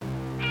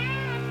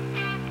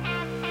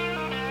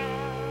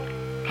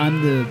I'm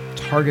the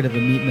target of a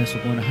meat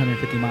missile going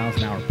 150 miles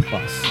an hour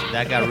plus.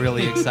 That got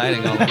really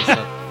exciting all of a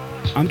sudden.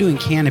 I'm doing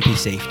canopy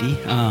safety.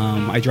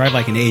 I drive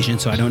like an Asian,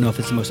 so I don't know if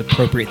it's the most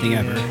appropriate thing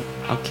ever.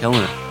 I'm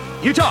killing it.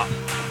 Utah,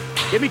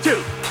 give me 2.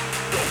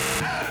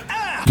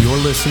 You're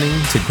listening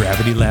to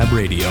Gravity Lab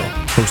Radio,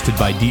 hosted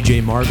by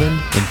DJ Marvin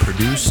and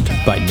produced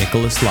by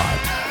Nicholas Live.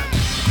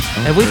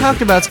 Have we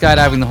talked about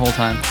skydiving the whole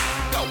time?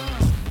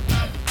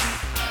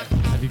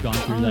 Have you gone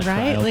through All that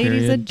right, trial ladies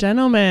period? and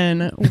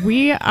gentlemen,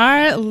 we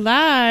are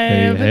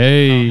live.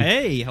 Hey.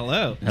 Hey,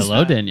 hello.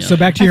 Hello, Danielle. So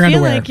back to your I feel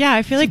underwear.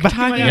 I feel like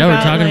talking yeah, we're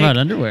about talking like, about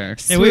underwear.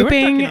 Yeah, we were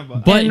swooping talking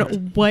about-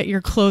 and what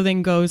your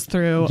clothing goes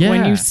through Yeah.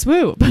 when you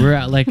swoop. We're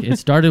at, like, it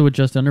started with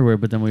just underwear,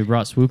 but then we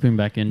brought swooping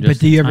back in. Just But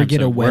do you in ever time,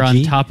 get so a We're on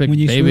wedgie topic, when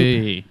you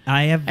baby.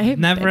 I have Hey,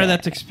 never baby. had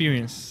that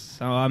experience,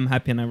 so I'm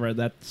happy I never had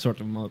that sort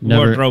of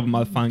Never- wardrobe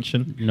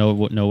malfunction. No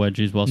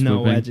wedgies while No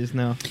swooping. wedges,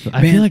 no.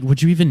 I Man. feel like,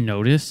 would you even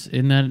notice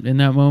in that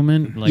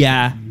moment? Like,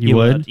 Yeah, you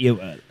would. You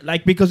would.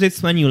 Like, because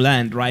it's when you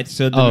land, right?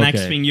 So the Oh,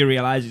 next okay. thing you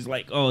realize is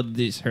like, oh,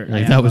 this hurt.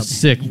 Like, Yeah, that was but-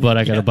 sick, but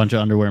I got Yeah. a bunch of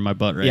underwear in my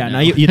butt right yeah, now. no,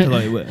 you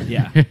totally would.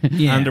 Yeah,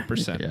 Yeah.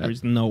 100%. Yeah.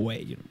 There's no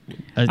way.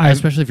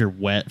 Especially if you're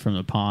wet from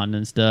the pond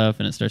and stuff,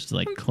 and it starts to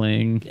like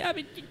cling. Yeah,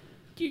 but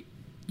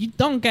you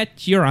don't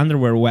get your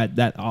underwear wet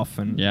that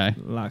often. Yeah.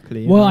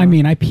 Luckily. Well, you I know?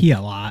 mean, I pee a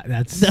lot.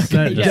 That's Just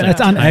that's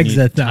a on tiny,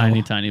 exit though.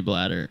 tiny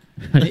bladder.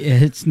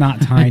 It's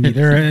not tiny.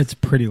 It's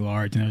pretty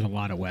large, and there's a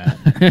lot of wet.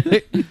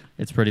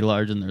 It's pretty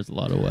large, and there's a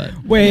lot of wet.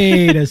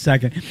 Wait a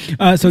second.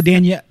 So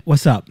Danielle,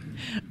 what's up?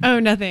 Oh,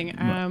 nothing.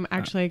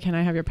 Actually, can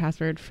I have your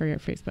password for your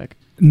Facebook?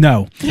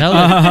 No. Tell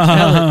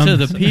it to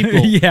the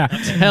people. Yeah.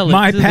 Tell it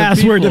My to the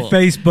password to people.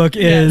 Facebook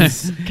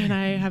is Can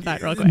I have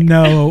that real quick?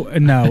 no.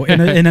 In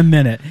a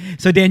minute.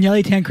 So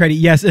Daniele Tancredi,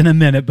 yes, in a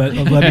minute, but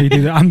let me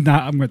do that. I'm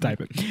going to type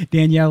it.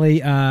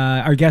 Daniele,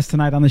 our guest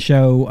tonight on the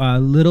show, a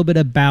little bit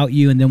about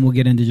you, and then we'll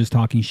get into just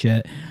talking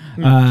shit.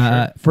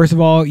 Sure. First of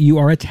all, you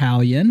are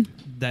Italian,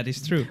 That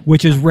is true.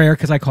 which is rare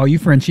because I call you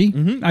Frenchie.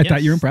 Mhm, I thought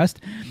yes. you were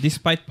impressed.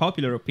 Despite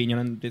popular opinion,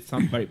 and it's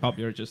not very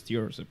popular, just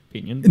yours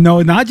opinion.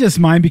 No, not just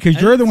mine,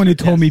 because you're the one who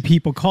told Yes. me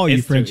people call you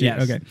It's true, Frenchie.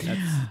 yes. Okay.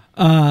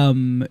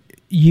 That's-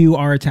 You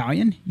are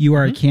Italian. You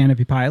are a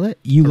canopy pilot.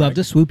 You love Correct.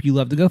 to swoop. You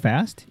love to go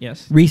fast.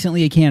 Yes.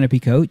 Recently a canopy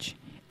coach.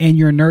 And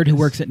you're a nerd who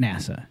works at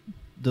NASA.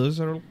 Those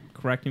are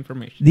correct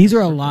information. These are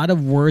a lot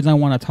of words I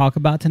want to talk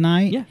about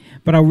tonight. Yeah.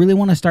 But I really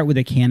want to start with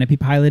the canopy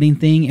piloting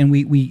thing. And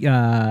we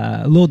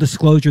a little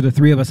disclosure, the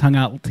three of us hung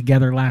out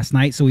together last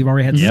night, so we've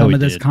already had Yeah, some we of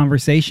this did.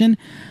 conversation.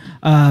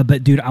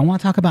 But dude, I want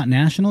to talk about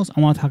nationals. I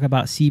want to talk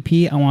about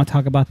CP. I want to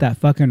talk about that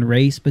fucking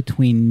race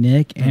between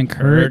Nick and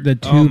Kurt, the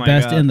two Oh my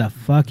best God. in the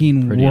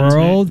fucking Pretty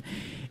world.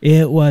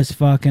 It was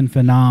fucking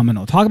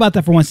phenomenal. Talk about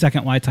that for 1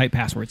 second while I type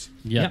passwords.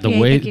 Yeah, Yeah. the Yay,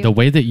 way thank you. the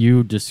way that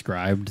you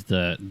described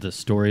the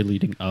story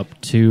leading up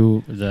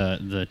to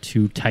the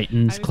two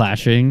titans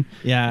clashing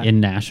Yeah. in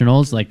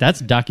nationals, like that's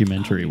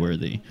documentary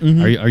worthy.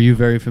 Mhm. Are you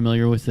very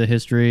familiar with the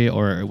history,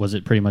 or was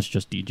it pretty much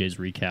just DJ's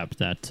recap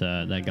that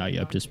that got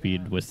you up to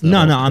speed with? The No,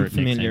 whole I'm Kurt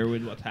Nick familiar thing?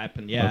 with what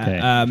happened.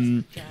 Yeah.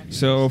 Okay.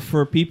 So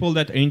for people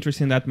that are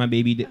interested in that,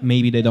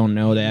 maybe they don't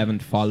know, they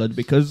haven't followed,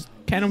 because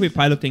canopy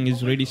piloting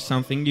is really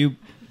something you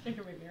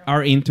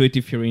are into it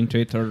if you're into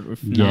it, or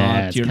if Yeah,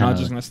 not, it's you're not kinda-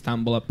 just gonna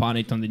stumble upon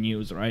it on the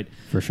news, right?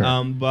 For sure.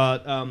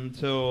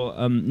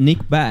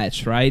 Nick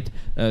Batch, right,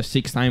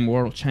 6-time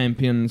world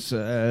champions,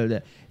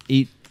 a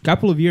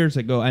couple of years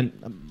ago, and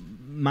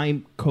my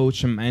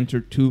coach and mentor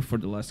too for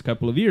the last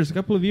couple of years. A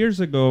couple of years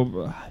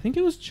ago, I think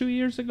it was 2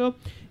 years ago,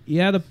 he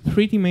had a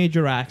pretty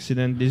major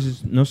accident. This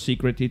is no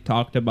secret. He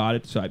talked about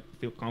it, so I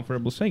feel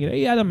comfortable saying it.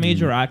 He had a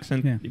major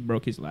accident. Yeah. He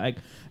broke his leg,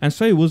 and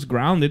so he was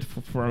grounded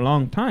for a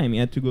long time. He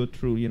had to go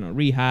through,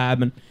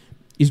 rehab, and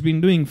he's been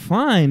doing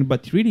fine,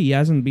 but really he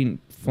hasn't been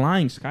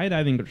flying,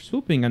 skydiving, or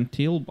swooping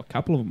until a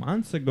couple of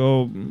months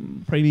ago,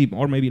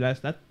 maybe less.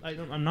 That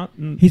I'm not.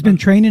 He's been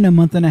training a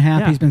month and a half.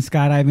 Yeah. He's been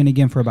skydiving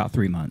again for about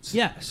 3 months.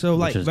 Yeah, so Which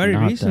like is very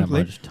not recently,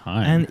 that much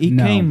time. and he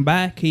No. came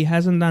back. He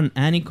hasn't done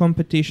any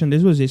competition.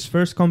 This was his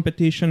first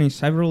competition in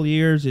several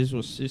years. This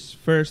was his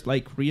first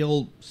like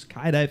real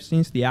skydive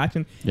since the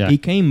accident. Yeah. He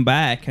came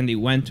back and he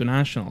went to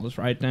nationals,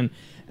 right? And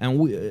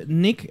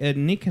Nick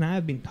and I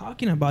have been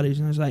talking about it,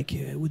 and I was like,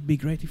 it would be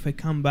great if I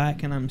come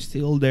back and I'm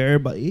still there.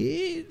 But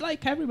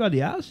like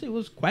everybody else, he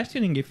was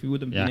questioning if he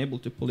would have been Yeah. able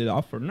to pull it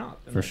off or not.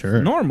 And For that's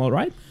sure. normal,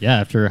 right? Yeah,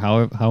 after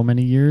how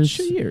many years?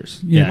 2 years.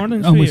 Yeah, More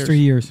than 3 almost years. 3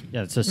 years.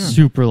 Yeah, it's a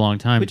super long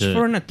time Which to.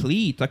 for an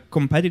athlete, a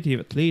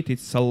competitive athlete,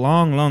 it's a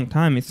long, long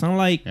time. It's not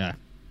like yeah.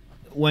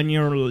 when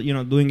you're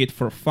doing it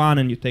for fun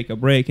and you take a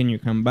break and you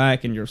come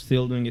back and you're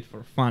still doing it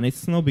for fun.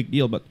 It's no big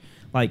deal. But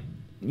like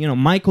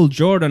Michael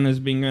Jordan has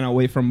been going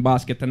away from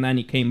basket, and then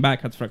he came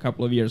back after a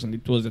couple of years, and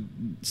it was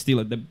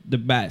still the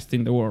best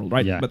in the world,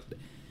 right? Yeah. But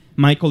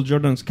Michael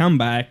Jordan's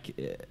comeback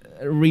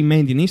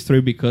remained in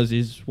history because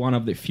he's one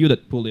of the few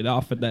that pulled it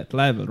off at that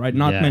level, right?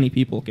 Not Yeah. many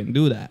people can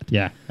do that.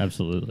 Yeah,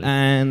 absolutely.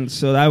 And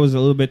so that was a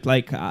little bit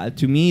like,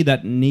 to me,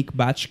 that Nick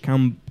Batch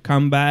come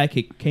back.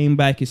 He came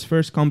back his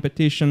first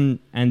competition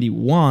and he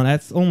won.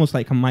 That's almost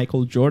like a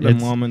Michael Jordan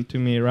It's- moment to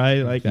me,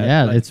 right? Like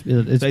yeah, like, it's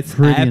so it's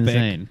pretty epic.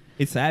 insane.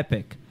 It's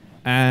epic.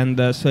 And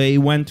so he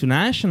went to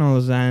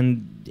nationals,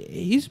 and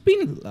he's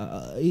been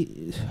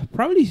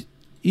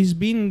he's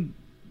been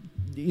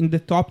in the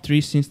top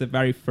 3 since the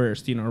very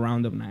first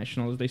round of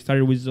nationals. They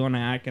started with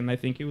Zonak, and I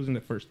think he was in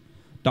the first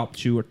top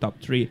 2 or top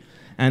 3.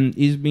 And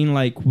he's been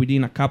like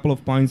within a couple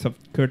of points of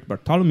Kurt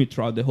Bartholomew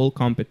throughout the whole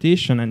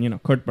competition.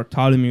 And Kurt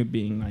Bartholomew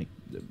being like,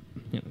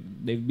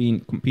 they've been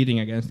competing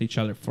against each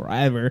other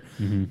forever,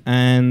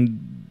 and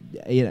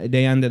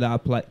they ended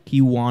up like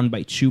he won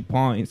by 2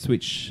 points,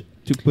 which,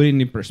 to put it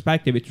in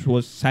perspective, it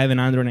was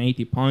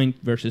 780 points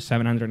versus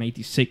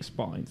 786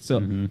 points. So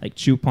like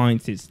 2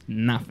 points is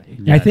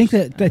nothing. I think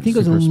it was a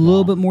super little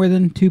small. bit more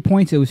than 2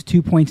 points. It was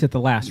 2 points at the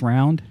last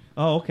round.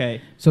 Oh,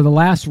 okay. So the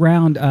last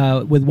round,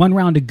 with 1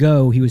 round to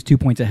go, he was 2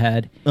 points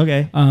ahead.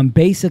 Okay.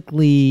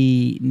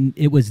 Basically,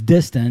 it was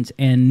distance,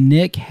 and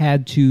Nick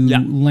had to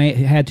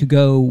had to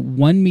go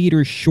 1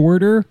 meter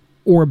shorter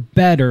or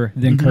better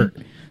than Kurt.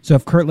 So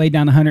if Kurt laid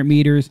down 100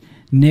 meters,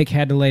 Nick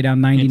had to lay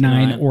down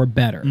 99 or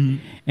better.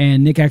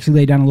 And Nick actually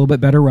laid down a little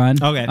bit better run.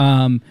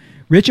 Okay.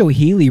 Rich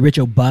O'Healy, Rich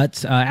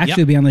O'Butts,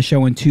 actually be on the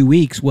show in 2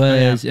 weeks,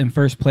 was in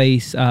first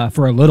place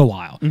for a little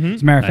while.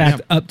 As a matter of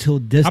fact, up till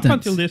distance. Up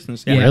until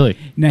distance, yeah. Really?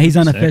 Now he's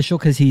unofficial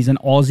because he's an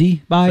Aussie.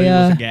 By So he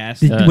was a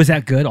guest. was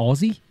that good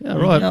Aussie? Yeah,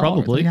 right, Oh,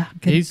 probably. yeah,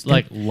 good, He's good.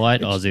 like light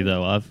Aussie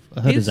though. I've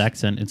heard his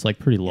accent. It's like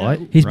pretty light.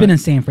 He's been right? in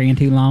San Fran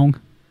too long.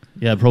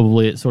 Yeah,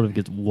 probably it sort of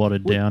gets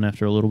watered down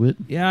after a little bit.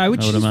 Yeah,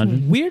 which I would is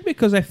imagine. weird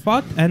because I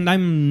thought, and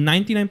I'm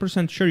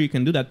 99% sure you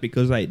can do that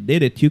because I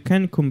did it. You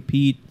can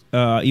compete,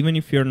 even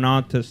if you're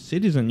not a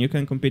citizen, you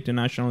can compete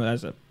internationally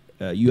as a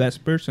U.S.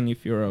 person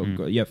if you're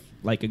you have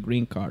like a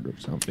green card or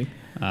something.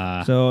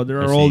 So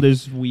there I are all see.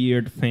 these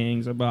weird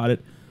things about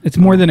it. It's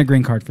more than a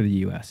green card for the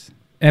U.S.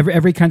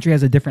 Every country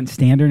has a different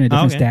standard and a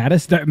different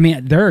status.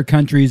 There are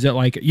countries that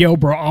like, yo,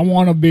 bro, I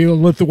want to be a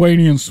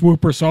Lithuanian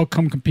swooper, so I'll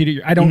come compete at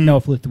your... I don't know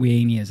if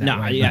Lithuania is that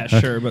No, way, yeah, but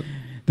sure, but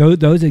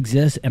those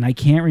exist, and I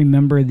can't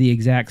remember the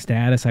exact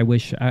status. I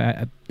wish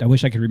I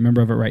wish I could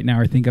remember of it right now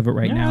or think of it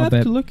right yeah, now. I have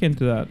But to look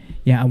into that.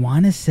 yeah, I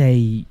want to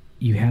say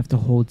you have to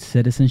hold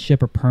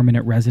citizenship or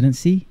permanent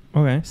residency,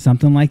 Okay.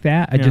 something like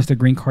that. Yeah. Just a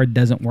green card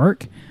doesn't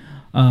work.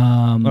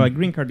 Well, a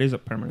green card is a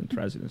permanent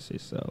residency,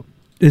 so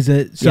Is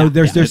it so? Yeah,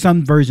 There's yeah.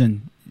 some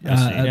version. I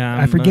see. Yeah,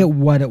 I forget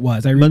what it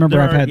was. I remember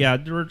there I've are,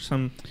 had. there were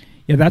some.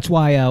 Yeah, that's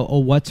why.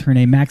 What's her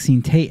name?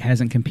 Maxine Tate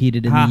hasn't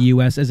competed in the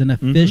U.S. as an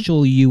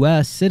official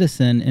U.S.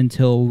 citizen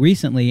until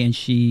recently, and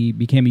she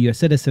became a U.S.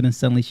 citizen, and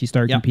suddenly she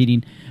started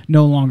competing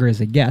no longer as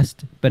a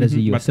guest, but as a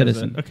U.S.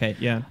 citizen. Okay,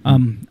 yeah. I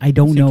don't That's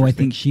know. I interesting.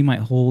 think she might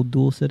hold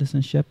dual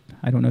citizenship.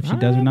 I don't know if she I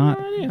does or have not.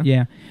 no idea.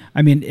 Yeah,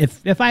 I mean,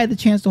 if I had the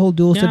chance to hold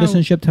dual Yeah.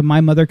 citizenship to my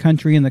mother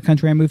country and the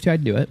country I moved to,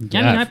 I'd do it. Yeah,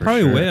 I mean, I for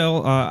probably sure.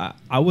 will.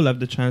 I will have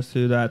the chance to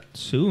do that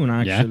soon,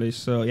 actually.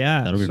 So,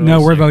 yeah. That'll be so No,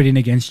 we're voting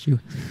against you.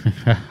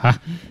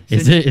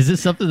 Is it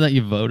something that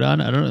you vote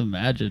on? I don't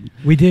imagine.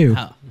 We do.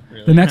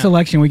 The next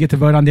election, we get to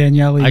vote on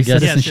Daniele's I guess- Yes,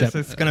 citizenship. yes,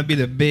 it's going to be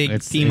the big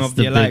It's- theme it's of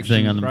the the big election.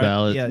 thing on the right?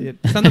 ballot. Yeah,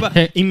 it's not about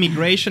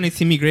immigration,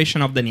 it's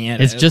immigration of Daniele.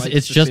 It's just like,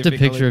 it's just a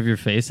specifically. picture of your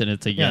face and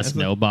it's a Yeah, yes it's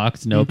no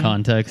box, no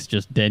context,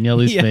 just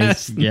Daniele's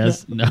Yes, face.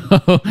 Yes, no.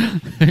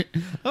 Okay,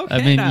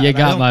 I mean, I you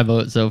got don't- my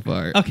vote so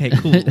far. Okay,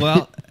 cool.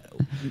 Well,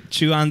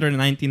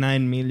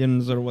 299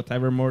 millions or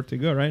whatever more to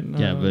go, right?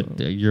 Yeah, but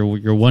you're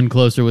one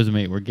closer with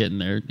me. We're getting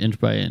there inch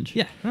by inch.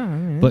 Yeah.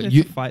 But it's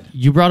you a fight.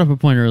 you brought up a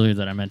point earlier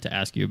that I meant to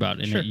ask you about,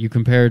 and Sure. you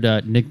compared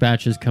Nick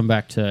Batch's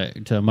comeback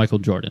to Michael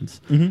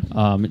Jordan's.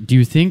 Mm-hmm. Do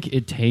you think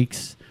it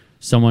takes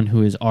someone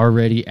who is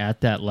already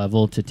at that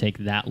level to take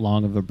that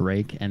long of a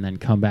break and then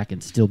come back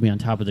and still be on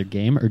top of their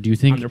game, or do you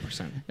think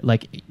 100%.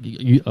 like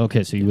you?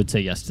 Okay, so you would say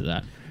yes to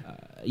that.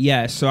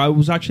 Yeah, so I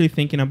was actually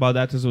thinking about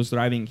that as I was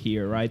driving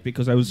here, right?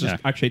 Because I was just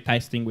actually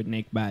testing with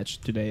Nick Batch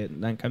today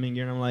and then coming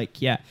here, and I'm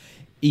like, yeah,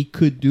 he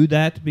could do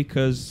that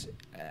because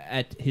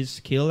at his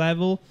skill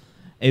level,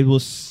 it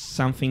was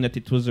something that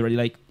it was already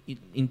like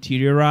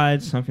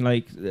interiorized, something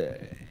like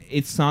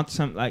it's not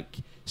some like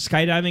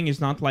skydiving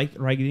is not like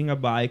riding a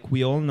bike.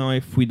 We all know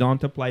if we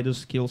don't apply the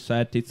skill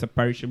set, it's a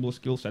perishable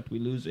skill set. We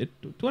lose it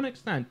to an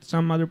extent.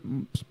 Some other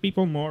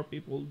people more,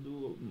 people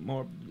do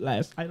more,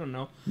 less. I don't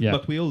know. Yeah.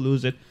 But we all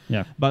lose it.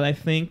 Yeah. But I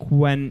think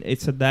when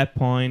it's at that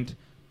point,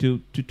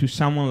 to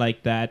someone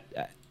like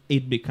that,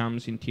 it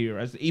becomes interior.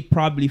 As it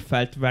probably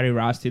felt very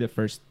rusty the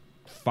first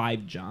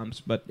 5 jumps,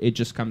 but it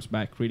just comes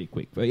back really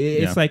quick. But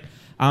it's like,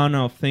 I don't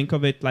know, think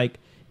of it like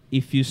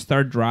if you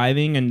start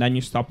driving and then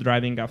you stop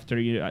driving after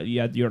you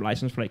had your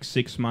license for like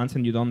 6 months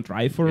and you don't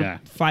drive for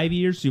 5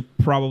 years, you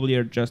probably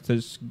are just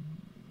as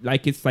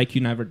like it's like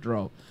you never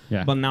drove.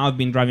 Yeah. But now I've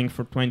been driving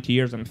for 20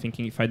 years. I'm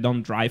thinking if I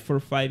don't drive for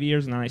 5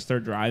 years and then I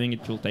start driving,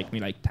 it will take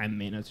me like 10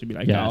 minutes to be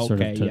like, Yeah, oh, sort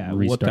okay, of to yeah,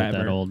 restart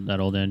whatever. that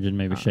old engine,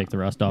 maybe shake the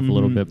rust off a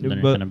little bit, but then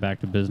you're kind of back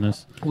to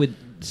business. With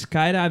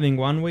skydiving,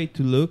 one way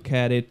to look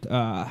at it,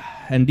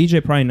 and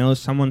DJ probably knows,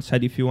 someone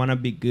said if you want to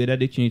be good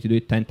at it, you need to do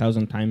it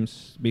 10,000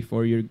 times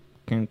before you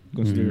can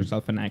consider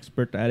yourself an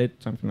expert at it.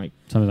 Something like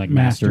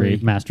Mastery.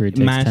 Mastery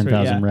takes Mastery,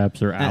 10,000 yeah.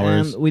 reps or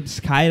hours. And with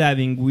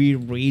skydiving, we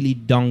really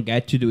don't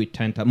get to do it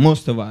 10,000.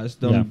 Most of us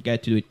don't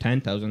get to do it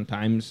 10,000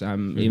 times.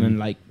 Even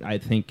like I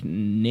think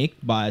Nick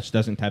Batch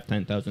doesn't have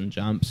 10,000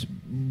 jumps,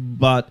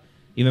 but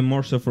even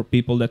more so for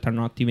people that are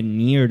not even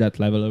near that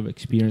level of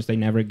experience, they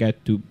never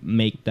get to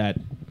make that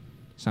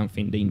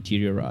something they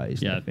interiorize.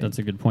 Yeah, that's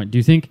a good point. Do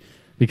you think,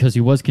 because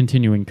he was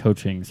continuing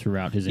coaching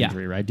throughout his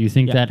injury, right? Do you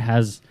think that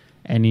has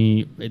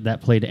that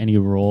played any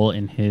role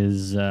in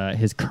his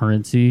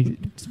currency,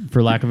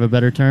 for lack of a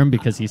better term,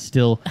 because he's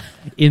still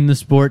in the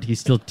sport,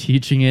 he's still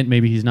teaching it.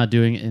 Maybe he's not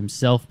doing it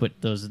himself, but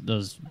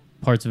those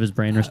parts of his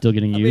brain are still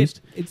getting used.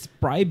 It's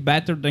probably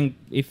better than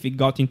if he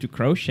got into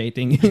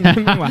crocheting. But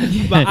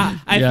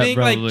I think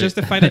probably. like just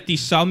the fact that he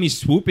saw me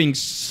swooping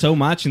so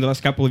much in the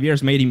last couple of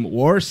years made him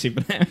worse.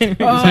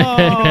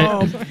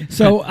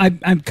 So I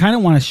kind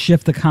of want to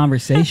shift the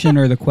conversation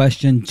or the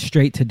question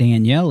straight to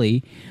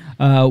Daniele.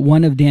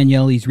 One of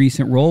Daniele's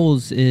recent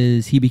roles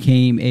is he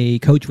became a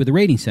coach with the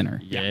Rating Center.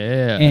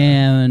 Yeah.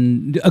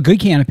 And a good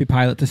canopy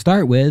pilot to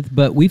start with,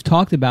 but we've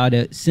talked about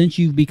it since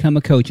you've become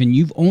a coach, and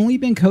you've only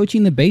been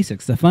coaching the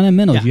basics, the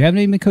fundamentals. Yeah. You haven't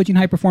even been coaching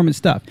high-performance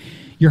stuff.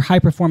 Your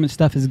high-performance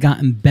stuff has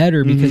gotten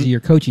better because of your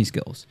coaching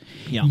skills.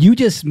 Yeah. You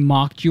just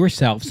mocked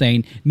yourself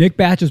saying, Nick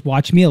Batch has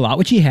watched me a lot,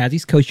 which he has.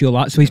 He's coached you a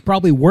lot, so he's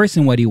probably worse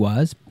than what he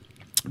was.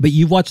 But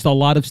you've watched a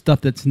lot of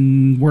stuff that's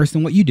worse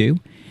than what you do.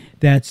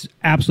 That's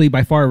absolutely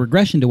by far a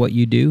regression to what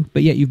you do,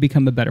 but yet you've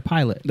become a better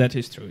pilot. That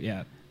is true,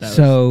 yeah. That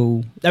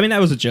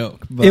was a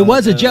joke. But, it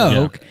was a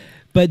joke,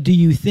 but do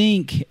you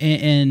think,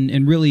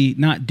 and really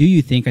not do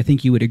you think, I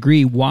think you would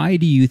agree, why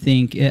do you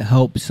think it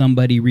helps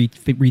somebody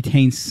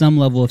retain some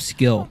level of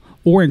skill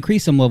or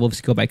increase some level of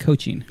skill by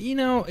coaching? You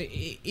know,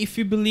 if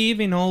you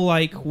believe in all,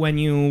 like when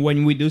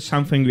we do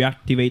something, we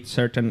activate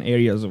certain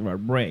areas of our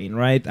brain,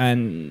 right?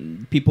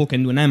 And people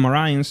can do an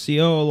MRI and see,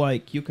 oh,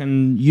 like you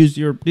can use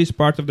this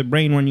part of the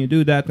brain when you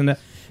do that, and that.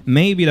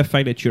 Maybe the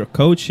fact that you're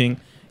coaching,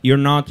 you're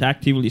not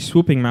actively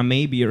swooping, but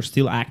maybe you're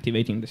still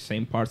activating the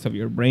same parts of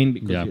your brain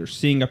because you're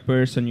seeing a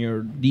person,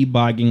 you're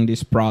debugging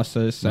this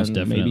process, Most and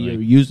definitely. maybe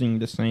you're using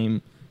the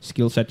same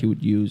skill set you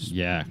would use.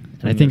 Yeah, when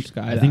and I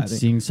think you're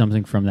seeing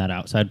something from that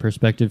outside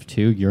perspective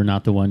too. You're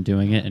not the one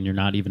doing it, and you're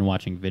not even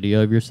watching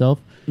video of yourself.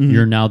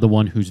 You're now the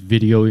one who's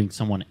videoing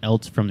someone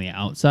else from the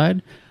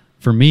outside.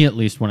 For me, at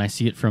least, when I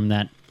see it from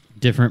that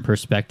different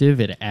perspective,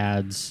 it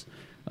adds.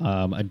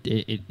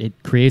 It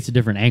creates a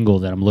different angle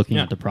that I'm looking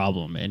at the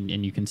problem,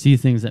 and you can see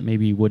things that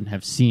maybe you wouldn't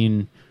have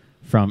seen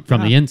from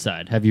the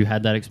inside. Have you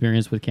had that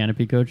experience with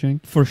canopy coaching?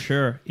 For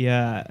sure,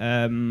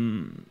 yeah.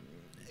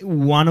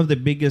 One of the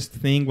biggest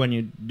thing when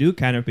you do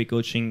canopy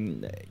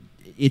coaching,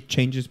 it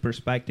changes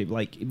perspective.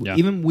 Like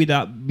even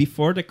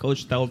before the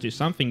coach tells you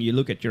something, you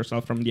look at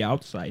yourself from the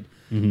outside,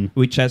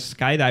 which as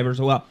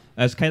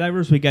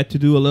skydivers, we get to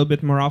do a little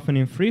bit more often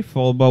in free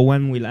fall, but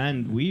when we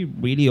land, we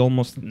really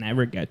almost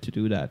never get to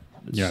do that.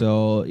 Yeah.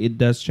 So it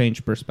does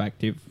change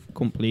perspective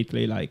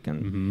completely. Like,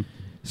 and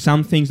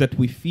some things that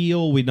we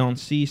feel, we don't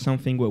see.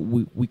 Something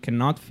we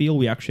cannot feel,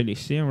 we actually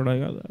see, and we're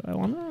like, I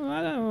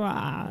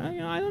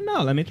don't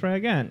know. Let me try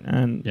again,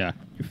 and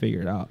you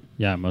figure it out.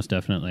 Yeah, most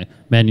definitely.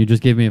 Man, you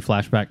just gave me a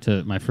flashback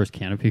to my first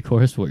canopy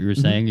course. What you were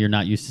saying, you're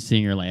not used to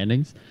seeing your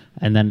landings,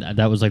 and then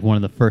that was like one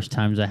of the first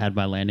times I had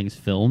my landings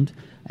filmed,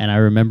 and I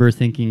remember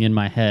thinking in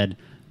my head,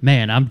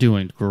 man, I'm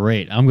doing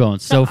great. I'm going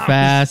so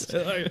fast.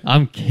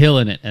 I'm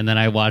killing it. And then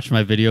I watched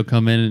my video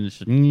come in, and it's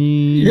just,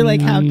 You're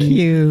like, how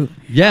cute.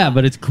 Yeah,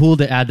 but it's cool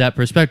to add that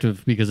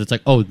perspective because it's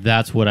like, oh,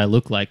 that's what I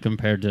look like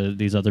compared to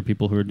these other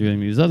people who are doing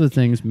these other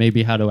things.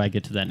 Maybe how do I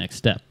get to that next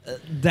step?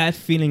 That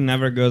feeling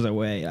never goes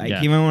away.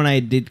 Like even when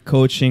I did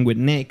coaching with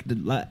Nick,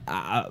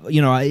 I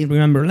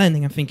remember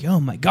landing and thinking, oh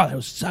my God, that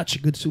was such a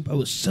good swoop. I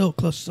was so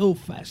close, so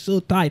fast, so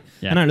tight.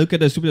 And I look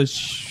at the swoop and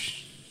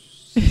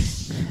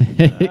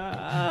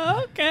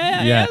I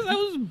guess that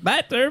was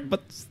better,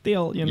 but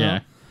still, Yeah,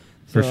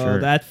 for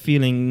sure. That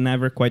feeling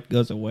never quite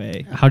goes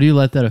away. How do you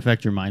let that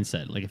affect your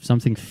mindset? Like if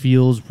something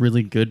feels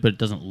really good but it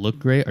doesn't look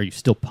great, are you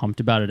still pumped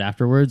about it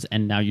afterwards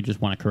and now you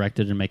just want to correct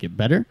it and make it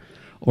better?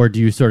 Or do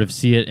you sort of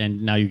see it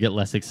and now you get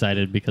less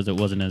excited because it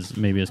wasn't as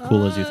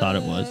cool as you thought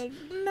it was?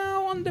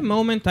 No, on the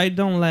moment, I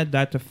don't let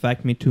that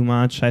affect me too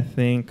much, I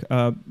think.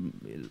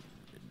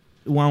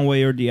 One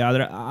way or the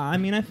other. I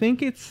mean, I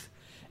think it's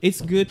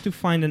good to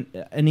find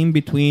an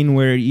in-between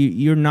where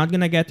you're not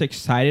going to get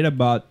excited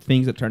about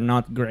things that are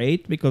not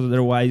great because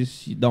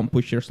otherwise you don't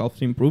push yourself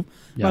to improve.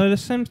 Yeah. But at the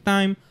same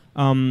time,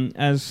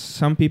 as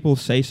some people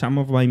say, some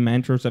of my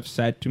mentors have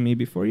said to me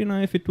before,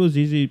 if it was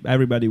easy,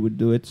 everybody would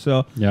do it.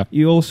 So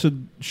you also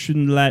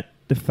shouldn't let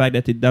the fact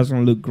that it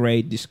doesn't look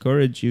great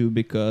discourage you,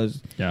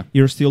 because Yeah.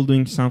 you're still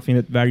doing something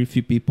that very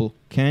few people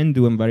can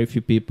do and very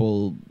few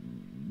people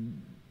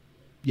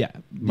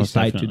Most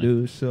decide to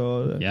definitely. do.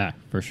 So Yeah,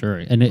 for sure.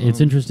 And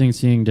it's interesting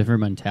seeing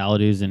different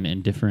mentalities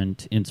and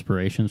different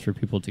inspirations for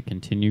people to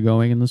continue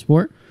going in the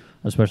sport,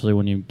 especially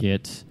when you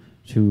get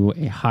to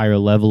a higher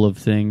level of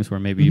things where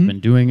maybe you've been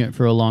doing it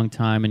for a long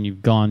time and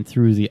you've gone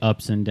through the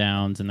ups and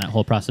downs and that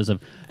whole process of,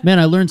 man,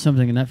 I learned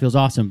something and that feels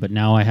awesome, but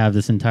now I have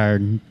this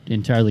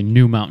entirely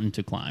new mountain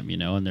to climb, you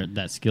know, and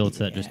that skill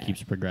set just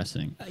keeps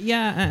progressing.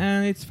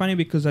 and it's funny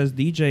because as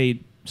DJ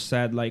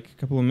said like a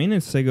couple of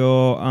minutes ago,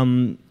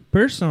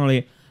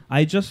 personally,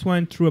 I just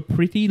went through a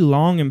pretty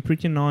long and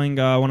pretty annoying,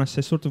 I want to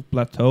say, sort of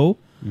plateau,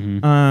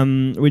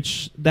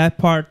 which that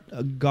part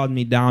got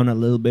me down a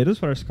little bit as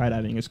far as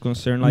skydiving is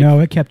concerned. Like, no,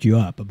 it kept you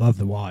up above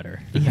the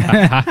water.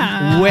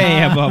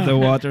 way above the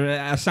water.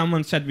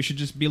 Someone said we should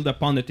just build a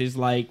pond that is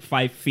like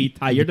 5 feet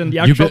higher than the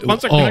actual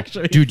ponds.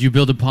 Dude, you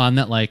build a pond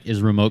that like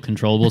is remote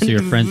controllable, so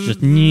your friend's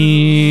just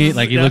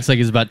like he looks like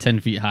he's about 10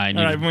 feet high, and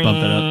you just bump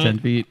it up 10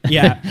 feet.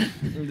 Yeah.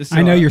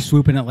 I know you're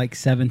swooping at like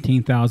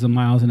 17,000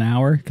 miles an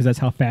hour because that's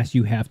how fast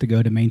you have to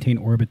go to maintain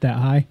orbit that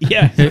high.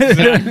 Yeah,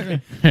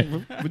 exactly.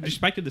 With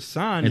respect to the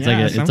sun, It's yeah,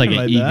 like it's like something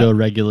an that.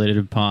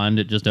 ego-regulated pond.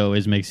 It just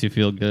always makes you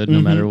feel good,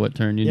 no matter what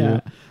turn you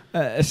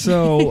do.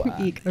 So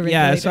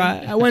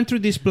I went through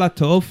this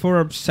plateau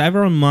for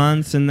several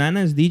months, and then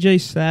as DJ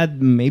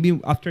said, maybe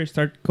after I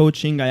started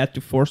coaching, I had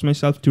to force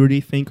myself to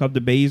rethink of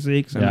the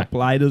basics and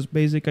apply those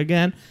basics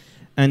again.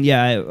 And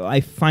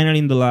I finally,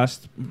 in the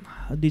last,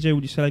 DJ,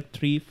 would you say like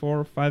 3,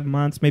 4, 5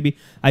 months maybe,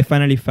 I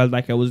finally felt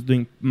like I was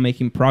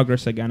making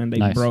progress again, and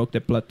they broke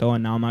the plateau,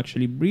 and now I'm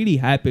actually really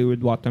happy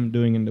with what I'm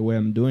doing and the way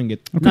I'm doing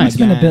it. Okay, it's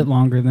been a bit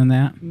longer than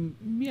that.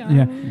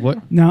 Yeah. What?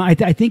 No, I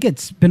think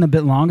it's been a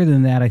bit longer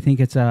than that. I think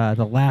it's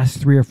the last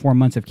 3 or 4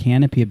 months of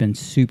Canopy have been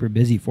super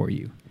busy for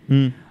you.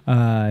 In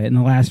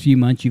the last few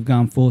months, you've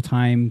gone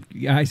full-time.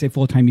 I say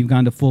full-time, you've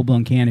gone to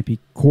full-blown Canopy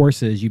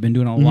courses. You've been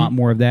doing a lot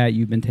more of that.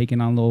 You've been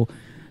taking on little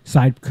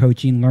side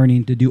coaching,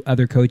 learning to do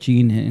other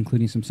coaching,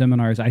 including some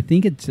seminars. I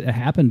think it's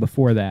happened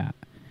before that.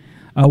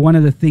 One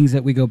of the things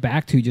that we go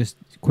back to just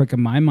quick in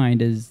my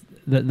mind is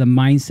the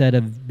mindset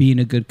of being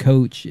a good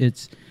coach.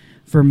 It's,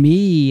 for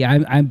me,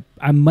 I'm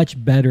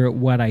much better at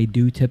what I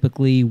do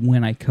typically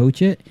when I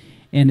coach it,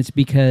 and it's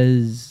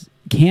because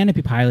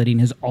canopy piloting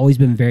has always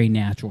been very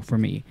natural for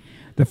me.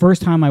 The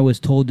first time I was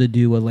told to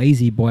do a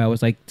lazy boy, I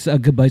was like, a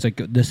good buddy's like,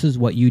 this is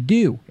what you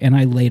do. And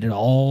I laid it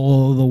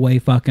all the way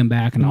fucking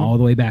back and all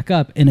the way back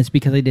up. And it's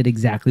because I did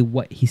exactly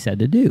what he said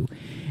to do.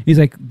 He's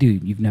like,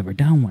 dude, you've never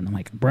done one. I'm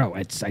like, bro,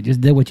 I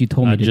just did what you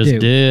told me to do. I just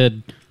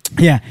did.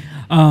 Yeah.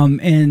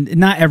 And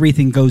not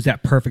everything goes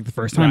that perfect the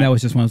first time. Right. That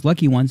was just one of those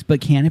lucky ones. But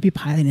canopy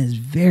piloting is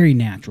very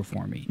natural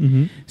for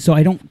me. So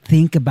I don't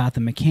think about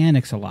the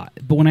mechanics a lot.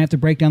 But when I have to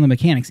break down the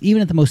mechanics,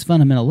 even at the most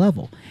fundamental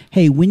level,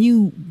 hey, when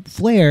you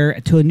flare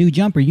to a new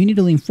jumper, you need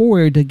to lean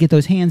forward to get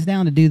those hands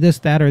down to do this,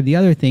 that, or the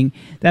other thing.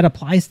 That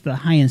applies to the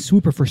high-end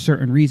swooper for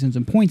certain reasons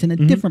and points in a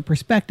different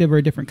perspective or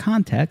a different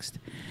context.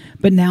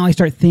 But now I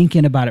start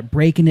thinking about it,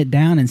 breaking it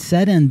down, and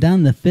said and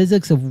done the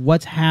physics of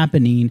what's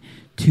happening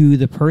to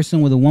the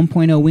person with a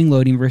 1.0 wing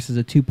loading versus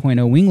a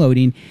 2.0 wing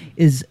loading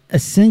is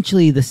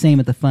essentially the same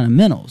at the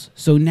fundamentals.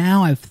 So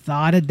now I've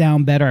thought it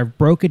down better. I've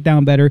broke it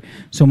down better.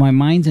 So my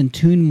mind's in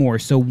tune more.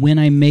 So when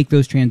I make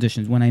those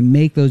transitions, when I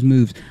make those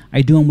moves,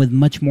 I do them with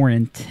much more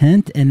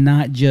intent and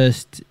not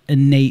just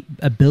innate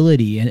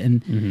ability.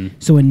 And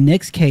so in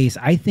Nick's case,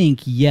 I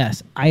think,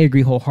 yes, I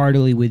agree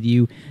wholeheartedly with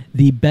you.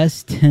 The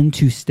best tend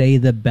to stay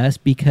the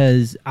best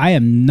because I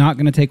am not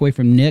going to take away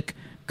from Nick,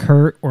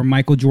 Kurt, or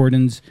Michael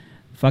Jordan's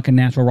fucking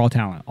natural raw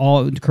talent.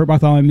 All Kurt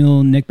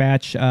Bartholomew, Nick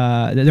Batch,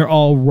 they're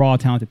all raw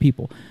talented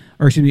people,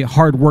 or excuse me,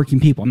 hard working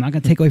people. I'm not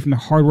going to take away from their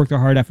hard work, their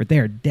hard effort. They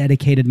are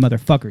dedicated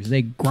motherfuckers.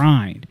 They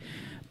grind,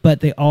 but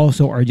they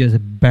also are just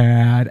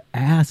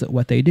badass at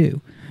what they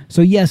do.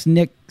 So yes,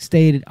 Nick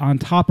stayed on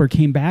top or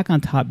came back on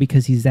top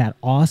because he's that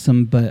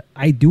awesome. But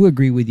I do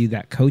agree with you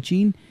that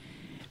coaching,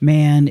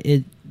 man,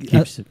 it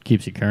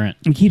keeps you current.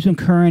 It keeps him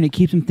current. It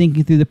keeps him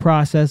thinking through the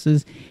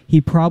processes. He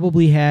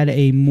probably had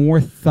a more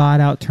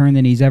thought-out turn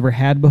than he's ever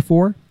had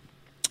before.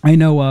 I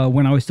know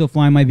when I was still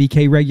flying my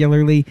VK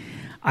regularly,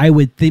 I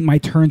would think my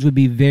turns would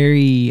be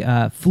very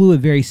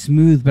fluid, very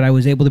smooth, but I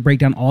was able to break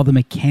down all the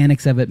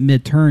mechanics of it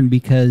mid-turn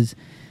because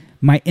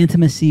my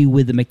intimacy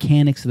with the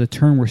mechanics of the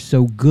turn were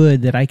so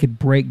good that I could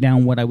break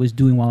down what I was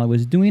doing while I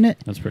was doing it.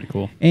 That's pretty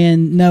cool.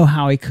 And know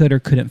how I could or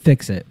couldn't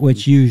fix it,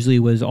 which usually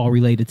was all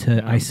related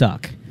to I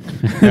suck.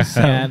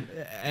 And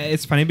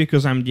it's funny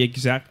because I'm the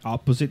exact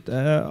opposite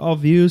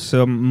of you.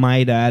 So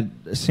my dad,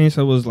 since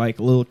I was like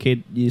a little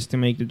kid, used to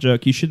make the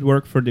joke, you should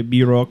work for the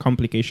Bureau of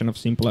Complication of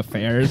Simple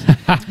Affairs.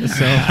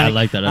 So I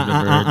like that. I've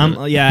never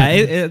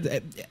heard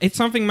that. it's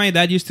something my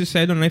dad used to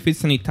say. I don't know if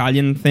it's an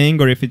Italian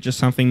thing or if it's just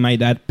something my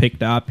dad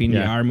picked up in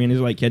the army. And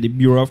it's like, the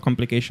Bureau of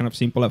Complication of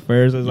Simple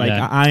Affairs. It's like,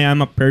 I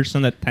am a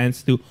person that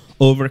tends to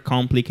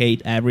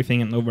overcomplicate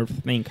everything and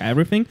overthink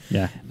everything.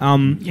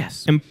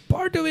 Yes. And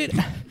part of it...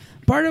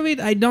 Part of it,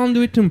 I don't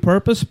do it on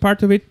purpose.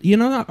 Part of it,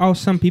 how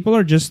some people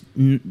are just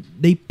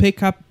they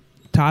pick up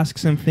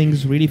tasks and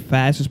things really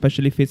fast,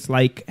 especially if it's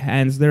like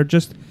hands. They're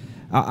just.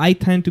 I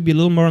tend to be a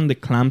little more on the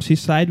clumsy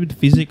side with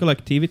physical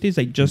activities.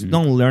 I just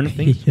don't learn He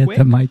things hit quick.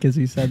 the mic as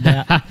he said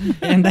that.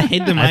 And I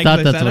hit the mic. I thought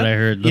as that's said what that. I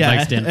heard. The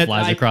mic stand and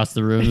flies across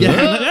the room.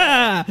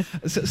 Yeah.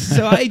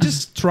 So I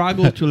just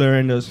struggle to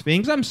learn those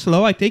things. I'm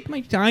slow. I take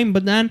my time,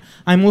 but then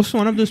I'm also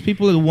one of those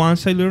people that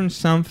once I learn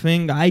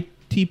something, I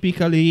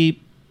typically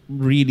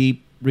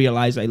really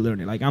realize I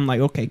learned it. Like I'm like,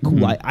 okay,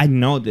 cool. I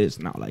know this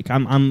now. Like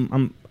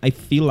I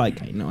feel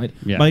like I know it,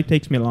 Yeah. but it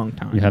takes me a long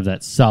time. You have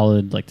that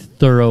solid, like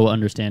thorough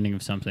understanding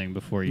of something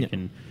before you Yeah.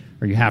 can,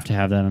 or you have to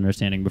have that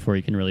understanding before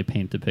you can really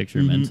paint the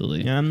picture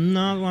mentally. Yeah, I'm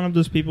not one of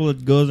those people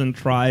that goes and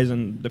tries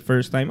and the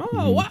first time,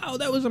 wow,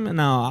 that was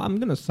no, I'm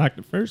gonna suck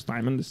the first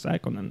time and the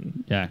second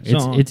and Yeah,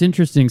 so it's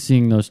interesting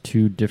seeing those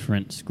two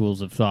different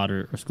schools of thought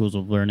or schools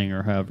of learning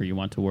or however you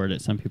want to word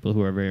it. Some people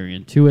who are very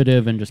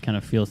intuitive and just kind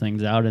of feel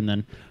things out and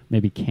then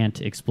maybe can't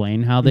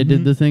explain how they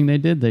did the thing they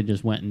did. They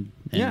just went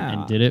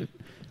and did it.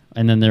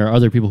 And then there are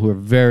other people who are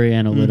very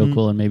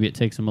analytical and maybe it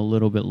takes them a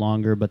little bit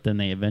longer, but then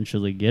they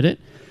eventually get it.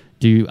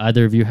 Do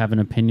either of you have an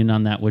opinion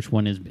on that? Which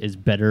one is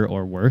better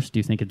or worse? Do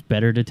you think it's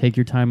better to take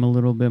your time a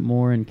little bit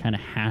more and kind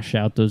of hash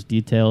out those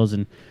details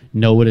and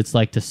know what it's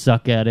like to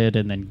suck at it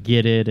and then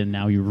get it and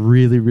now you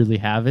really, really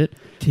have it?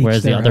 Teach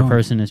Whereas the their other own.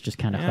 person is just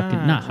kind of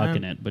Yeah, not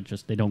hucking it, but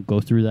just they don't go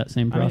through that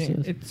same I mean,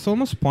 process. it's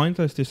almost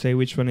pointless to say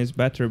which one is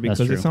better because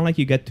true. it's not like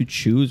you get to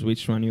choose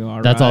which one you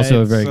are. That's right?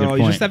 also a very good So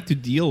you point. just have to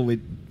deal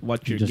with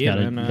what You you're just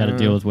given. gotta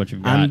deal with what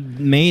you've got.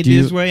 I'm made Do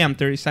you- this way. I'm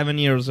 37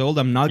 years old.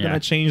 I'm not Yeah. gonna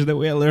change the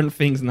way I learn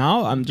things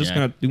now. I'm just Yeah.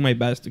 gonna do my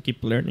best to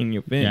keep learning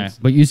new things. Yeah,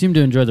 but you seem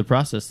to enjoy the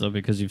process though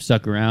because you've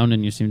stuck around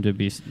and you seem to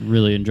be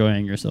really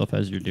enjoying yourself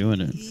as you're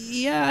doing it.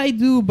 Yeah, I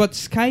do, but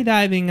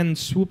skydiving and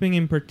swooping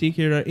in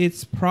particular,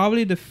 it's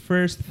probably the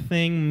first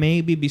thing,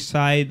 maybe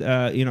beside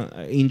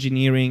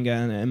engineering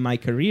and my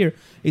career,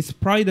 it's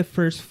probably the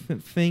first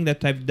thing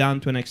that I've done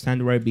to an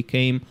extent where I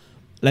became,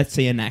 let's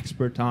say, an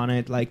expert on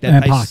it. Like that,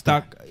 And I pasta.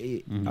 stuck.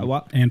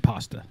 What? And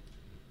pasta.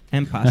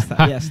 And pasta.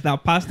 Yes. Now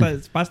pasta.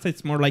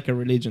 It's more like a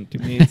religion to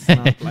me. It's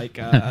not like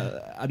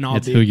an hobby.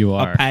 It's who you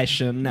are. A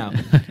passion. No,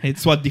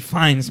 it's what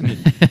defines me.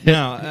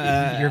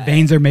 No, Your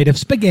veins are made of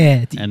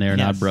spaghetti. And they're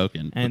not Yes.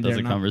 broken. And but those they're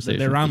are not- conversations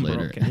they're for later.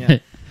 unbroken. Yeah.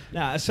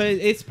 No, so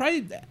it's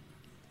probably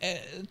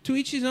to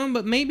each his own.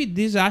 But maybe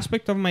this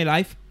aspect of my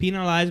life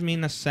penalized me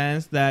in a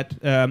sense that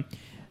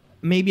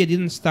maybe I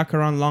didn't stuck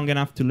around long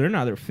enough to learn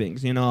other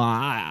things.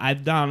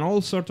 I've done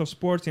all sorts of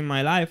sports in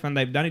my life, and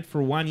I've done it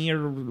for 1 year,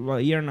 a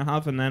year and a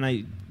half, and then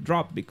I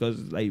dropped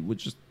because I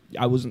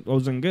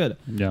wasn't good.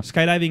 Yeah.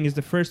 Skydiving is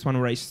the first one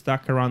where I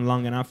stuck around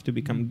long enough to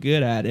become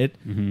good at it.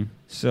 Mm-hmm.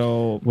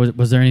 So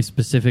Was there any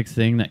specific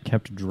thing that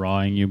kept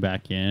drawing you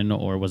back in,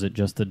 or was it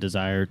just the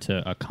desire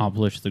to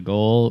accomplish the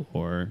goal,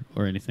 or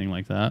anything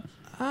like that?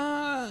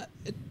 I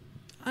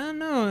don't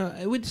know.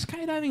 With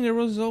skydiving, there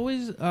was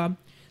always.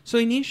 So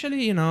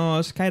initially,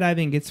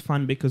 skydiving it's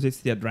fun because it's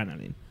the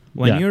adrenaline.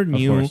 When Yeah, you're of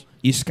new, course.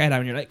 you skydive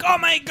and you're like, "Oh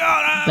my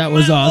god, That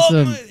was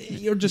awesome."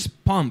 You're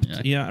just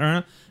pumped,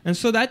 Yeah. And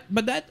so that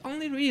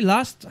only really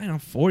lasts,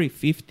 40,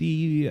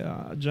 50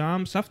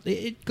 jumps. After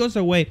it goes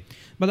away,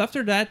 but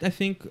after that, I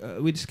think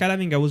with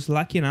skydiving, I was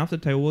lucky enough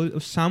that I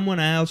was someone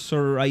else,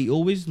 or I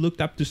always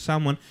looked up to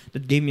someone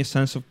that gave me a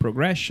sense of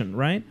progression,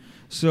 right?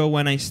 So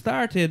when I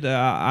started,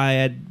 I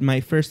had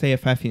my first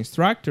AFF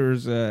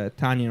instructors,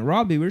 Tanya and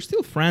Robbie. We're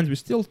still friends. We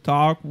still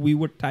talk. We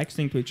were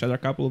texting to each other a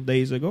couple of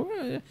days ago.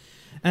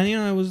 And,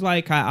 it was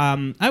like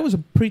I was a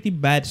pretty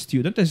bad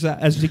student,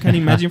 as you can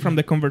imagine from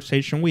the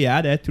conversation we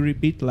had. I had to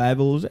repeat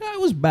levels. I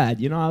was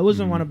bad. I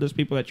wasn't one of those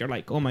people that you're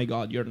like, oh, my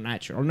God, you're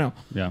natural. No,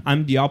 Yeah.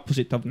 I'm the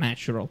opposite of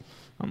natural.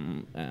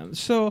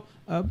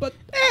 But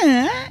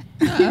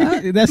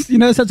That's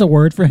a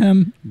word for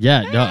him.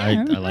 Yeah, no, I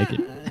like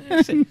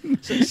it.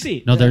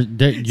 see. No,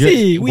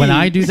 See, when we-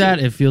 I do that,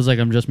 it feels like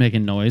I'm just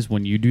making noise.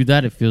 When you do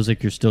that, it feels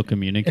like you're still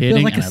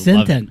communicating. like and a I love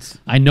it. sentence.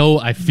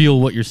 I feel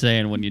what you're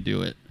saying when you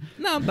do it.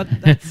 No, but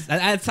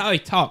that's how I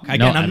talk. Again,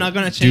 No, I'm not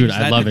going to change Dude,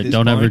 that I love at it. this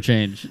Don't ever point.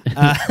 change.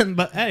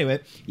 But anyway,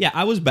 yeah,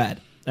 I was bad.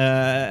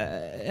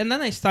 And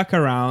then I stuck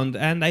around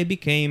and I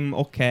became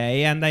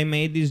okay. And I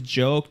made this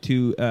joke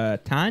to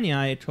Tanya.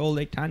 I told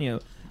Tanya,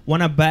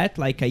 wanna bet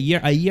like a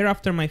year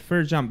after my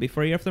first jump,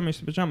 before a year after my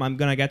first jump, I'm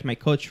gonna get my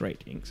coach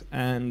ratings.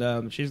 And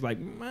she's like,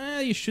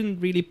 you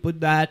shouldn't really put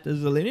that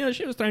as a limit.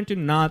 She was trying to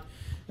not.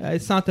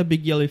 It's not a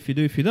big deal if you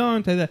do, if you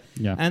don't.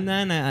 Yeah. And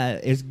then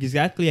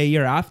exactly a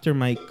year after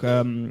my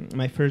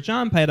my first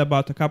jump, I had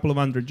about a couple of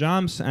hundred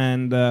jumps,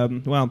 and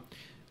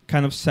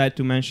kind of sad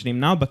to mention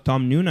him now, but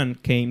Tom Noonan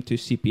came to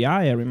CPI.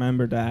 I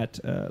remember that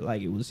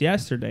like it was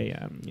yesterday.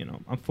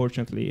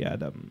 Unfortunately,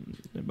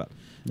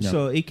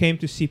 so he came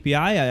to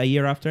CPI a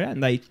year after,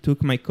 and I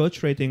took my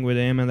coach rating with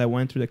him, and I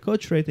went through the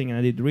coach rating, and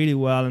I did really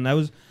well, and that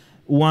was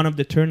one of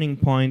the turning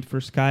point for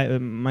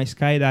my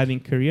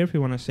skydiving career, if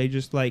you want to say,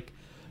 just like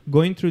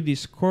going through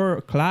this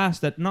core class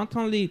that not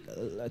only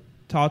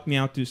taught me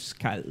how to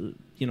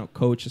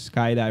coach a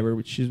skydiver,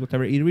 which is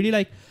whatever. It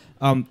really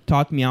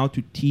taught me how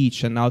to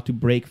teach and how to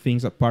break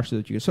things apart. So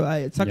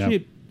it's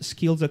actually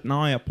skills that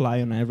now I apply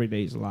in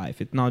everyday's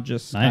life. It's not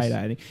just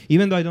skydiving.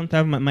 Even though I don't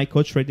have my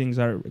coach ratings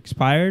are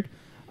expired,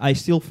 I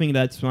still think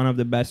that's one of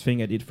the best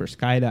thing I did for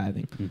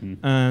skydiving.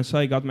 Mm-hmm. So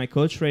I got my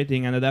coach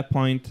rating, and at that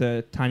point,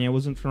 Tanya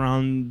wasn't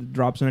around the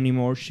drop zone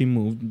anymore. She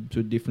moved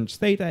to a different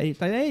state. I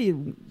thought, hey,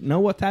 you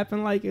know what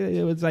happened? Like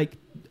it was like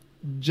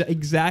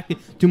exactly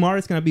tomorrow.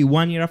 It's gonna be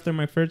 1 year after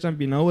my first jump.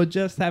 You know what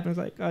just happened? It's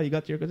like, oh, you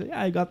got your coach?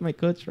 Yeah, I got my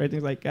coach rating.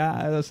 It's like,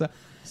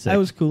 that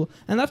was cool.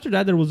 And after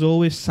that, there was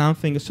always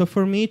something. So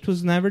for me, it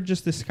was never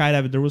just the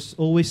skydiving. There was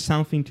always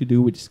something to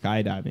do with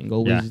skydiving.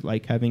 Always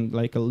like having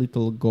like a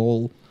little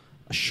goal.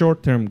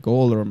 Short-term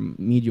goal or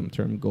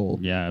medium-term goal.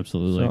 Yeah,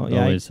 absolutely.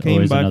 So,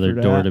 always another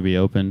door to be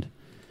opened.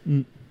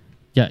 Mm.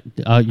 Yeah,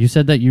 you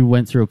said that you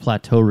went through a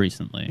plateau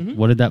recently. Mm-hmm.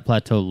 What did that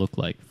plateau look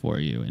like for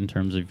you in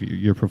terms of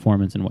your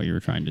performance and what you were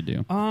trying to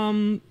do?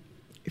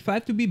 If I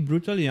have to be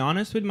brutally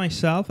honest with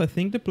myself, I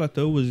think the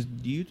plateau was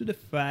due to the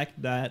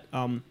fact that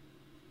a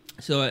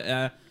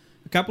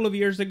couple of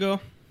years ago,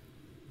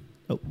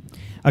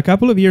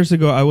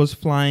 I was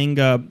flying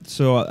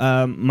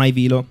my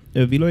Velo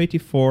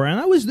 84, and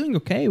I was doing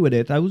okay with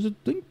it. I was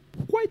doing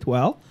quite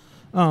well.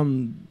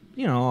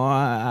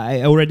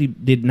 I already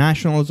did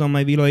nationals on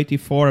my Velo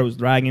 84. I was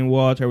dragging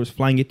water. I was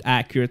flying it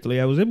accurately.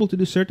 I was able to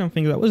do certain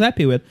things I was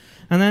happy with.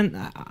 And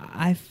then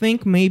I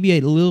think maybe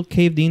a little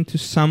caved into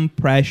some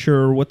pressure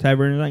or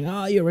whatever. And like,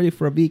 oh, you're ready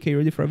for a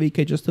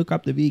VK, just hook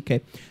up the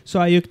VK. So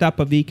I hooked up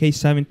a VK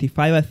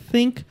 75. I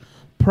think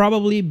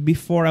probably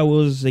before I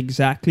was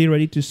exactly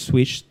ready to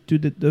switch to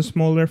the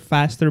smaller,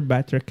 faster,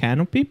 better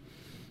canopy.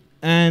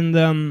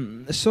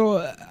 And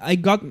so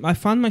I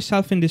found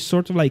myself in this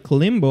sort of like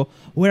limbo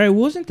where I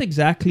wasn't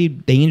exactly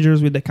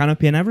dangerous with the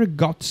canopy. I never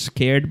got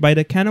scared by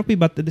the canopy,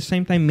 but at the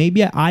same time,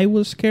 maybe I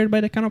was scared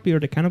by the canopy or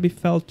the canopy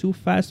fell too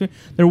fast.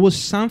 There was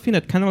something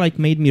that kind of like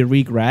made me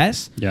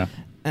regress. Yeah.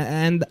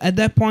 And at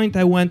that point,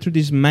 I went through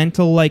this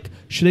mental, like,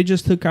 should I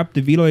just hook up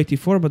the Velo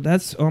 84? But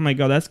that's, oh my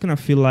God, that's going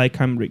to feel like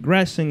I'm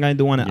regressing. I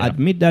don't want to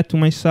admit that to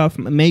myself.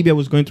 Maybe I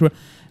was going through.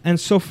 And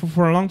so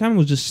for a long time, I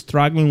was just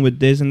struggling with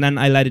this. And then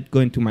I let it go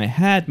into my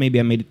head. Maybe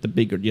I made it a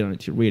bigger deal than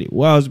it really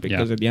was,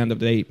 because at the end of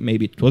the day,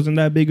 maybe it wasn't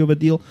that big of a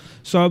deal.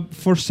 So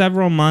for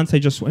several months, I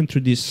just went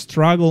through this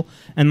struggle.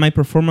 And my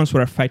performance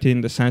were affected in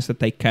the sense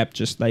that I kept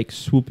just like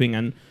swooping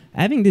and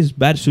having this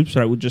bad swoops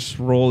where I would just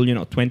roll,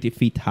 20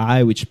 feet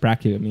high, which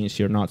practically means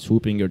you're not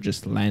swooping, you're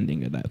just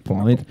landing at that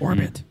point.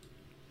 Orbit.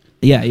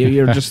 Yeah,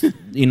 you're just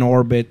in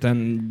orbit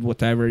and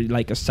whatever,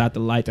 like a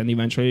satellite, and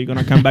eventually you're going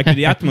to come back to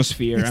the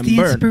atmosphere and the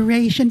burn.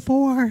 Inspiration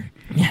 4.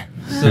 Yeah.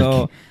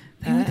 So,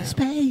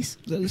 space.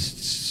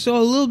 So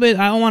a little bit,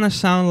 I don't want to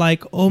sound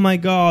like, oh my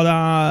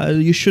God,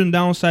 you shouldn't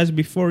downsize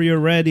before you're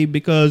ready,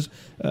 because,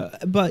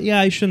 but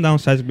yeah, you shouldn't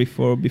downsize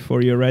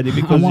before you're ready,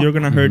 because you're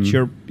going to hurt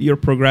your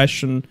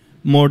progression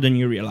more than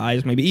you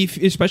realize, maybe,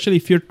 especially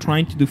if you're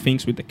trying to do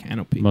things with the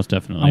canopy. Most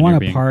definitely. I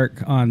want to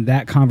park on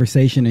that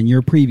conversation and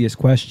your previous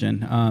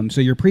question.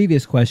 So your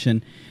previous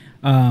question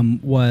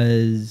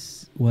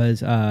was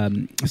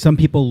some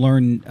people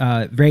learn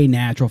very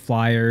natural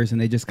flyers and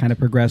they just kind of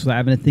progress without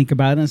having to think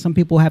about it. And some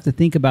people have to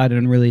think about it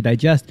and really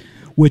digest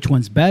which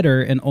one's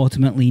better. And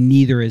ultimately,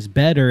 neither is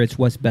better. It's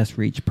what's best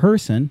for each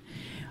person.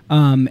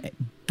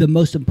 The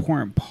most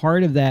important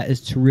part of that is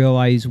to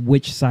realize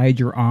which side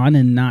you're on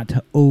and not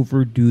to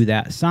overdo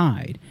that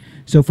side.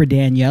 So for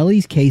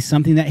Daniele's case,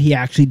 something that he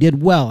actually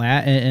did well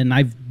at, and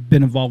I've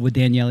been involved with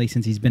Daniele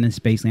since he's been in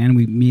Spaceland.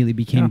 We immediately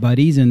became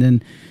buddies and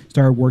then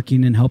started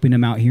working and helping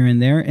him out here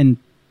and there. And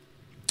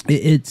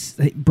it's,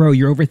 bro,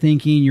 you're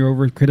overthinking, you're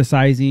over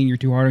criticizing, you're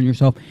too hard on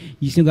yourself.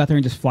 You still go out there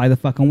and just fly the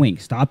fucking wing.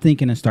 Stop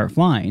thinking and start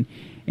flying.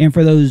 And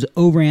for those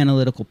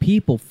over-analytical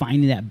people,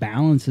 finding that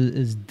balance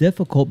is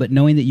difficult, but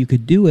knowing that you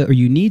could do it or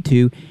you need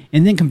to.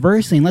 And then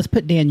conversely, and let's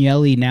put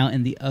Daniele now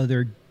in the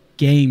other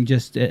game,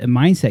 just a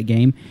mindset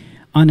game.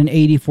 On an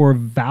 84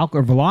 Valk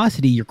or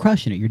Velocity, you're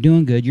crushing it. You're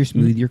doing good. You're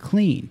smooth. You're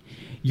clean.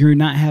 You're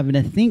not having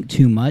to think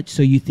too much,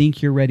 so you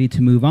think you're ready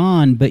to move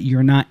on, but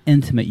you're not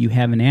intimate. You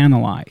haven't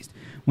analyzed.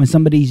 When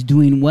somebody's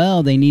doing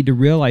well, they need to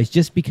realize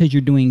just because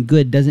you're doing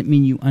good doesn't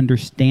mean you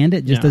understand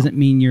it, just doesn't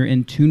mean you're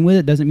in tune with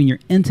it, doesn't mean you're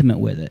intimate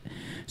with it.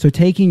 So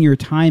taking your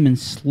time and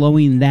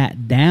slowing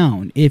that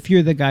down, if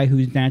you're the guy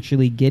who's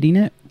naturally getting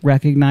it,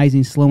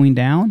 recognizing slowing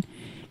down,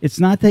 it's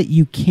not that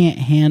you can't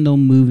handle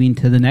moving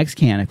to the next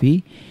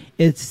canopy,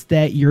 it's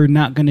that you're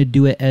not going to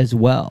do it as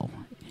well.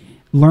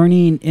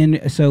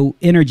 So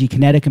energy,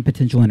 kinetic and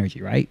potential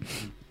energy, right?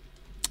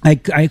 I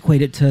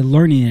equate it to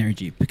learning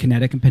energy,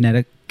 kinetic and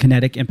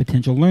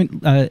potential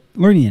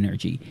learning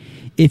energy.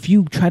 If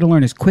you try to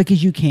learn as quick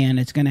as you can,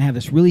 it's going to have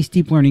this really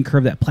steep learning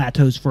curve that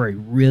plateaus for a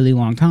really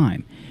long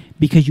time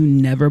because you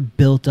never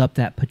built up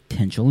that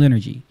potential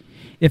energy.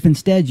 If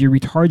instead you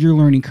retard your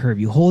learning curve,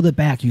 you hold it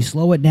back, you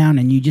slow it down,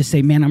 and you just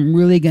say, man, I'm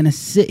really going to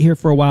sit here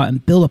for a while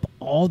and build up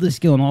all this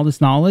skill and all this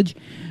knowledge,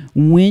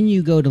 when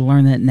you go to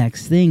learn that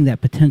next thing,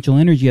 that potential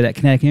energy or that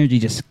kinetic energy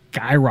just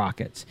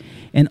skyrockets.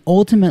 And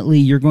ultimately,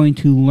 you're going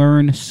to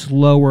learn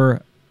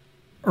slower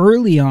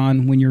early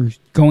on when you're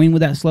going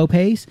with that slow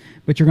pace,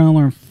 but you're going to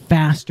learn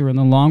faster in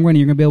the long run, and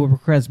you're going to be able to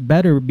progress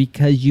better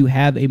because you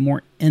have a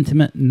more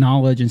intimate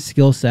knowledge and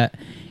skill set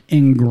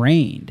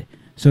ingrained.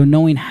 So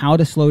knowing how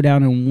to slow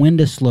down and when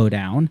to slow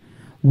down,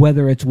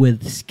 whether it's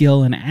with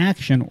skill and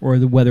action or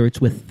whether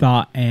it's with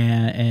thought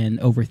and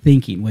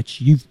overthinking,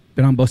 which you've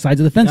been on both sides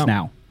of the fence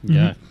now.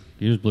 Yeah,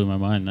 you just blew my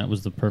mind. That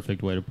was the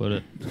perfect way to put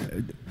it.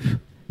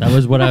 That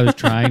was what I was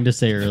trying to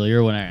say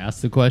earlier when I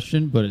asked the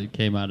question, but it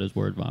came out as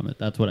word vomit.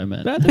 That's what I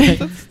meant.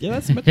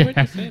 That's a better way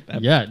to say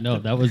it. Yeah, no,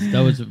 that was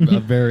a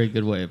very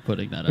good way of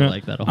putting that. I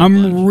like that a whole I'm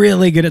bunch.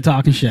 really good at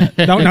talking shit.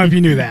 Don't know if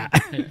you knew that.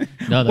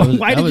 No, that was,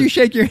 Why that did was, you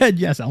shake your head?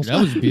 Yes, Elsa.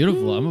 That was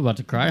beautiful. I'm about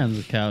to cry on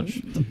the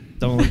couch.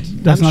 Don't.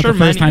 That's not the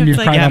first time you've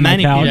It's cried like- on my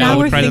many couch. people Now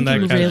would we're cry on that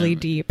thinking couch. really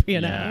deep, you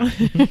know.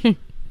 Yeah.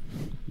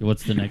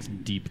 What's the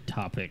next deep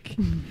topic?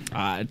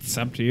 It's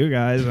up to you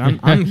guys.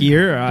 I'm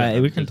here.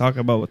 We can talk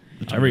about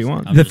whatever you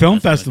want. I'm The just film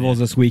messing with festival is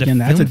you. this weekend.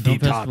 That's a Film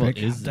deep festival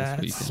topic. is this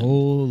That's weekend.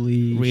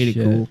 Holy really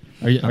shit. cool.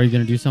 Are you going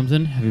to do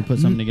something? Have you put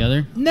something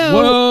together? No.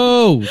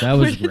 Whoa, that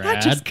was Where did that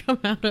rad. just come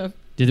out of?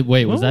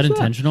 Wait, What was that was that?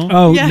 intentional?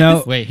 Oh, Yes.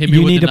 no. Wait, hit me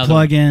You with need to another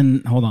plug one.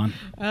 in. Hold on.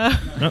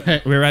 No,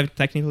 we're having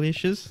technical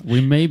issues.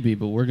 We may be,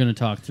 but we're going to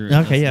talk through it.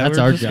 Okay, yeah, That's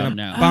we're our just job gonna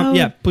now. bump- Oh.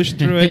 Yeah, push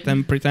through it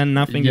and pretend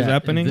nothing is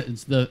happening.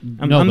 It's the,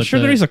 I'm but sure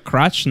the- there is a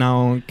crutch now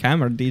on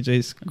camera.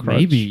 DJ's crutch.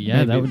 Maybe,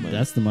 yeah. Maybe.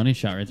 That's the money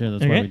shot right there.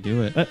 That's why Okay. we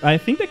do it. I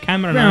think the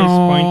camera now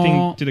is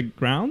pointing to the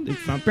ground.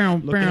 It's not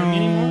looking at me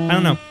anymore. I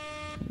don't know.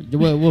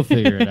 We'll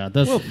figure it out.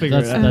 That's We'll figure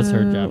it out. that's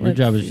her job. Her Let's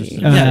job is just see.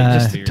 to Yeah,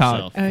 just just talk.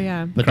 yourself. Oh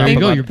yeah. But there you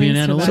go. You're being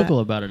Thanks for that. analytical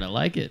about it. I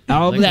like it.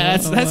 Oh, Like,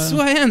 that's oh,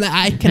 who I am.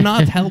 I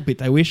cannot help it.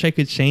 I wish I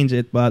could change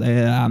it, but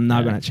I'm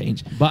not gonna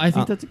change. But I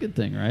think that's a good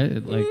thing, right?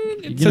 Like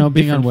it's you a know,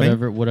 being on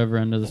different whatever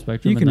end of the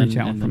spectrum, You can and reach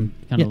then, out and from-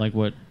 kind of yeah. like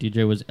what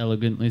DJ was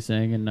elegantly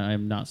saying, and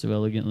I'm not so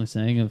elegantly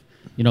saying of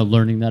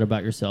learning that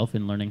about yourself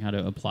and learning how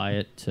to apply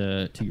it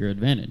to your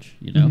advantage.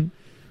 You know,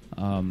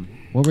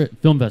 what were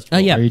film festival?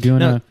 Yeah. Are you doing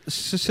No, a?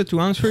 so to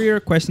answer your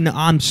question,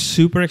 I'm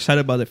super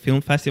excited about the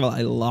film festival.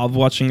 I love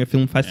watching a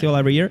film festival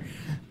every year.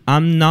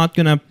 I'm not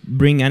gonna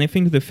bring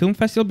anything to the film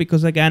festival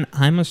because again,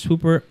 I'm a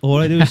swooper. All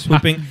I do is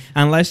swooping.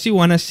 Unless you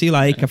wanna see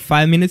like a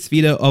 5 minutes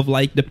video of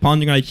like the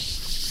pond like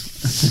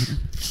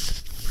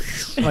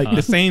like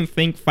the same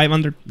thing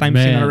 500 times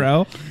in Man. a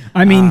row.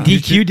 I mean,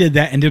 DQ did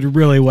that and did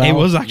really well. It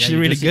was Yeah, actually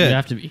you really just- You good.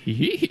 have to be.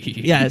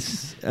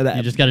 Yes.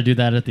 You just got to do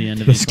that at the end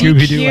of The each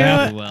Scooby-Doo one.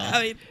 laugh.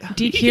 Really well.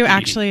 DQ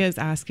actually is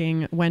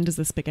asking, when does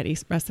the spaghetti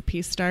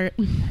recipe start?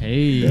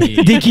 Hey,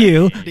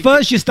 DQ.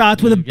 First, you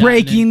start with a You've gotten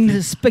breaking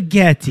it.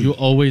 spaghetti. you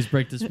always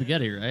break the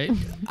spaghetti, right?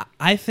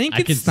 I think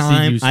I can it's see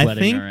time. you I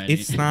sweating think already.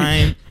 it's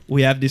time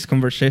we have this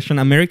conversation.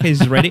 America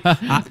is ready.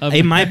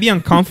 It might be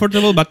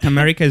uncomfortable, but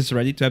America is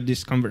ready to have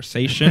this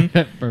conversation.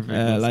 Perfect.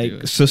 Let's do Like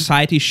it.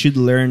 society should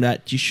learn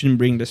that you shouldn't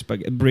bring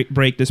the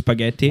break the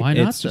spaghetti. Why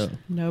not It's though?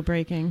 No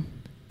breaking.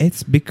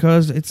 It's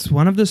because it's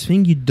one of those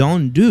things you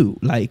don't do.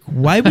 Like,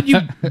 why would you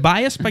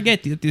buy a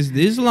spaghetti that is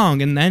this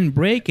long and then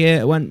break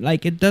it when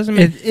like it doesn't?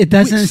 It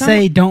doesn't Some-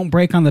 say don't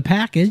break on the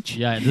package.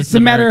 Yeah, this As is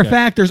a matter of America.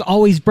 fact, there's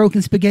always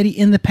broken spaghetti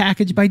in the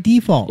package by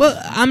default. Well,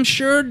 I'm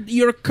sure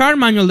your car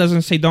manual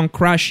doesn't say don't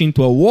crash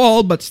into a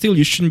wall, but still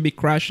you shouldn't be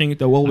crashing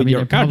into a wall I with mean,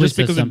 your it car probably just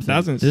says because it something.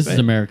 doesn't. This say. is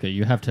America.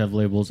 You have to have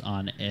labels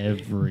on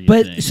everything.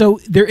 But so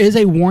there is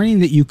a warning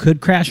that you could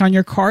crash on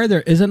your car.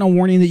 There isn't a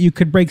warning that you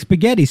could break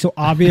spaghetti. So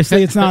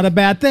obviously it's not a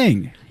bad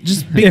thing.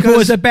 Just If it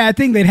was a bad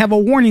thing, they'd have a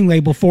warning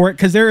label for it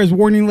because there is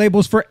warning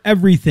labels for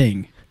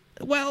everything.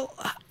 Well,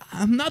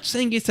 I'm not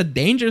saying it's a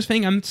dangerous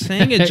thing. I'm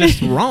saying it's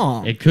just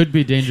wrong. it could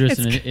be dangerous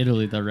in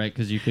Italy, though, right?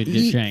 Because you could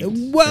get shanked.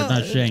 Well, Or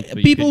not shanked, but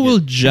you people could will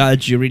get-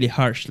 judge you really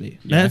harshly.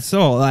 Yeah. That's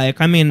all.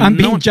 Like, I mean, I'm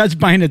being no- judged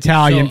by an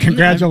Italian. So,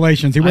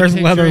 Congratulations. He I'm wears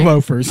leather picturing-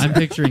 loafers. I'm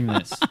picturing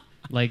this.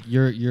 Like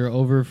you're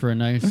over for a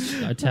nice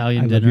I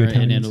Italian love you dinner in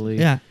Italians. Italy.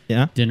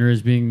 Yeah. Dinner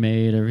is being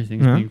made,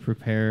 everything's Uh-huh. being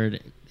prepared,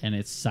 and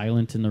it's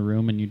silent in the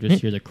room, and you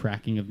just hear the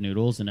cracking of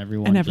noodles, and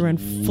everyone, just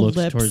looks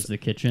flips. towards the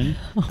kitchen.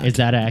 Is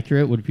that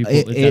accurate? Would people? It,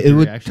 is that it the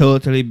would reaction?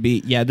 totally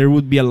be. Yeah, there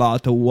would be a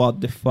lot of what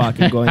the fuck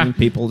going in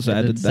people's And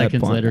head then at that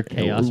seconds point. later,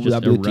 chaos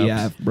just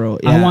WTF, erupts. bro.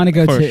 I Yeah, wanna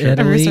go for to sure. Italy.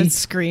 Everyone starts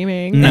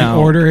screaming. No. And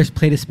order his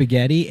plate of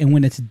spaghetti, and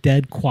when it's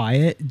dead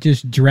quiet,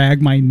 just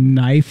drag my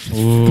knife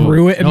Ooh.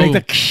 through it and No,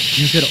 make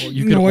the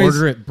you could noise.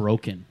 order it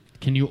broken.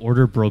 Can you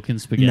order broken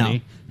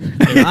spaghetti?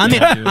 I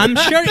mean,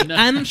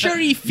 I'm sure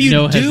if you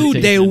No do,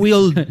 they hesitation.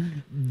 will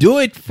do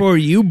it for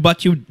you.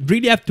 But you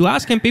really have to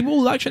ask, and people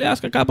will actually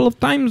ask a couple of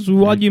times,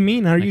 "What do you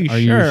mean? Are you Are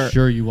sure?" you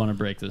sure you want to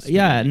break this?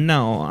 Yeah,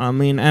 no. I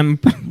mean,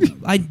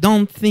 I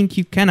don't think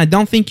you can. I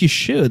don't think you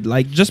should.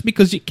 Like, just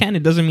because you can,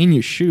 it doesn't mean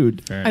you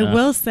should. Fair I enough.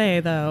 will say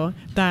though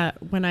that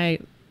when I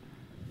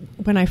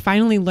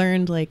finally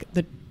learned like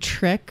the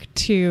trick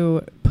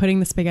to putting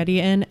the spaghetti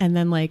in and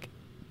then like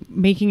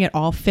making it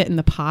all fit in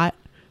the pot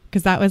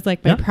because that was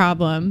like my Yeah.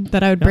 problem,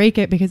 that I would break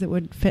it because it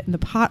would fit in the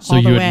pot So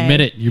all the you way. admit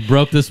it. You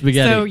broke the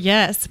spaghetti. So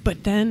yes,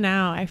 but then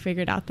now I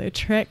figured out the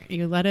trick.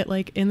 You let it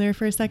like in there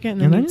for a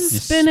second, and then you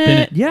spin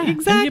it. Yeah, and you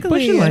exactly.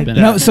 push it like Spin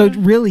that. No, so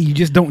really, you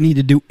just don't need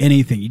to do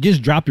anything. You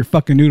just drop your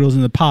fucking noodles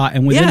in the pot,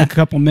 and within Yeah. a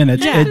couple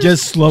minutes, Yeah. it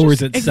just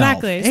lowers itself.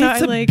 Exactly. So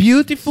It's I a like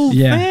beautiful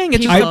Yeah. thing.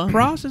 It's People- the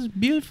process,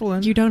 beautiful.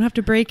 And you don't have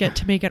to break it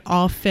to make it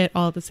all fit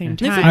all at the same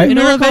It's a time. It'll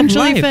miracle of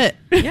eventually life.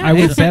 fit. yeah, I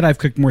would it's- bet I've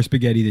cooked more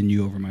spaghetti than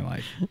you over my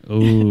life.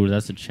 Ooh,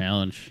 that's a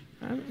challenge.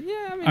 yeah,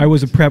 I mean, I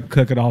was a prep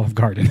cook at Olive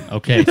Garden.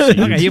 Okay. So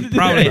okay, you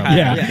probably have.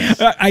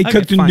 Yeah, I Okay,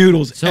 cooked fine.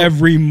 noodles So-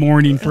 every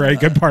morning for a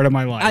good part of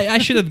my life. I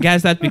should have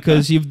guessed that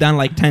because you've done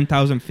like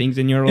 10,000 things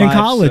in your In life.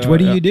 college, so, what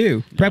do yeah. you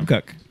do? Prep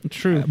cook.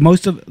 True.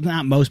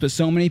 Not most, but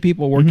so many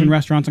people worked in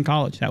restaurants in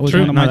college. That was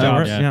True. one of my No, that jobs.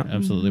 works. Yeah, Yeah.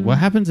 absolutely. What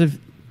happens if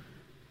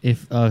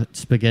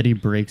spaghetti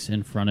breaks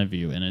in front of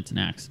you and it's an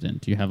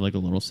accident? Do you have like a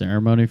little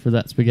ceremony for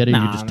that spaghetti?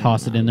 Nah, you just no,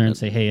 toss it in there and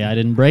say, "Hey, I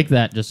didn't break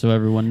that," just so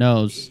everyone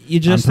knows. You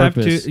just on have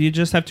purpose. to. You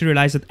just have to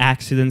realize that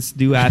accidents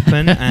do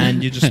happen,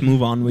 and you just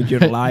move on with your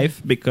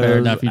life because. Fair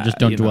enough. You just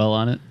don't you know, dwell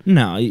on it.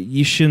 No,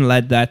 you shouldn't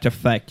let that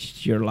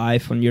affect your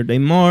life on your day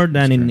more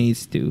than it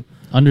needs to.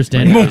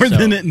 Understandably More so.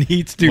 than it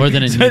needs to. More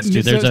than it needs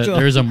to. So still-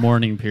 There's a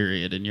mourning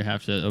period, and you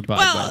have to abide by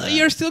Well, that.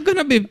 you're still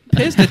gonna be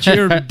pissed that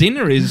your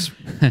dinner is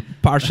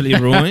partially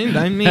ruined.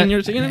 I mean,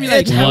 you're still gonna be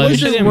like, It's How "I how is is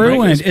wish I it didn't break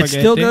ruined? this It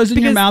still spaghetti." goes in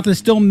your Because- mouth. It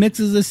still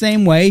mixes the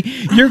same way.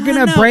 You're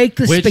gonna no. break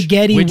the Which-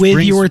 spaghetti which with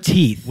brings- your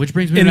teeth. Which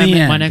brings me in to the my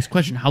end. next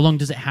question. How long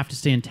does it have to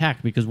stay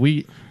intact? Because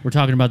we were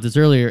talking about this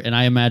earlier, and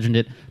I imagined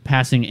it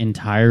passing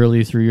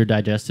entirely through your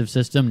digestive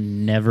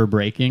system, never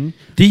breaking.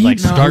 Do you like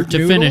know start to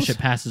noodles? finish, it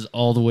passes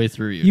all the way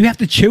through you. You have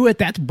to chew it.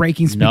 That's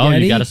breaking no,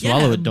 spaghetti. you got to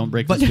swallow Yeah, it. Don't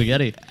break but- the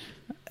spaghetti.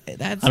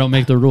 That's I don't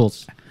make the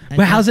rules.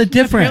 But how's it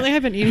different? Apparently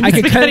I've been eating I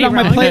can cut it spaghetti on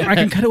my wrong. plate. Or I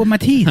can cut it with my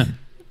teeth.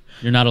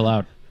 You're not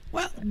allowed.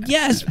 well,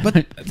 yes,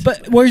 but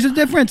But where's the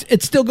difference?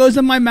 It still goes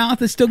in my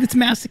mouth. It still gets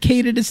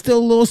masticated. It's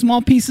still little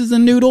small pieces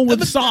of noodle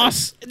with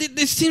sauce.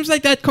 This seems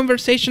like that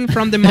conversation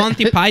from the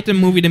Monty Python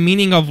movie, The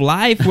Meaning of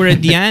Life, where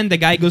at the end the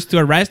guy goes to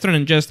a restaurant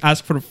and just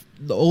asks for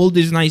all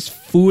this nice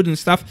food and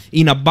stuff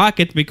in a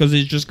bucket because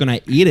he's just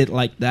gonna eat it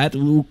like that.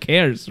 Who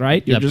cares,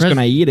 right? You're Yeah, just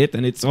gonna eat it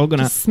and it's all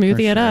gonna. Just smoothie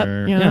For it up,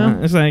 sure. you know?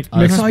 Yeah, it's like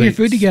Mix all your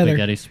food together.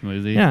 Spaghetti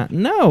smoothie. yeah,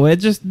 no, it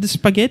just the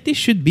spaghetti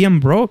should be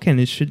unbroken.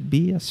 It should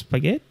be a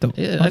spaghetti.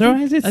 Yeah, I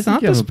Otherwise, think- it's I think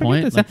not you a have a spaghetti.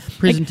 point. It's Like, a-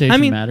 presentation I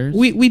mean, matters.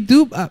 We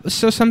do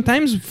so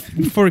sometimes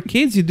for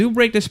kids you do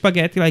break the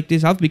spaghetti like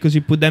this out because you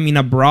put them in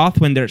a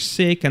broth when they're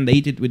sick and they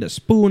eat it with a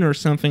spoon or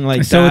something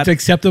like So that. it's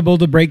acceptable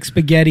to break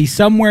spaghetti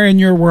somewhere in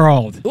your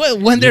world. Well,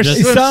 when You there's just-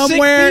 sick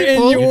Somewhere in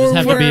people, your You just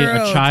have to be a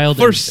world. child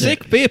for and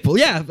sick people,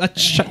 yeah,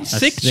 sick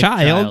sick child.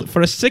 child.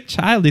 For a sick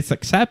child, it's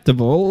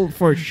acceptable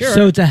for sure.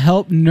 So to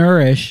help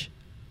nourish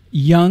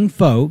young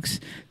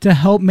folks, to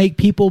help make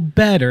people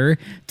better,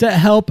 to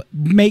help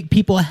make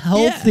people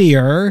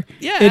healthier,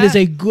 Yeah. it is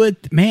a good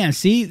man.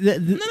 See,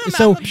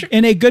 so I'm sure-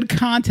 in a good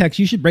context,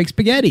 you should break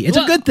spaghetti. It's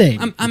Well, a good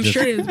thing. I'm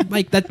sure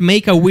like that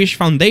Make-A-Wish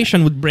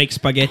Foundation would break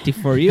spaghetti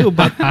for you,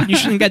 but you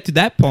shouldn't get to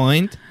that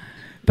point.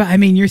 But I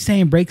mean, you're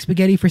saying break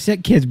spaghetti for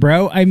sick kids,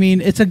 bro. I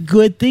mean, it's a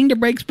good thing to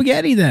break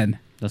spaghetti then.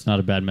 That's not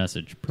a bad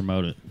message.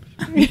 Promote it.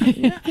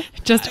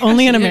 Just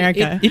only in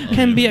America. It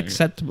can be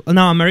acceptable.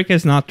 No, America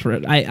is not.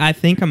 I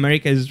think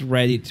America is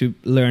ready to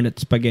learn that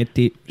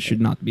spaghetti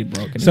should not be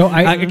broken. So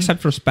I-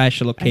 except for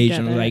special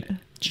occasions it. like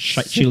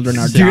children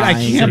are Dude, dying.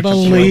 I can't or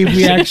believe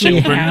we sick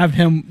actually children. have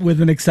him with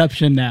an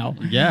exception now.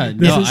 Yeah,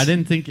 This no, is- I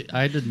didn't think.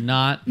 I did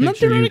not Not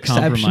picture the you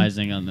exception.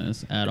 compromising on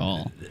this at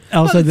all.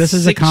 Also, Well, this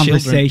is a sick children.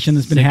 conversation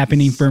that's been Sick-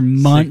 happening for sick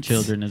months.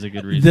 children is a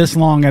good reason. This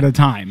long at a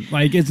time.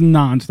 Like, it's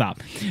nonstop.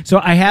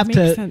 So I have That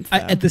makes to, sense,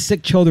 at though. the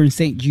sick children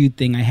St. Jude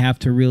thing, I have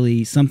to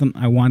really, something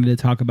I wanted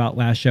to talk about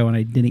last show and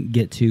I didn't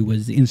get to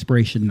was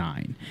Inspiration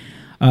 9.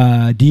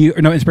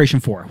 Inspiration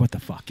 4. What the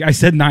fuck? I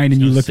said 9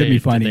 and you gonna looked at say, me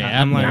did funny. they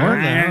add I'm like, more?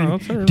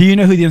 oh, no, Do you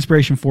know who the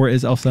Inspiration 4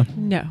 is, Elsa?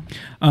 No.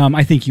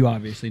 I think you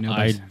obviously know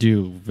I this.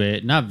 do,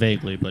 not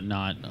vaguely, but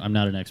not. I'm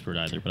not an expert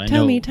either, but I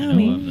Tell know. me, I tell know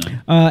me. of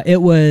them.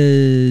 It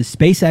was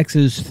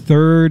SpaceX's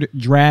third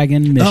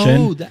Dragon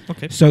mission.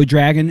 okay. So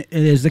Dragon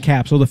is the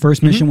capsule. The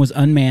first mission was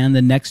unmanned.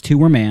 The next two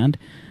were manned.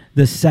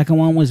 The second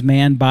one was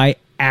manned by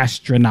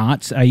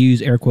astronauts. I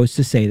use air quotes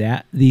to say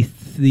that. The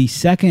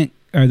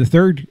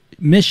third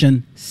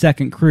mission,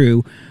 second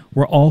crew,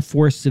 were all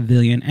four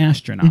civilian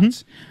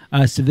astronauts.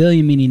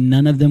 Civilian meaning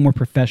none of them were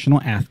professional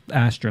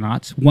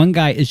astronauts. One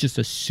guy is just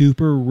a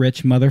super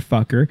rich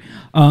motherfucker.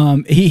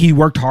 He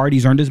worked hard.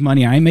 He's earned his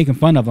money. I ain't making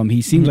fun of him.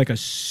 He seems like a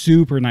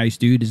super nice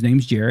dude. His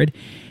name's Jared.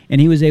 And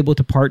he was able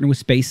to partner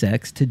with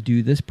SpaceX to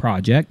do this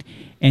project.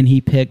 And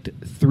he picked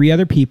three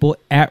other people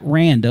at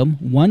random.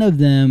 One of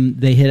them,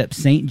 they hit up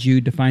St.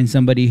 Jude to find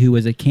somebody who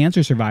was a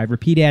cancer survivor,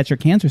 pediatric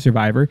cancer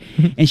survivor.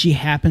 And she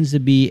happens to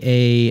be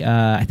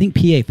I think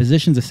PA,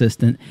 physician's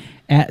assistant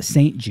at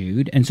St.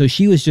 Jude. And so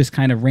she was just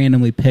kind of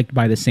randomly picked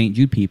by the St.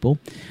 Jude people.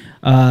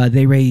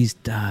 They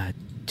raised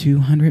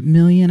 $200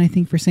 million, I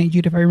think, for St.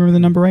 Jude, if I remember the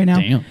number right now.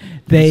 Damn.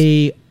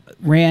 They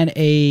ran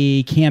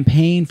a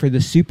campaign for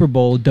the Super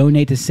Bowl,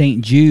 donate to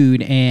St.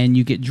 Jude, and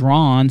you get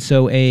drawn.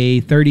 So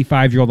a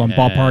 35-year-old, I'm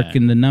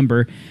ballparking the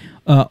number,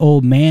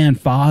 old man,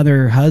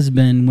 father,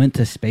 husband went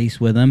to space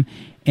with him.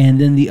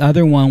 And then the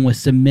other one was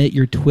submit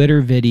your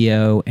Twitter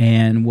video,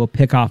 and we'll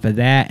pick off of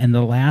that. And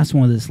the last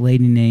one was this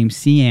lady named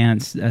Cyan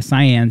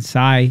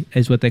Sai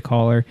is what they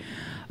call her,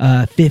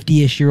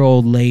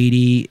 50-ish-year-old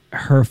lady.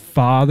 Her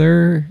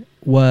father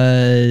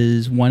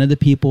was one of the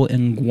people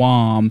in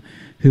Guam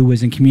who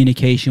was in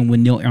communication with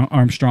Neil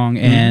Armstrong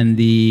and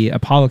the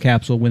Apollo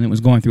capsule when it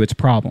was going through its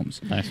problems.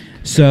 Nice.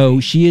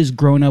 So she has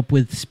grown up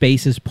with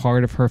space as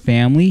part of her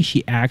family.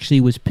 She actually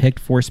was picked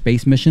for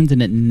space missions,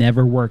 and it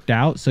never worked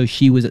out. So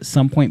she was at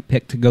some point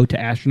picked to go to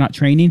astronaut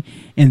training,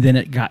 and then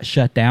it got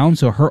shut down.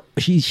 So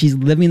she's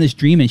living this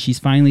dream, and she's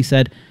finally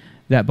said,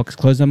 that book's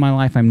closed on my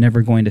life. I'm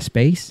never going to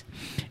space.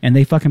 And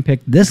they fucking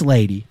picked this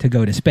lady to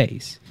go to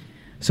space.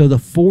 So the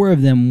four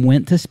of them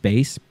went to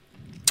space.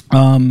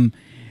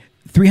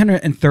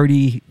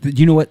 330. Do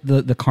you know what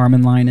the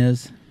Kármán line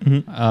is?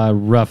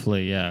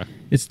 Roughly, yeah.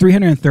 It's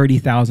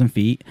 330,000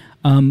 feet.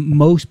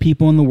 Most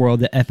people in the world,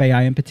 the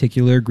FAI in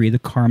particular, agree the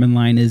Kármán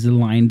line is the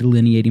line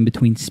delineating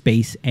between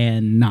space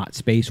and not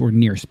space or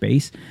near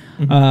space.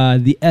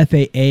 The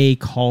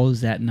FAA calls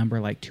that number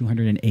like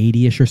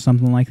 280-ish or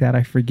something like that.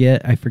 I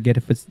forget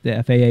if it's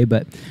the FAA,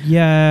 but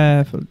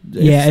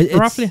it's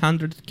roughly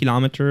 100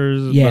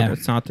 kilometers. Yeah, but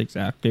it's not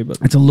exactly, but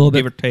it's a little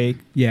give bit or take.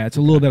 Yeah, it's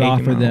a little bit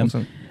off for them.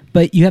 Miles.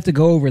 But you have to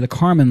go over the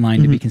Kármán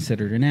line to be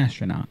considered an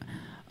astronaut.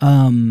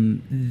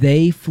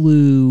 They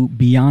flew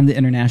beyond the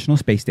International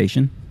Space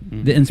Station.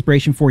 The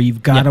Inspiration 4,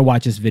 you've got to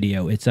watch this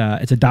video. It's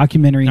a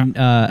documentary,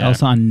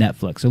 Elsa, on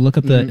Netflix. So look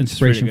up the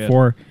Inspiration really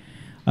 4.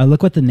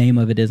 Look what the name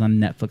of it is on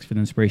Netflix for the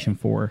Inspiration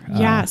 4. So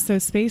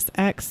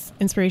SpaceX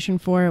Inspiration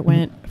 4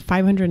 went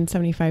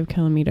 575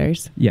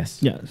 kilometers.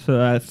 Yes. Yeah, so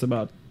that's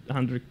about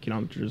 100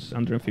 kilometers,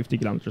 150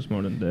 kilometers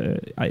more than the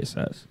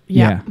ISS.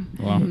 Yeah.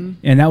 Wow.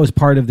 And that was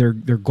part of their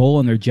goal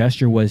and their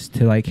gesture was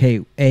to like, hey,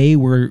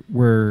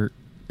 we're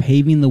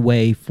paving the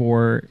way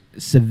for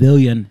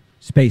civilian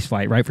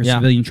spaceflight, right? For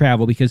civilian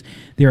travel, because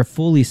they're a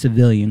fully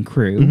civilian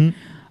crew.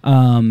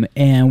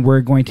 And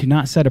we're going to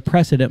not set a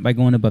precedent by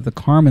going above the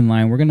Kármán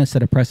line. We're going to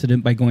set a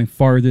precedent by going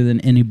farther than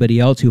anybody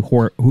else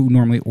who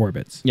normally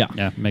orbits.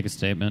 Yeah, make a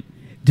statement.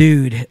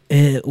 Dude,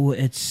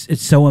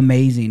 it's so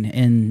amazing.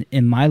 And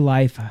in my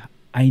life,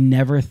 I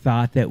never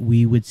thought that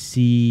we would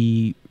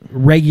see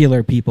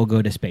regular people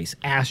go to space.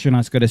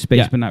 Astronauts go to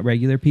space, but not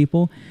regular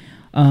people.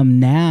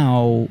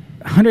 Now,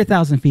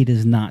 100,000 feet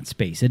is not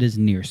space. It is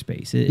near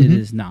space. It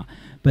is not.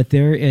 But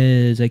there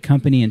is a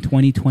company in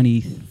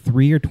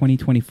 2023 or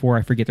 2024,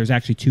 I forget. There's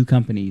actually two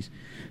companies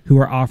who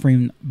are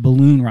offering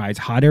balloon rides,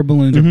 hot air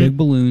balloons or big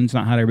balloons,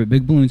 not hot air, but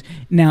big balloons.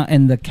 Now,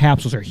 and the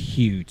capsules are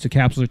huge. The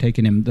capsules are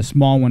taking in. The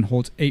small one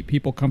holds 8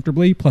 people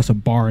comfortably, plus a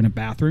bar and a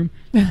bathroom.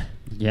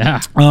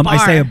 Yeah.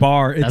 I say a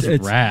bar. That's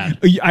rad.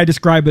 I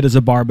describe it as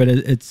a bar, but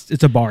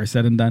it's a bar,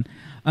 said and done.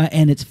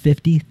 And it's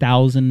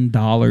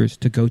 $50,000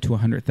 to go to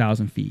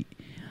 100,000 feet.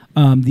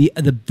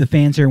 The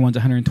fancier one's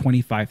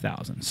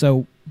 $125,000.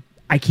 So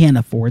I can't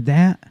afford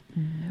that.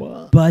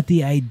 But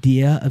the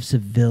idea of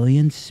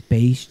civilian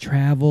space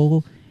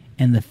travel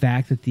and the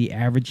fact that the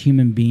average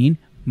human being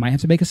might have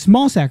to make a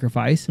small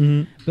sacrifice,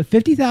 but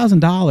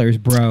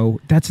 $50,000, bro,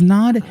 that's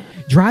not...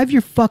 Drive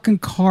your fucking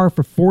car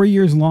for 4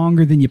 years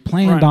longer than you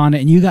planned on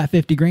it, and you got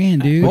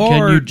 $50,000, dude. Or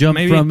can you jump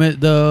from it,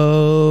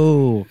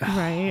 though?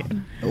 Right.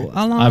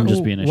 I'm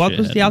just being a What shithead,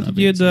 was the I'm not altitude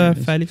being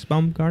serious. Felix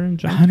Baumgarten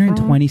jumped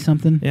 120 from?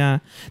 something. Yeah,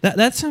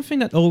 that's something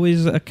that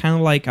always kind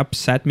of like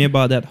upset me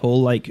about that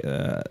whole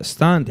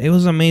stunt. It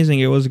was amazing.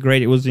 It was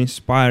great. It was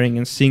inspiring,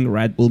 and seeing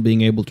Red Bull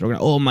being able to,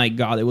 oh my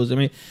god, it was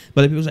amazing.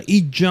 But if it was like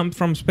he jumped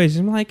from space,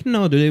 I'm like,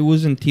 no, dude, it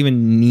wasn't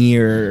even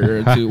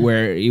near to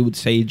where you would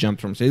say he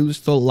jumped from space. It was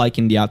still like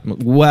in the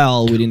atmosphere,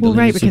 well within the Well,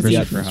 right, limits because of he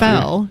the atmosphere.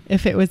 fell.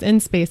 If it was in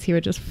space, he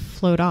would just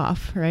float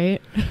off,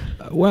 right?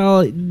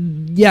 Well,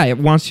 yeah.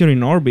 Once you're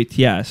in orbit,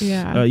 yes.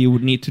 Yeah. You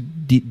would need to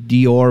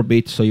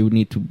deorbit, so you would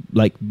need to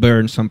like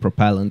burn some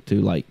propellant to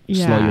like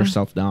slow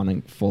yourself down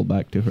and fall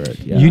back to Earth.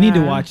 Yeah. You need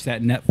to watch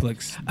that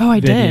Netflix. Oh, I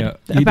video.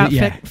 did. About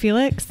yeah.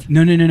 Felix?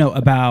 No.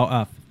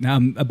 About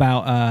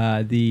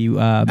the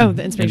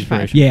The Inspiration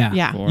 5. Yeah.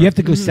 Yeah. You have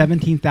to go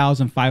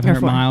 17,500 Or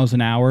 4. miles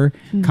an hour,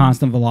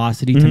 constant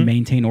velocity to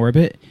maintain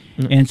orbit.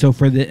 And so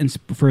for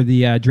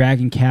the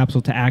Dragon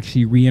capsule to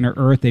actually re-enter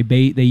Earth, they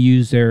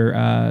use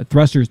their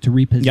thrusters to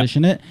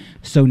reposition it.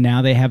 So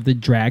now they have the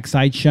drag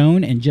side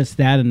shown, and just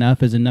that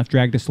is enough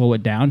drag to slow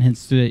it down.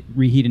 Hence the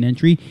reheat and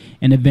entry,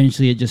 and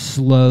eventually it just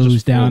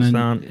slows down.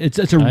 And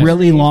it's a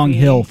really long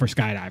hill for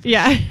skydiving.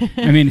 Yeah.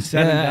 I mean, it's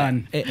said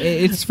and done.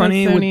 It's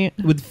funny so neat.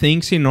 with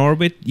things in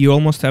orbit. You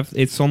almost have.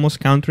 It's almost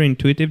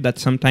counterintuitive that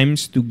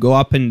sometimes to go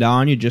up and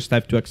down, you just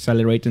have to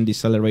accelerate and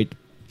decelerate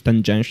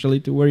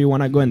tangentially to where you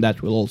want to go, and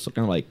that will also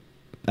kind of like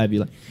have you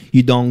like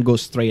you don't go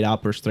straight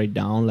up or straight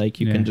down. Like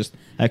you can just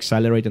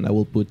accelerate, and that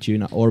will put you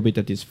in an orbit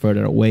that is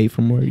further away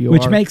from where you are.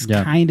 Which makes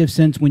kind of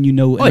sense when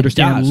you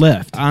understand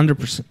lift.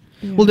 100%.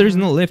 Well, there is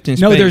no lift in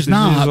space. No, there's This is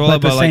not, all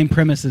but the about, same like,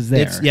 premise is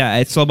there.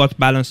 it's all about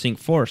balancing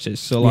forces.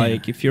 So, Yeah.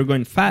 like, if you're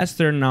going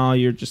faster now,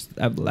 you're just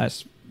have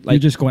less. You're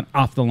Like, just going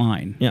off the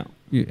line. yeah.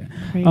 Yeah.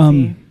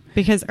 Crazy.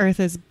 Because Earth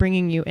is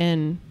bringing you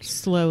in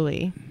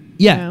slowly.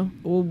 Yeah. know?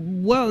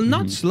 Well,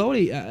 not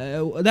slowly.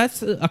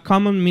 That's a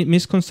common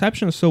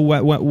misconception. So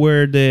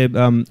where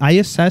the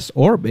ISS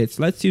orbits,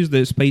 let's use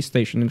the space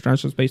station,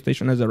 International Space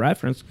Station, as a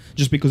reference,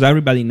 just because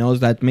everybody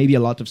knows that maybe a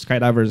lot of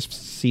skydivers have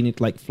seen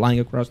it like flying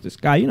across the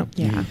sky. You know,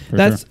 Yeah. For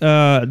that's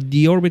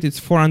the orbit is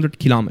 400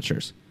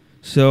 kilometers.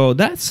 So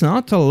that's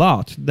not a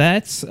lot.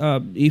 That's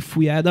if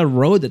we had a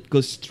road that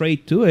goes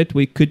straight to it,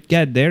 we could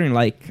get there in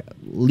like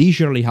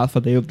leisurely half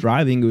a day of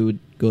driving. We would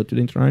go to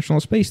the International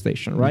Space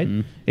Station, right?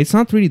 Mhm. It's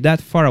not really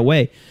that far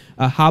away.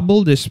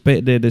 Hubble, the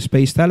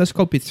space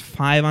telescope, it's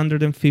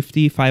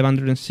 550,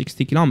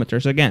 560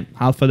 kilometers. Again,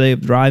 half a day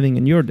of driving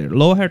and you're there.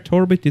 Low Earth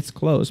orbit, it's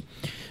close.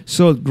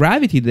 So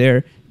gravity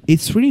there,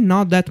 it's really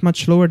not that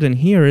much lower than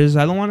here.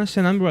 I don't want to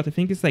say a number, but I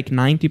think it's like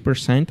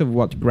 90% of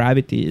what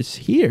gravity is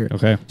here.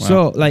 Okay. Wow.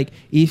 So, like,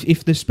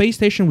 if the space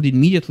station would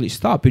immediately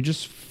stop, you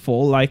just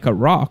fall like a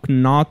rock,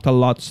 not a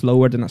lot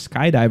slower than a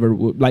skydiver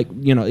would. Like,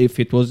 you know, if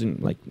it was in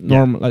like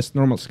normal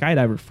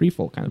skydiver free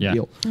fall kind of Yeah.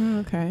 deal. Oh,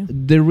 okay.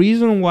 The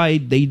reason why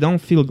they don't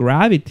feel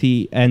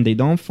gravity and they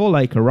don't fall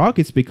like a rock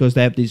is because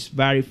they have this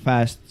very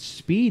fast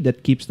speed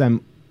that keeps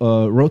them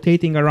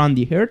rotating around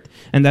the Earth,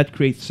 and that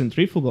creates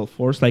centrifugal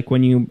force. Like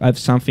when you have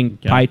something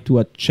tied to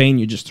a chain,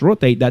 you just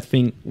rotate, that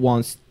thing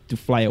wants to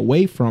fly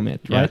away from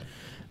it, Yeah.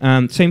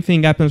 right? Same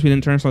thing happens with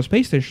International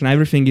Space Station.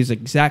 Everything is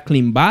exactly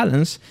in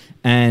balance,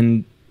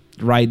 and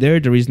right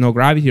there is no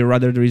gravity, or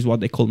rather there is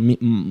what they call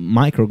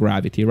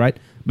microgravity, right?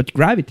 But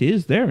gravity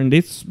is there, and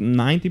it's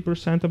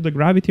 90% of the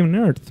gravity on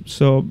Earth,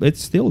 so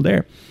it's still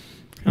there.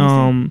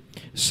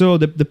 So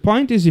the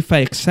point is, if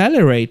I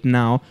accelerate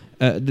now,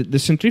 the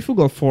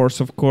centrifugal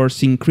force, of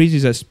course,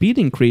 increases as speed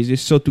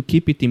increases. So to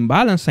keep it in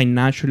balance, I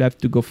naturally have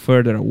to go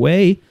further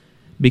away,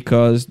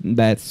 because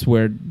that's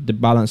where the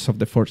balance of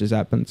the forces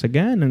happens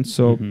again, and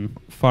so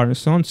far and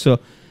so on. So,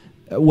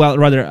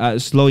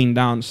 slowing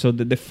down. So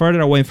the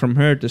further away from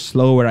Earth, the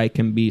slower I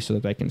can be, so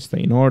that I can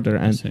stay in order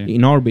and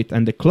in orbit.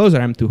 And the closer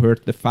I am to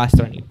Earth, the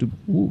faster I need to.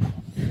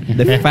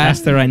 The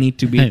faster I need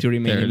to be to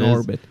remain in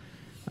orbit.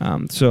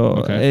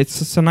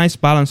 It's a nice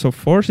balance of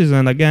forces,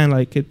 and again,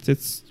 like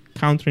it's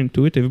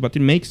counterintuitive, but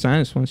it makes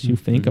sense once you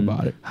think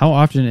about it. How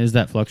often is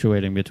that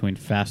fluctuating between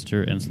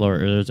faster and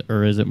slower,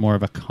 or is it more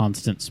of a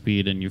constant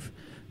speed, and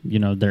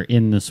they're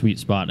in the sweet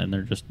spot and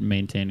they're just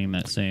maintaining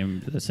the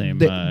same?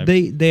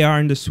 They are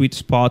in the sweet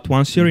spot.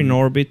 Once you're in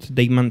orbit,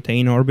 they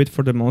maintain orbit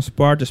for the most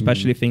part,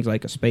 especially things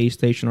like a space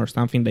station or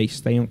something. They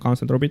stay on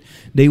constant orbit.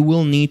 They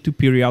will need to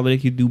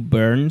periodically do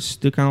burns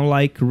to kind of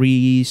like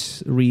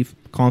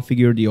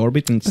reconfigure the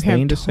orbit and stay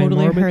in the same orbit.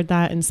 I've totally heard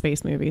that in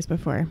space movies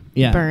before.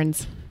 Yeah.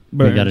 Burns.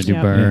 We got to do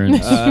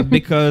burns.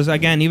 Because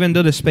again, even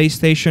though the space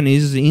station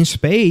is in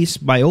space,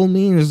 by all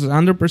means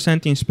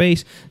 100% in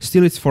space,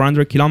 still it's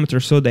 400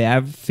 kilometers, so they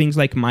have things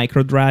like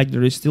micro drag.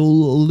 There is still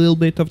a little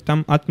bit of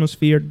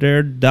atmosphere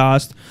there,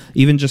 dust,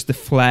 even just the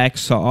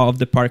flex of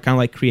the part kind of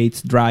like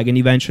creates drag, and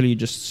eventually you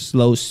just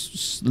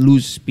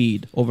lose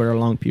speed over a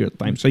long period of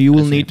time. So you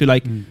will need to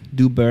like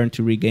do burn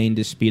to regain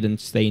the speed and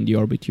stay in the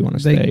orbit you want to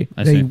stay.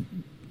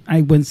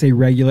 I wouldn't say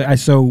regular.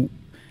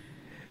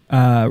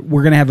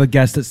 We're going to have a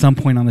guest at some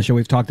point on the show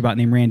we've talked about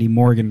named Randy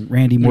Morgan.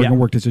 Randy Morgan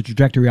worked as a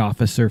trajectory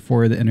officer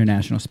for the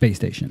International Space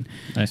Station.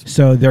 Nice.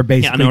 So they're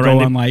basically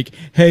going like,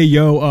 hey,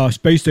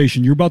 space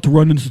station, you're about to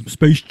run into some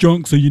space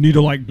junk, so you need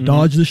to like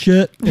dodge the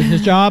shit in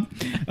his job.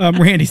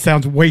 Randy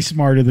sounds way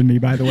smarter than me,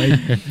 by the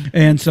way.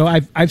 And so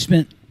I've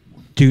spent,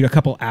 a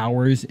couple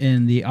hours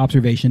in the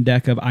observation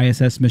deck of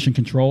ISS Mission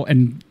Control,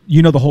 and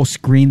the whole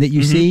screen that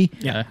you see.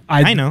 Yeah,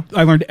 I know.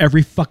 I learned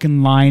every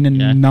fucking line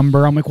and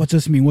number. I'm like, what's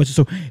this mean?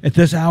 So at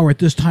this hour, at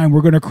this time, we're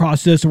going to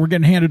cross this, and we're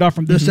getting handed off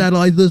from this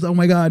satellite. This, oh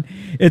my god,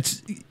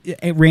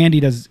 Randy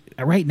does.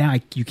 Right now,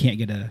 you can't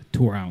get a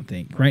tour. I don't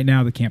think. Right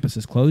now, the campus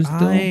is closed.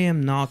 Still. I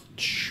am not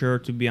sure,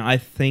 to be honest. I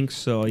think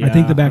so. Yeah, I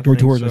think the backdoor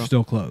tours are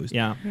still closed.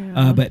 Yeah.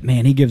 But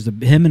man, he gives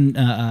him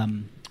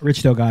and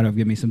Rich Delgado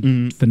give me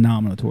some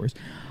phenomenal tours.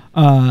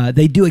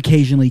 They do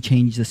occasionally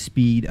change the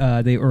speed,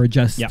 or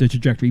adjust the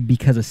trajectory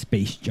because of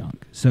space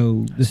junk.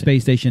 So the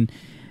space station,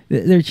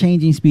 they're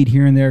changing speed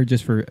here and there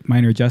just for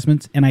minor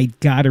adjustments. And I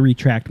got to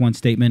retract one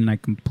statement, and I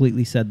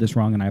completely said this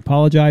wrong, and I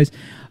apologize.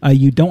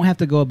 You don't have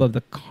to go above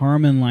the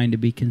Kármán line to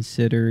be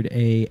considered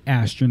a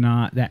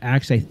astronaut. That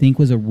actually, I think,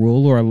 was a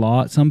rule or a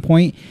law at some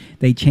point.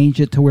 They changed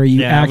it to where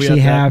you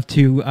actually have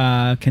to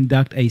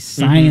conduct a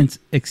science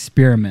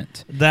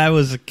experiment. That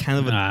was kind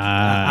of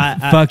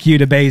a... fuck you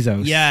to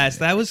Bezos. Yes,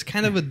 that was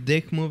kind of a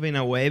dick move in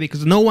a way,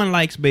 because no one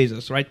likes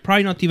Bezos, right?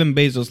 Probably not even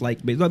Bezos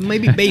like Bezos.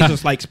 Maybe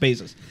Bezos likes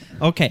Bezos.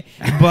 Okay,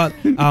 but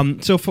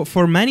But so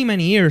for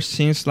many years,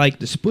 since like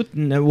the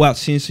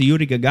since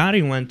Yuri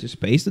Gagarin went to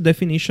space, the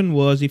definition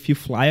was if you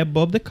fly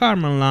above the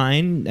Kármán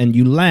line and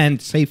you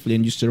land safely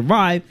and you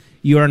survive,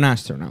 you're an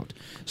astronaut.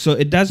 So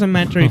it doesn't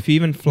matter if you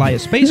even fly a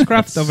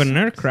spacecraft of an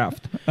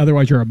aircraft.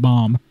 Otherwise, you're a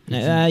bomb.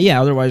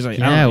 Otherwise, I don't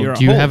know, you're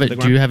do you hole have in it? the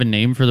Do you ground. have a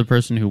name for the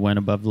person who went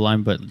above the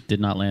line but did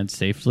not land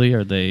safely?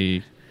 Are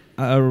they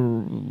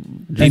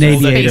An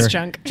People aviator. Space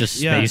junk.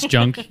 just Yeah. space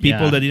junk?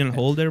 People Yeah. that didn't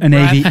hold their An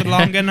breath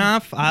long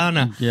enough. I don't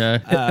know. Yeah,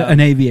 An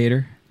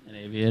aviator. an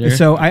aviator.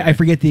 So I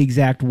forget the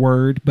exact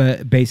word,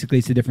 but basically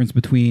it's the difference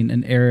between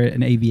an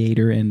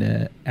aviator and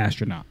an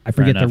astronaut. I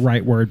forget the enough.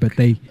 right word, but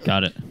they.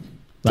 Got it.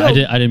 But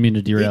So- I didn't mean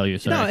to derail you.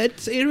 Sorry. No,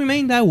 it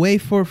remained that way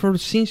for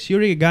since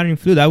Yuri Gagarin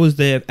flew. That was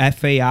the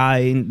FAI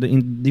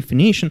in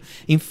definition.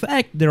 In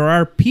fact, there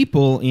are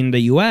people in the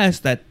U.S.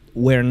 that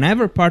were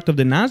never part of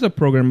the NASA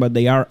program, but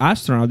they are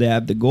astronauts. They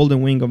have the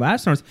golden wing of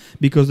astronauts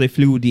because they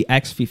flew the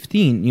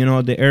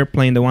X-15, the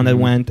airplane, the one that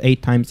went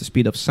 8 times the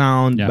speed of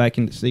sound back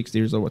in the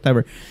 60s or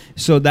whatever.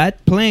 So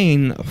that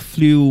plane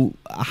flew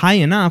high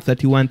enough that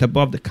he went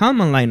above the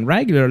Kármán line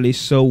regularly.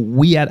 So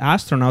we had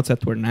astronauts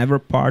that were never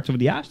part of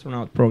the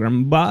astronaut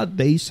program, but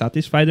they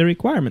satisfied the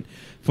requirement.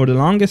 For the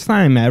longest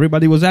time,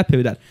 everybody was happy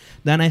with that.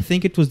 Then I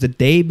think it was the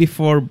day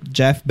before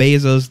Jeff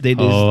Bezos did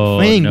this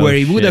thing no where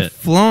he would have shit.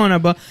 flown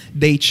above.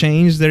 They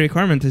changed the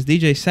requirement, as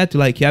DJ said, to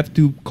you have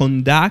to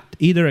conduct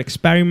either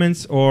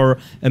experiments or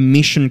a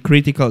mission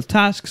critical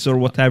tasks or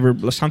whatever,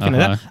 something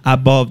like that,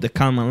 above the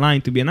Kármán line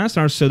to be an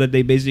astronaut, so that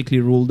they basically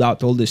ruled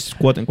out all this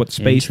quote unquote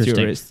space Interesting.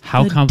 tourists.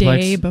 How the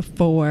complex? day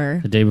before.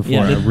 The day before,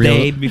 Yeah, a the real,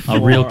 day before.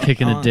 a real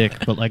kick in the dick.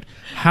 But like,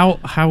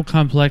 how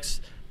complex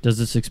does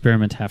this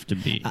experiment have to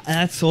be?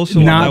 That's also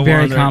Not what I very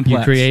wonder. complex.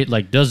 You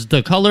create does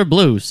the color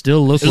blue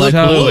still look It like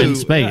looks blue blue. in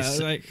space?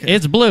 Yeah, like-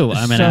 It's blue.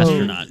 I'm an So,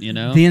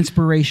 astronaut. The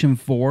inspiration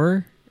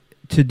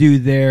to do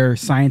their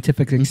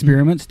scientific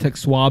experiments took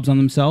swabs on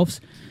themselves,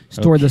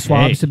 stored the Okay.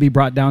 swabs to be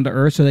brought down to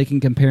Earth so they can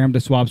compare them to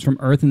swabs from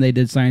Earth, and they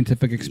did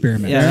scientific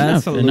experiments. Yeah,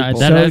 that's a And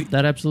loophole.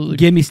 that absolutely.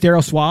 Give me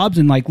sterile swabs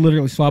and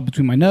literally swab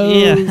between my nose,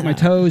 Yeah. my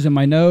toes, and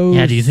my nose.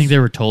 Yeah, do you think they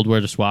were told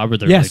where to swab, or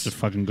they're Yes. like just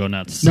fucking go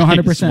nuts? No,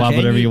 100%. Swab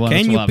whatever you want.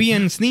 Can to you swab. pee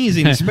and sneeze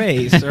in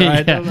space?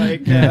 Right? Yeah.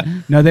 Yeah.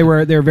 No, they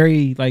were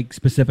very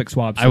specific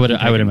swabs. I would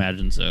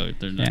imagine so.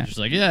 They're not Yeah. just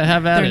like, yeah,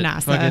 have at They're it.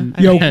 NASA. Fucking-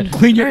 I Yo, mean,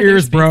 clean your They're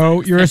ears,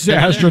 bro. You're an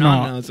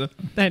astronaut. No, so-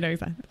 I know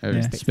exactly. Or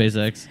Yeah.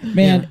 SpaceX.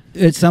 Man,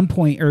 at some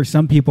point, or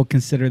some people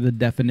consider the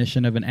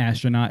definition of an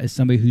astronaut as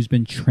somebody who's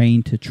been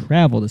trained to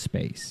travel to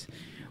space.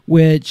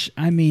 Which,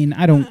 I mean,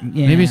 I don't.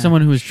 Yeah. Maybe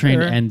someone who was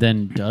trained Sure. and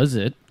then does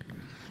it.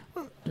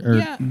 Or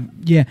yeah.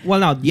 Yeah. Well,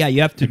 no, yeah,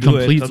 you have to do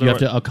complete. it. You have otherwise-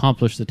 to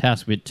accomplish the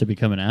task to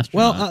become an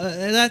Well,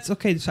 astronaut. that's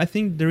okay. So I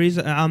think there is.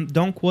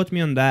 Don't quote me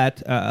on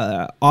that.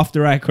 Off the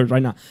record,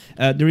 right now,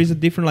 there is a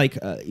different.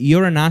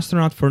 You're an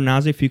astronaut for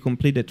NASA if you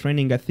complete the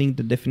training. I think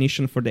the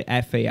definition for the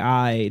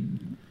FAI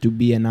to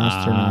be an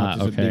astronaut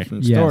is okay. a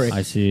different Yes. story.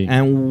 I see.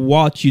 And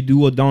what you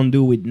do or don't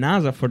do with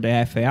NASA for the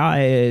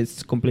FAI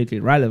is completely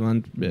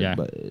irrelevant. Yeah.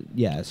 But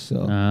yeah.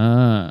 So.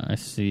 I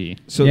see.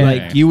 So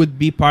Yeah. you would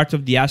be part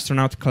of the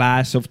astronaut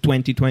class of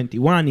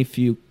 2021 if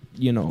you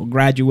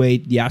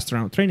graduate the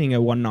astronaut training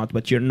and whatnot,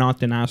 but you're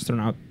not an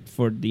astronaut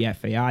for the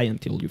FAI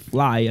until you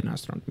fly an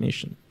astronaut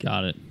mission.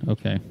 Got it.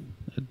 Okay.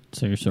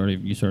 So you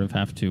sort of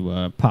have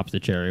to pop the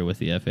cherry with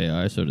the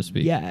FAI, so to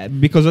speak. Yeah,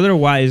 because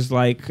otherwise,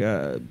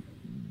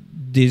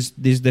 this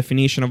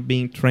definition of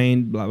being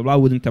trained, blah blah blah,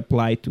 wouldn't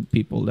apply to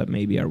people that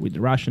maybe are with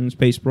the Russian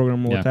space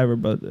program or Yeah. whatever.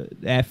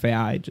 But the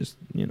FAI just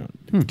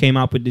came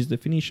up with this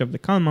definition of the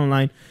Kármán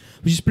line,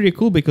 which is pretty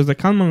cool because the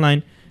Kármán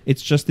line,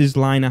 it's just this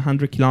line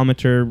 100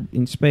 kilometer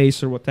in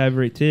space or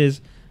whatever it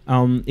is.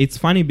 It's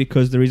funny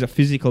because there is a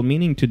physical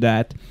meaning to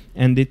that,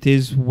 and it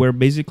is where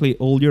basically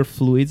all your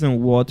fluids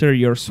and water,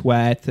 your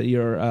sweat,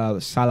 your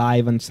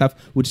saliva and stuff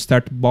would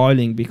start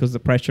boiling because the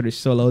pressure is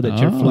so low that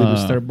your fluid will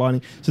start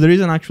boiling. So there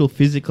is an actual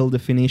physical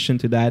definition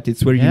to that.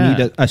 It's where you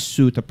need a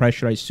suit, a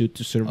pressurized suit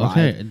to survive.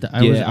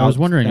 Okay, I was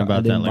wondering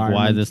about that, like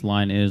why this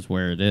line is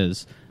where it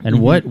is, and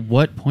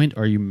what point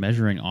are you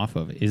measuring off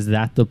of? Is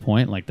that the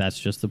point? Like that's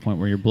just the point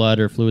where your blood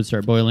or fluids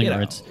start boiling,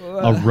 or it's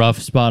a rough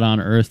spot on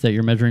Earth that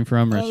you're measuring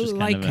from, or it's just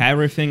kind of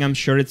everything. I'm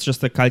sure it's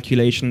just a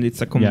calculation.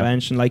 It's a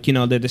convention. Like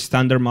the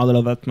standard model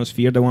of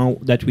atmosphere, the one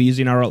that we use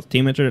in our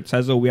altimeter, it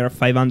says, we are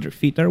 500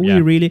 feet. Are we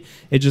really?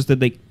 It's just that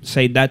they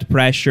say that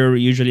pressure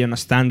usually on a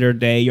standard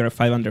day you're at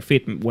 500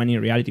 feet, when in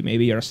reality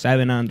maybe you're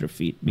 700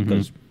 feet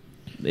because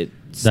it's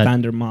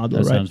standard model.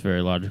 That right? sounds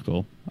very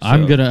logical.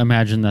 I'm gonna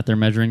imagine that they're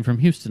measuring from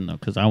Houston though,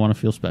 because I want to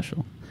feel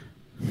special.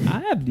 I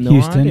have no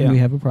Houston, idea. we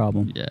have a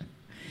problem. Yeah.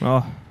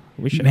 Oh,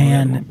 we should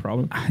Man. have one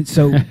problem.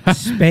 So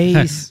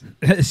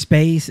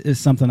space is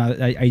something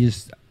I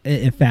just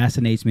it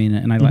fascinates me,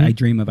 and I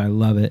dream of. I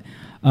love it.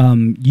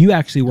 You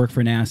actually work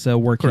for NASA,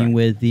 working Correct.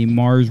 with the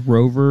Mars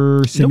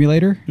rover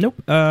simulator. Nope.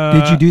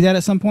 Did you do that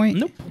at some point?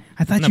 Nope.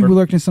 I thought Never. you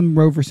worked in some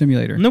rover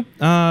simulator. Nope.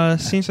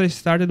 Since I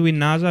started with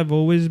NASA, I've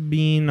always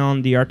been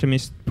on the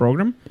Artemis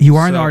program. You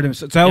are in the So- Artemis.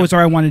 So that was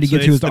where I wanted to So get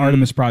to, it's is the the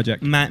Artemis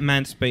project.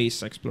 Manned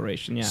space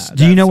exploration. Yeah.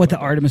 Do you know that's what the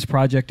Artemis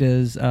project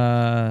is?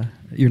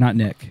 You're not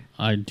Nick.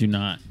 I do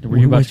not. Were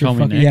you about What's to call your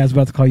me fucking- Nick? Yeah, I was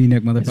about to call you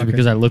Nick, motherfucker. Is it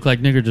because I look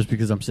like Nick or just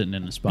because I'm sitting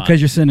in a spot? Because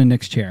you're sitting in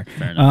Nick's chair.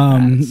 Fair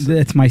enough.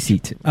 It's my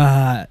seat.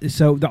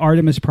 So the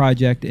Artemis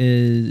project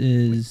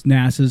is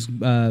NASA's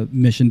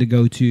mission to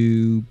go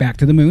to back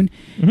to the moon,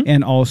 Mhm.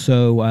 and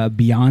also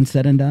beyond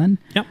said and done.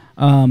 Yep.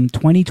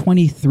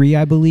 2023,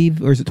 I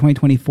believe, or is it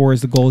 2024?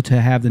 Is the goal to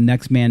have the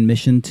next manned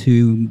mission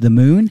to the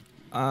moon?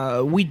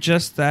 We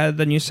just had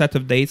a new set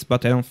of dates,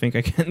 but I don't think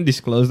I can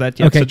disclose that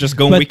yet. Okay, So just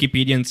go on but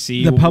Wikipedia and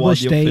see the what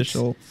published the dates-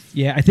 official.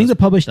 Yeah, I think the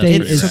published that's date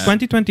pretty is. So rad.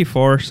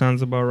 2024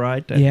 sounds about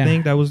right. I Yeah.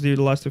 think that was the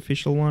last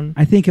official one.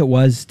 I think it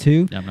was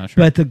too. Yeah, I'm not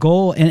sure. But the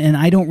goal, and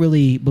I don't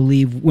really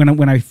believe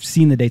when I've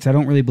seen the dates, I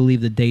don't really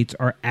believe the dates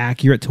are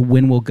accurate to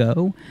when we'll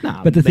go.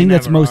 No, But the they thing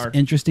that's never most are.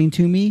 interesting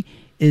to me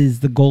is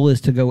the goal is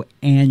to go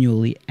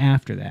annually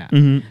after that.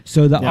 Mhm.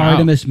 So the Wow.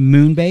 Artemis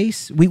moon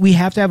base, we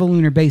have to have a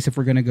lunar base if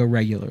we're going to go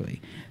regularly.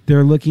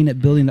 They're looking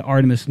at building the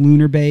Artemis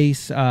lunar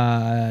base.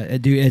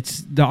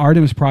 It's the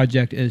Artemis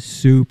project is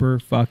super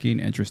fucking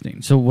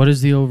interesting. So, what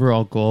is the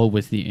overall goal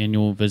with the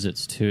annual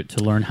visits to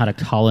learn how to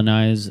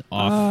colonize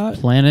off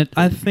planet?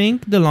 I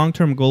think the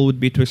long-term goal would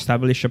be to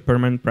establish a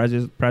permanent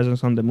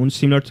presence on the moon,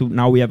 similar to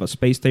now we have a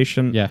space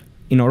station Yeah,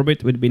 in orbit.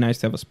 It would be nice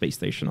to have a space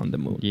station on the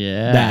moon.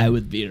 yeah, That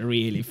would be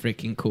really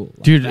freaking cool.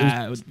 Like, dude.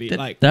 that would be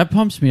like. that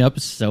pumps me up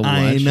so much.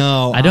 I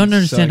know. I don't I'm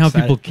understand so how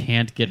excited. people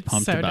can't get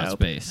pumped so about dope.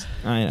 space.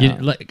 I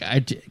know.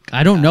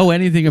 I don't know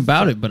anything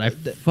about it, but I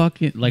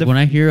fucking like the- when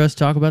I hear us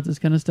talk about this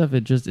kind of stuff.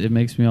 It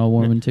makes me all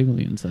warm and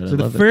tingly inside. So I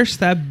the love first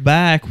step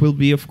back will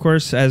be, of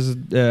course, as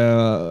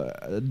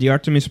the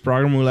Artemis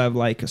program will have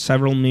like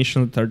several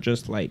missions that are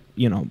just like,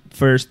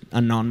 first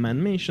a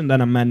non-manned mission,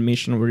 then a manned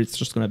mission where it's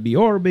just going to be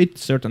orbit,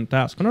 certain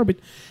tasks on orbit,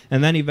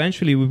 and then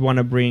eventually we want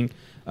to bring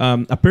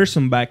a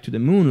person back to the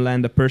moon,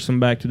 land a person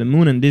back to the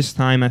moon, and this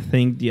time I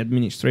think the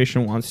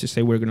administration wants to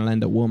say we're going to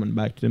land a woman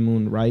back to the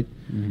moon, right?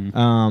 it.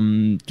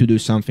 To do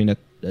something that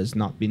has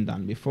not been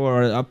done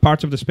before. A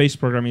part of the space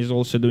program is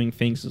also doing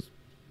things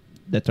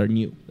that are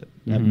new, that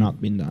have Mhm. not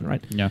been done,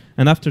 right? Yeah.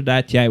 And after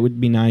that, it would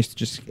be nice to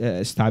just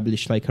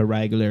establish like a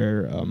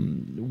regular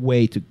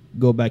way to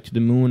go back to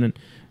the moon.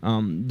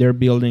 And they're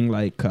building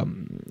like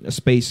a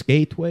space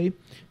gateway.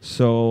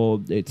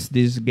 So it's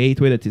this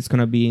gateway that is going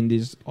to be in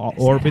this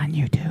orbit. on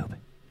YouTube.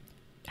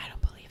 I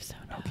don't believe so.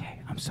 No. Okay,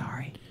 I'm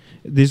sorry.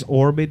 This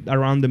orbit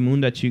around the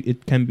moon that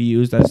it can be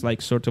used as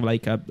like sort of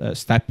like a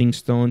stepping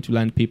stone to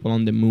land people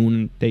on the moon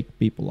and take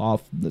people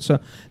off.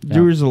 So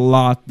there is a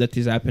lot that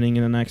is happening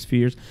in the next few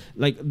years.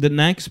 Like the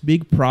next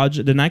big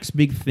project, the next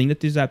big thing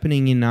that is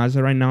happening in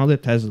NASA right now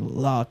that has a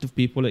lot of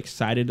people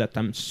excited, that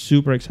I'm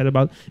super excited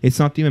about. It's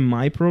not even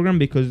my program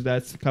because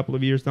that's a couple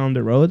of years down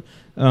the road.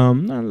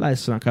 Not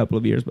less than a couple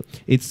of years, but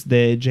it's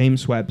the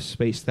James Webb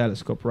Space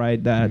Telescope,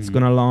 right? That's Mhm.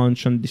 gonna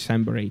launch on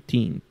December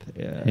 18th.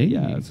 Hey.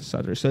 Yeah, it's a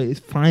Saturday. So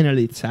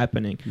it's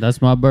happening.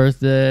 That's my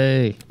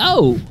birthday.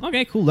 Oh,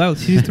 okay, cool. That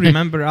was easy to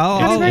remember. Happy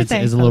I'll,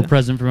 birthday. It's a little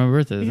present for my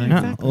birthday. Thank you.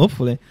 Exactly.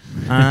 hopefully.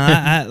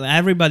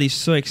 Everybody's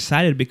so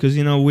excited because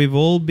we've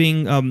all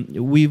been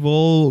we've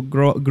all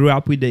grew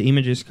up with the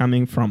images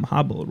coming from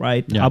Hubble,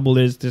 right? Yeah. Hubble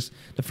is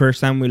the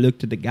first time we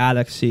looked at the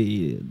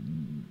galaxy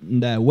in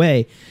that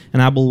way,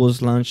 and Hubble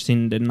was launched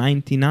in the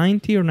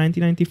 1990 or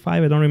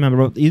 1995. I don't remember,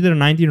 but either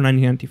 19 or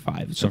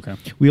 1995. So Okay.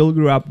 we all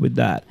grew up with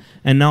that,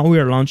 and now we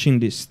are launching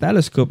this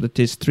telescope that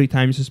is 3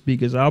 times as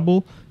big as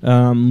Hubble,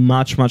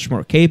 much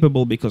more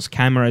capable because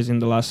cameras in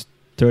the last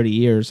 30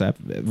 years have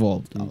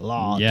evolved a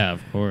lot. Yeah,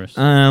 of course.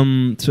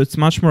 So it's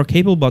much more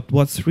capable. But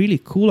what's really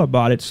cool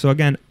about it, so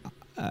again,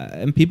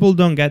 and people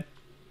don't get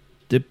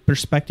the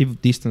perspective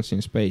of distance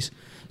in space.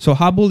 So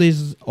Hubble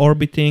is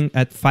orbiting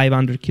at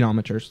 500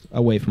 kilometers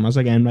away from us.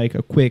 Again, like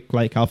a quick,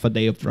 like half a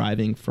day of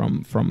driving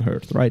from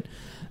Earth, right?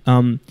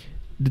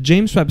 The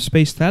James Webb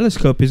Space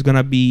Telescope is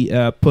gonna be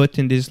put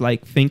in this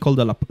like thing called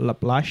the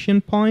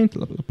Laplacian point.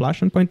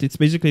 Laplacian point. It's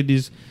basically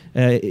this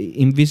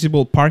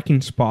invisible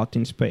parking spot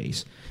in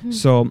space.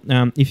 So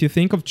if you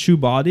think of two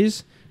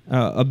bodies,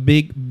 a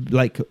big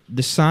like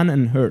the sun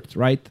and Earth,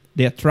 right?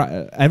 They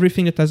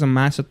everything that has a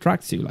mass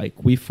attracts you. Like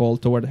we fall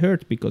toward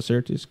Earth because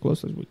Earth is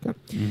close as we can.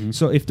 Mhm.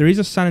 So if there is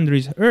a sun and there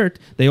is Earth,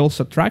 they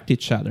also attract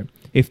each other.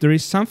 If there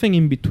is something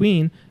in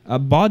between, a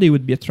body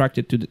would be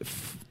attracted to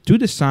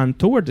the sun,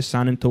 toward the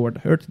sun, and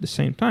toward Earth at the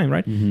same time,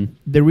 right? Mhm.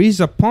 There is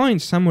a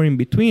point somewhere in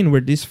between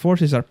where these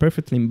forces are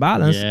perfectly in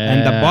balance,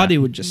 and the Yeah. body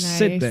would just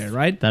sit Nice. there,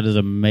 right? That is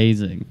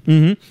amazing.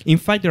 In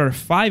fact, there are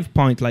 5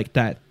 points like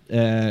that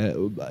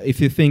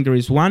if you think there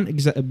is one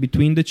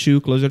between the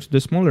two closer to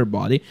the smaller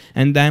body,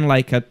 and then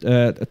like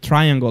a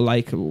triangle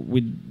like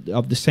with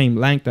of the same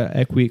length,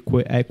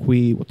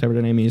 whatever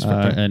the name is,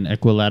 an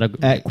equilateral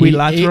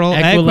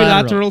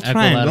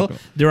triangle.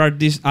 There are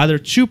these other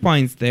 2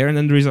 points there, and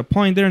then there is a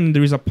point there, and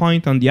there is a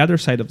point on the other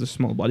side of the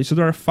small body. So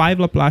there are 5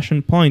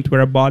 Laplacian points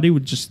where a body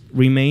would just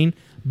remain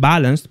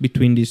balanced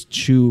between these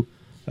two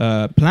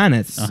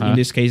planets. In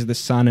this case, the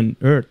Sun and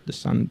Earth. The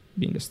Sun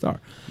being a star.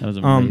 That was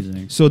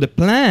amazing. So the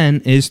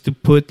plan is to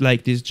put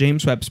like this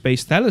James Webb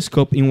Space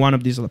Telescope in one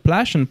of these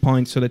Laplacian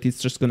points, so that it's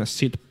just gonna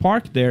sit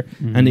parked there,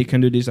 and they can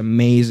do this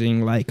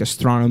amazing like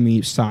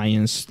astronomy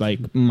science,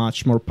 like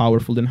much more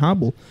powerful than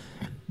Hubble.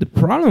 The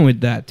problem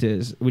with that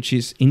is, which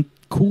is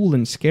cool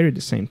and scary at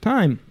the same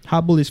time,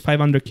 Hubble is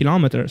 500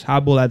 kilometers.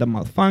 Hubble had a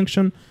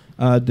malfunction.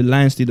 The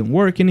lens didn't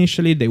work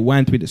initially. They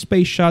went with the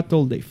space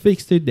shuttle. They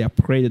fixed it. They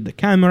upgraded the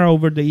camera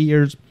over the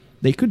years.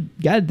 They could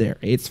get there.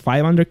 It's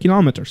 500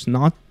 kilometers.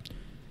 Not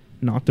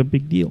a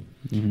big deal.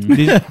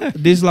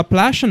 This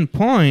Laplacian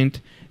point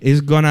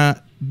is going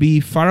to be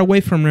far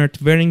away from Earth,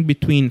 varying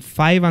between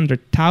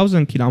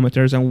 500,000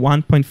 kilometers and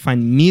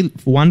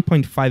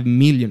 1.5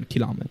 million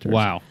kilometers.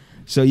 Wow.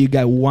 So you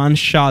got one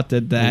shot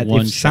at that.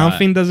 If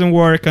something doesn't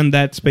work on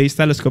that space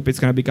telescope, it's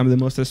going to become the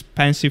most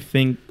expensive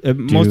thing,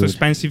 most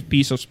expensive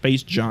piece of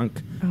space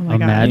junk. Oh my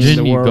God.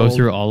 Imagine you go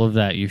through all of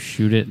that, you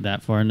shoot it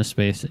that far into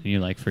space, and you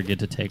like forget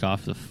to take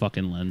off the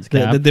fucking lens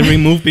cap. They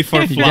remove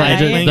before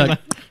flying.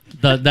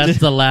 That's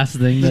the last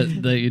thing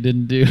that you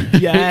didn't do.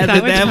 Yeah,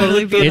 that would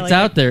totally be it's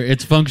out there.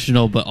 It's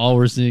functional, but all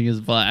we're seeing is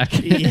black.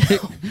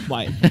 Oh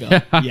my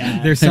God.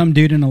 Yeah. There's some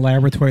dude in a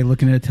laboratory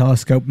looking at a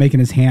telescope,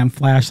 making his hand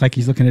flash like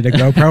he's looking at a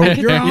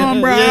GoPro. You're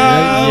on, bro. You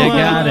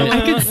got it.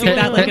 I could see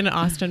that like an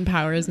Austin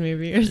Powers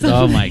movie or something.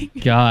 Oh my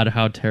God,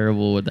 how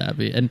terrible would that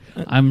be? And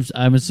I'm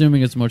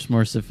assuming it's much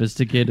more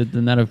sophisticated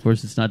than that. Of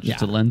course, it's not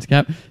just a lens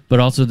cap, but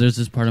also there's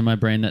this part of my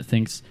brain that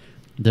thinks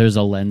there's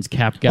a lens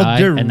cap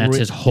guy, and that's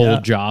his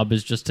whole job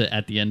is just to,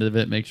 at the end of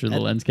it, make sure the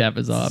lens cap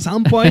is off. At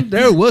some point,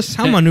 there was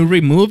someone who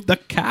removed the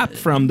cap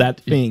from that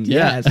thing.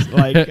 Yeah. Yes,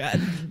 like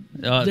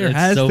there it's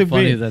has so to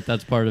funny be.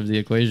 that's part of the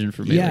equation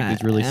for me. Yeah, like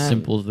these really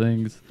simple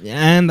things.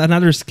 And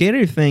another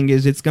scary thing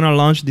is it's going to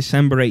launch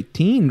December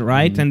 18,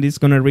 right? And it's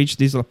going to reach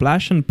this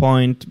Laplacian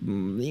point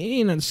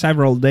in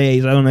several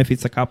days. I don't know if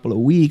it's a couple of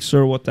weeks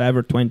or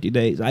whatever, 20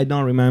 days. I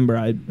don't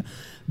remember.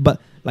 But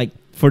like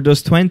for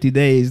those 20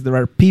 days, there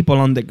are people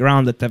on the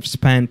ground that have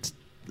spent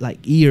like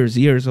years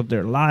of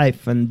their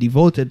life and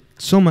devoted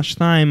so much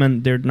time,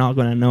 and they're not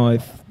going to know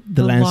if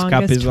the lens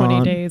cap is 20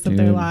 on. days of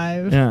their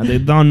lives. Yeah, they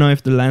don't know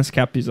if the lens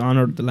cap is on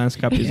or the lens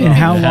cap is And off.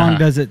 how long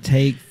does it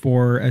take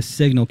for a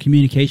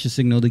communication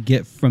signal, to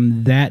get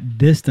from that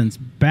distance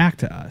back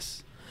to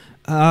us?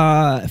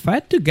 If I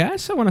had to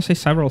guess, I want to say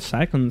several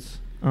seconds.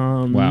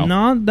 Wow.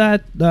 Not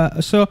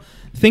that. So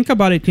think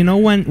about it. You know,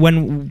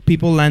 when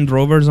people land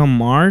rovers on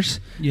Mars,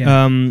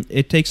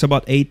 it takes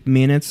about 8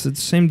 minutes.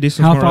 It's the same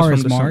distance. How more or less far from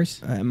is the Mars?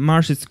 Sun.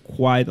 Mars is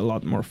quite a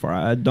lot more far.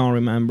 I don't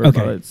remember, Okay.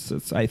 but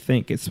it's. I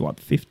think it's what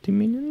 50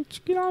 million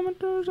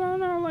kilometers. I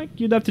don't know. Like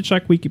you'd have to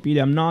check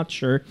Wikipedia. I'm not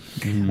sure,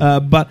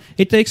 but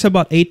it takes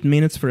about 8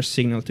 minutes for a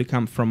signal to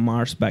come from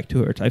Mars back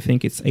to Earth. I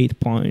think it's 8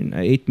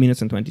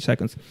 minutes and 20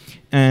 seconds.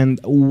 And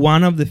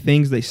one of the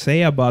things they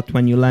say about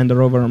when you land a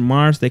rover on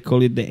Mars, they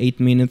call it the 8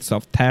 minutes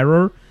of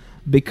terror,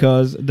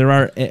 because there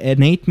are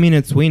an 8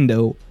 minutes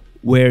window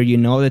where you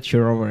know that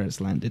your rover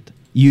has landed.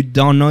 You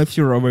don't know if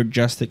your rover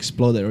just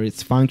exploded or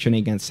it's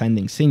functioning and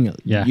sending signal.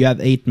 Yeah. You have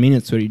 8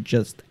 minutes where you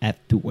just have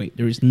to wait.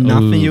 There is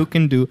nothing you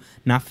can do,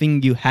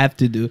 nothing you have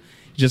to do. You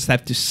just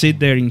have to sit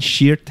there in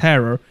sheer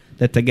terror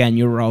that, again,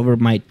 your rover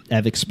might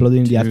have exploded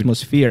in the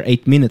atmosphere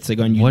 8 minutes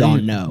ago and you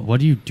don't know. What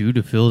do you do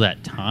to fill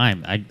that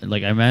time? I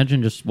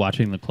imagine just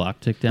watching the clock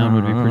tick down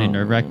would be pretty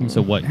nerve-wracking.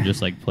 So what, you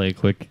just like play a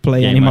quick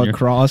Play game Animal on your-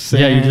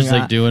 Crossing. Yeah, you're just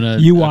like doing a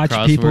You a watch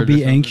crossword people or be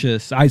something.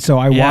 anxious. I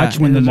watched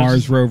when the and Mars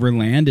just- rover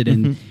landed,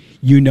 and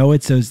you know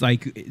it's those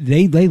like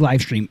they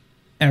live stream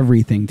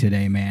everything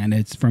today, man.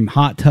 It's from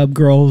hot tub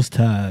girls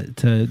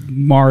to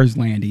Mars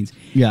landings.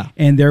 Yeah.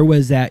 And there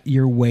was that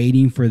you're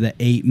waiting for the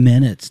 8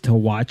 minutes to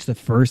watch the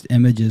first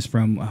images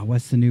from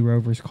what's the new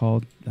rover's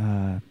called?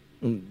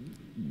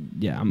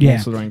 Yeah, I'm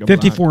also drawing a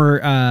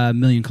 54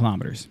 million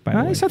kilometers. By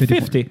the way, I said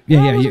 54. 50. Yeah,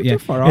 Oh, I yeah, wasn't yeah. too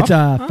far It's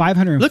off.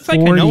 540. Looks like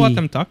I know what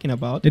I'm talking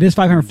about. It is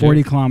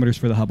 540 kilometers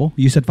for the Hubble.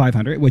 You said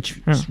 500,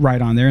 which is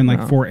right on there, and like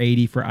Yeah.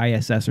 480 for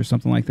ISS or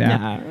something like that.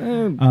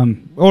 Yeah,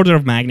 order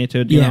of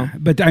magnitude, you know.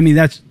 But I mean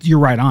you're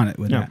right on it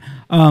with Yeah.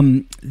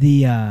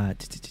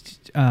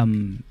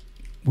 that.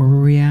 Where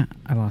were we at?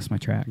 I lost my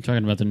track. I'm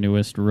talking about the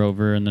newest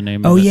rover and the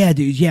name Oh of it. yeah,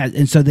 dude, yeah.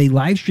 And so they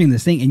live stream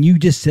this thing, and you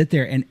just sit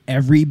there, and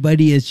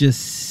everybody is just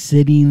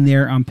sitting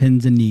there on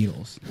pins and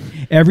needles.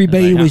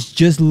 Everybody was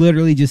just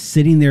literally just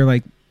sitting there,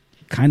 like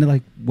kind of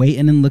like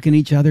waiting and looking at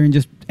each other, and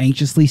just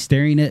anxiously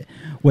staring at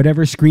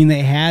whatever screen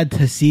they had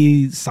to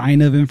see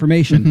sign of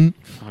information.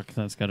 Fuck,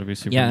 that's got to be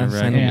super Yeah,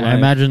 nerve-wracking. sign of I life.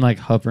 imagine like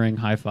hovering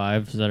high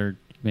fives that are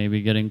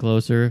maybe getting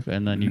closer,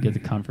 and then you get the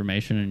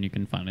confirmation, and you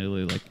can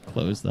finally like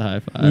close the high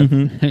five.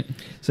 Mm-hmm.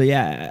 So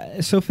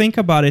yeah, so think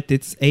about it.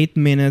 It's 8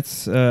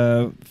 minutes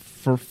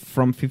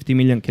from 50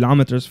 million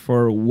kilometers.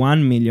 For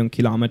 1 million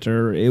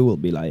kilometer, it will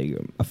be like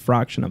a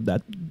fraction of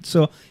that.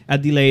 So a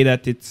delay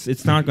that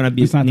it's not going to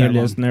be It's not that nearly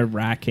long. as nerve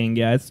wracking.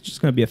 Yeah, it's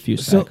just going to be a few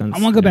So seconds.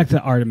 I want to go back to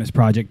the Artemis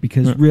project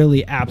because Yeah.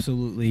 really,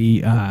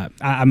 absolutely,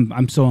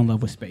 I'm so in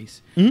love with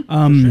space. Mhm, for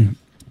Um, sure.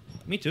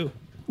 Me too.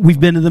 We've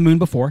been to the moon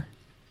before.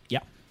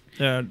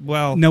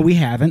 Well, No, we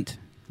haven't.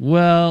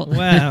 Well,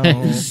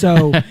 well,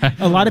 So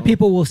a lot of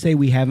people will say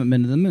we haven't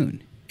been to the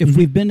moon. If Mhm.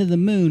 we've been to the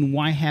moon,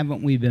 why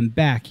haven't we been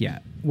back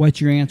yet?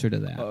 What's your answer to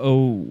that?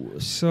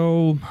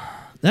 so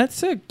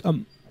that's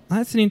an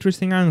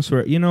interesting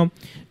answer. You know,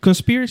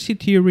 conspiracy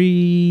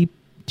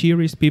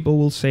theories people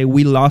will say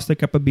we lost the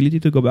capability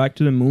to go back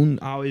to the moon.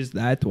 How is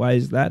that? Why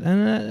is that?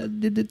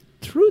 And the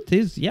truth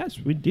is, yes,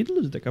 we did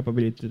lose the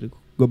capability to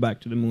go back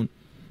to the moon.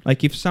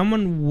 Like if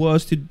someone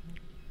was to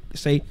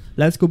say,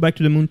 let's go back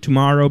to the moon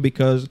tomorrow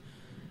because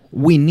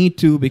we need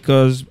to,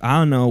 because I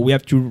don't know, we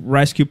have to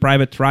rescue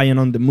Private Ryan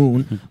on the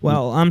moon.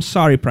 Well, I'm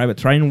sorry,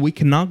 Private Ryan, we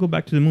cannot go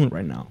back to the moon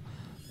right now.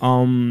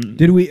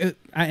 Did we?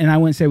 And I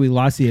wouldn't say we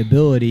lost the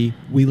ability.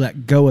 We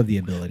let go of the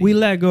ability. We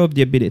let go of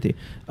the ability.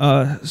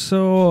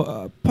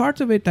 So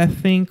part of it, I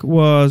think,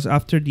 was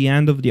after the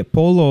end of the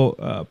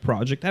Apollo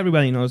project.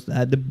 Everybody knows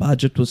that the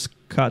budget was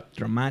cut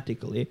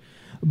dramatically.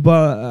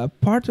 But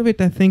part of it,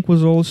 I think,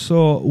 was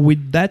also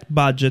with that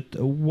budget,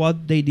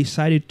 what they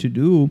decided to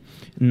do,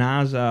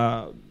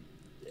 NASA,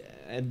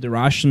 the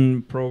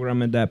Russian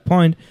program at that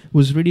point,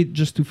 was really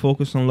just to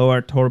focus on low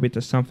Earth orbit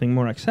as something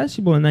more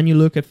accessible. And then you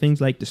look at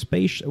things like the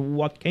space.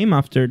 What came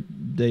after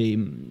the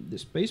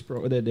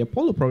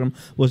Apollo program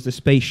was the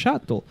space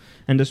shuttle,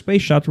 and the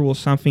space shuttle was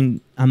something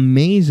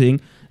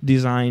amazing,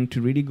 designed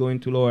to really go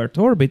into low Earth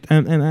orbit.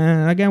 And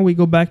again, we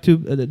go back to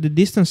the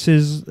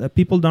distances.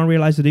 People don't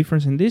realize the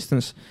difference in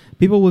distance.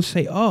 People will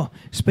say, oh,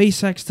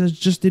 SpaceX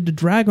just did the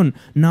Dragon.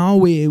 Now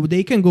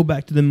they can go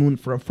back to the moon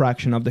for a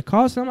fraction of the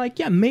cost. And I'm like,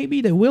 yeah,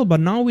 maybe they will,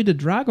 but not with the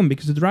Dragon,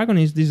 because the Dragon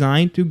is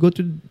designed to go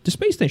to the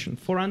space station,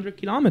 400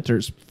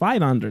 kilometers,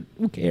 500,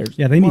 who cares?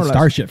 Yeah, they More need or less.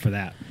 Starship for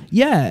that.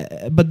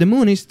 Yeah, but the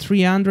moon is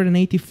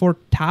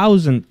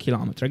 384,000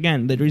 kilometers.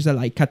 Again, there is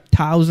like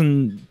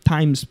 1,000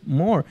 times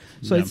more.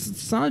 So Yeah.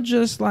 it's not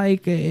just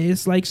like,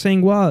 it's like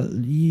saying, well,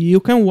 you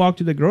can walk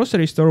to the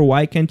grocery store.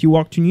 Why can't you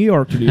walk to New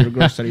York to do your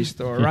grocery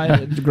store,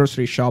 right? The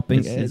grocery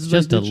shopping. it's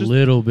just a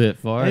little bit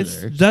farther.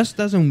 It just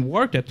doesn't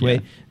work that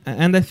way.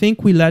 And I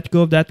think we let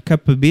go of that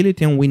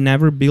capability and we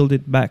never build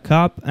it back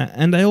up.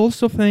 And I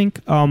also think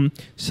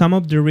some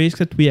of the risks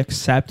that we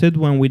accepted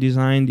when we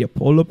designed the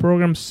Apollo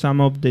program, some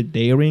of the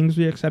darings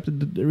we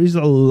accepted, there is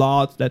a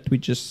lot that we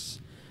just...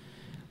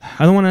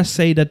 I don't want to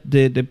say that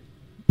the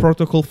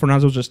protocol for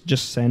NASA was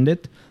just send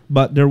it,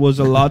 but there was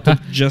a lot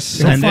of just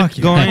send fuck it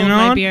you. going Hold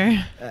my on.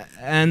 beer.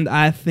 And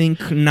I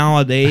think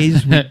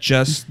nowadays we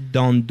just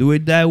don't do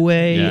it that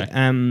way. Yeah,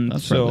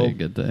 That's so probably a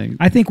good thing.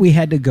 I think we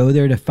had to go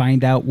there to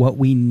find out what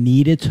we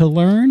needed to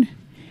learn.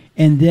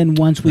 And then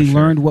once we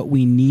learned what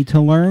we need to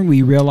learn,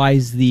 we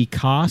realized the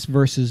cost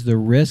versus the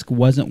risk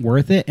wasn't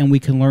worth it, and we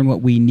can learn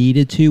what we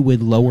needed to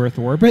with low Earth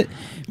orbit.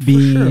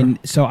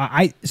 So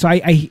I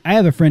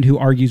have a friend who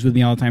argues with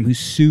me all the time, who's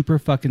super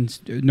fucking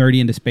nerdy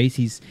into space.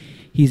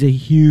 He's a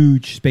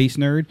huge space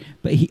nerd,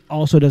 but he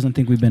also doesn't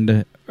think we've been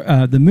to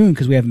the moon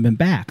because we haven't been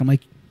back. I'm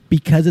like,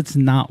 because it's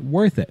not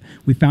worth it.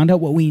 We found out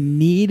what we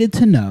needed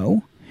to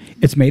know.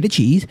 It's made of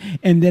cheese,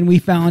 and then we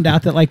found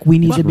out that like we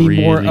need to be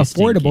more Really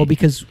affordable stinky.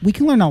 because we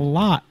can learn a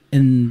lot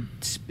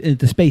at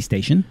the space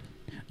station,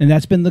 and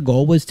that's been the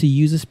goal, was to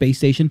use the space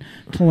station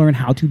to learn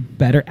how to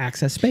better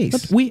access space.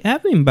 But we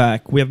have been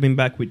back. We have been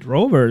back with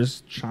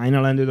rovers.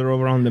 China landed a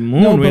rover on the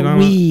moon. No, but don't-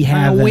 we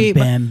haven't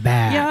but- been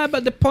back. Yeah,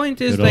 but the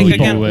point is, Good like, old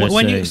again, USA.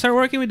 when you start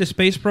working with the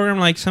space program,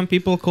 like some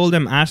people call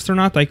them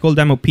astronaut, I call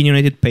them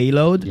opinionated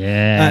payload.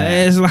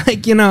 Yeah. It's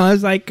like,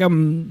 it's like,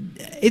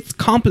 it's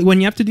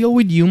when you have to deal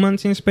with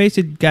humans in space,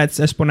 it gets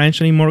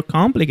exponentially more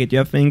complicated. You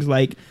have things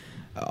like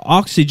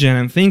oxygen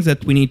and things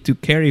that we need to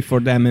carry for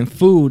them, and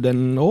food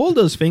and all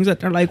those things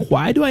that are like,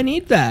 why do I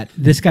need that?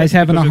 This guy's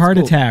having a Because it's heart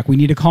cool. attack. We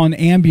need to call an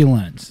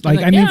ambulance. Like,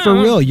 Like, I mean, for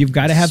yeah. real, you've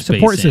got to have Space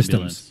support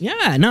ambulance. systems.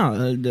 Yeah,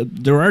 no,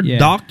 there are Yeah.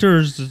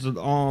 doctors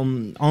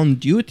on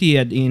duty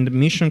in the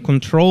mission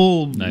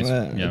control Nice.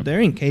 Yeah.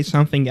 there in case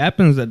something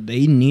happens, that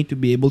they need to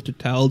be able to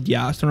tell the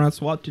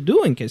astronauts what to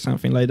do in case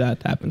something like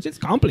that happens. It's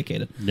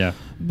complicated. Yeah.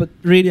 But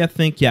really, I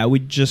think, we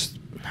just...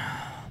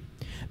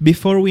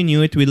 Before we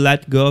knew it, we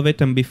let go of it,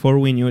 and before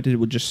we knew it, it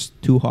was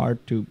just too hard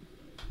to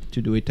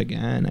do it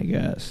again, I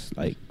guess.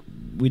 Like,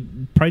 we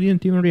probably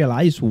didn't even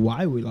realize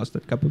why we lost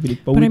that capability.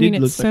 But we I mean,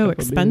 did lose it's that so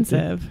capability.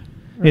 expensive.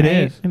 It right?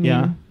 is, I mean,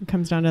 yeah. it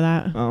comes down to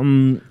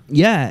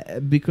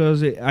that.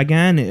 Because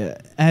again,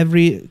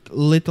 every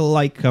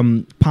little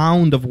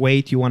pound of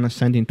weight you want to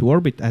send into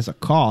orbit has a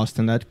cost,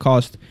 and that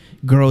cost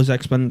grows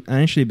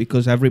exponentially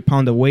because every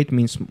pound of weight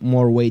means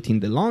more weight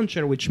in the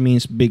launcher, which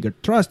means bigger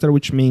thruster,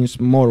 which means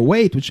more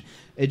weight, which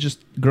it just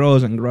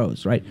grows and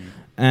grows, right?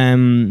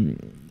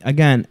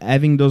 again,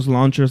 having those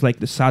launchers like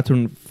the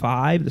Saturn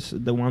V,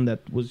 the one that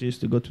was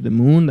used to go to the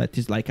moon, that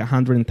is like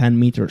 110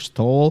 meters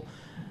tall.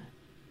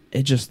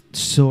 It's just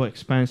so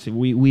expensive.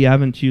 We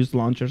haven't used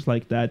launchers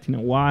like that in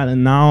a while,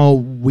 and now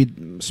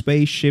with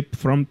Spaceship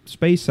from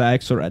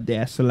SpaceX or the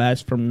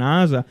SLS from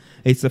NASA,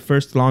 it's the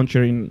first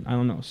launcher in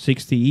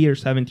 60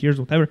 years, 70 years,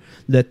 whatever,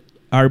 that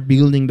are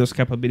building those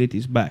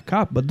capabilities back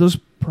up. But those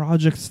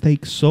projects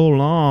take so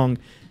long,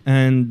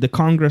 and the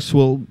Congress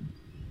will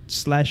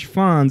slash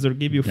funds or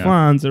give you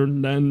funds or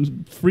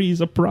then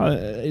freeze a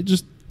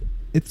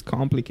it's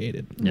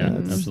complicated. Yeah,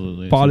 It's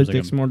absolutely. It Politics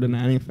seems like more than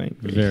anything.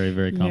 a very,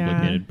 very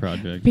complicated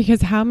project.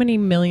 Because how many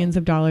millions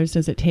of dollars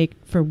does it take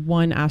for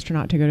one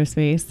astronaut to go to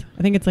space?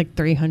 I think it's like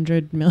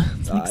 300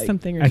 million,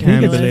 something I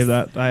ridiculous. can't believe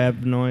that. I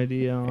have no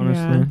idea,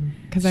 honestly.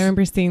 Because I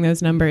remember seeing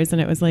those numbers,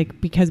 and it was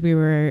like because we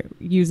were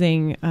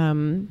using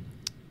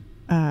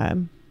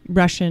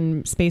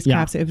Russian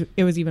spacecrafts,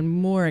 it was even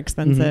more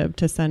expensive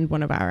to send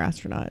one of our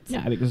astronauts.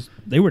 Yeah, because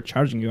they were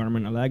charging you arm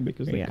and a leg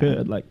because they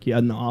could. Like, you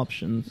had no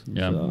options.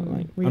 Yeah. So,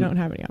 like, We don't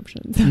have any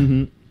options.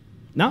 Mm-hmm.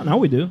 Now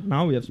we do.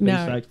 Now we have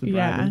SpaceX to drive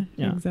yeah, it.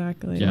 Yeah,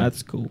 exactly. So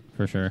that's cool.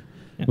 For sure.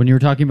 Yeah. When you were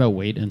talking about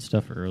weight and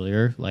stuff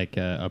earlier, like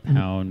a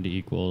pound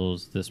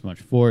equals this much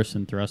force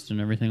and thrust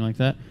and everything like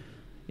that,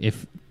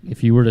 if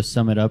you were to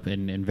sum it up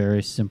in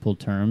very simple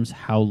terms,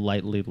 how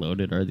lightly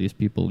loaded are these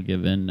people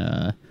given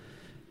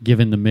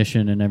the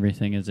mission and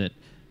everything? Is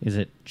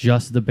it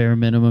just the bare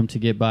minimum to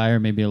get by, or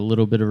maybe a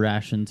little bit of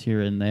rations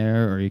here and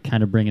there, or are you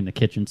kind of bringing the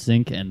kitchen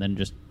sink and then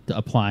just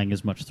applying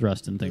as much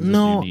thrust and things as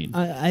you need?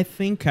 I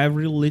think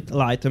every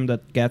little item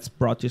that gets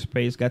brought to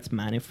space gets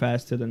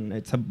manifested, and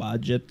it's a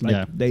budget.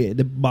 Like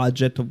the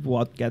budget of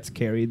what gets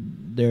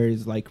carried there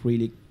is like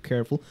really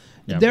careful.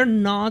 Yeah. They're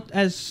not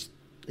as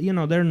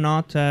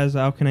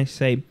how can I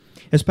say?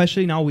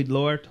 Especially now with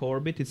low Earth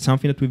orbit, it's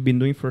something that we've been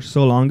doing for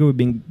so long. We've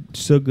been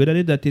so good at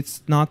it that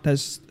it's not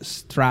as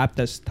strapped,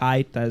 as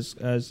tight, as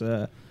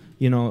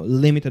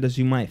limited as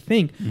you might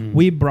think.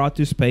 We brought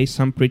to space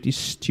some pretty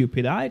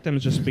stupid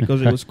items just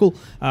because it was cool.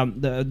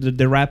 Not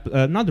the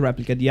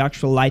replica, the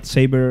actual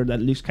lightsaber that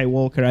Luke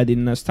Skywalker had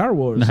in Star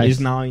Wars is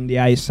now in the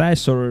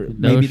ISS, or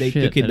maybe they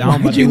took it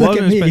down, but it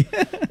wasn't.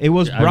 It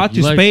was brought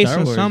to space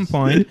at some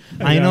point.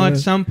 I know at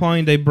some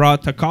point they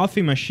brought a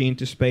coffee machine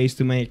to space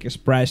to make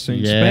espresso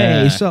in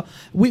space. So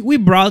we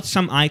brought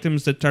some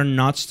items that are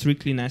not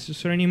strictly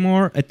necessary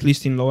anymore. At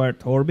least in low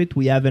Earth orbit,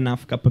 we have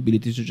enough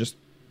capabilities to just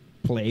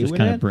play just with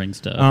kind it. of bring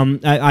stuff.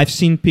 I've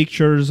seen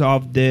pictures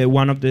of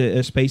one of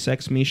the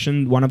SpaceX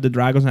mission. One of the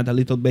Dragons had a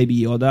little baby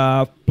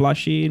Yoda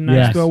plushie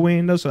next to a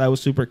window, so that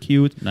was super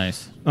cute.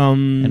 Nice. So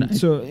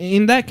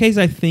in that case,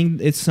 I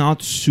think it's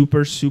not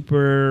super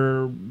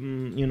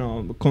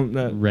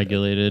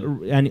regulated.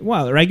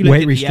 Regulated,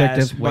 Weight restrictive.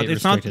 yes, but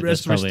it's not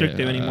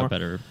restrictive anymore.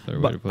 Better way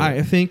But to put I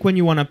it. think when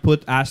you want to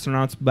put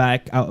astronauts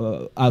back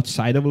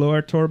outside of low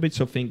Earth orbit,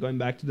 so think going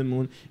back to the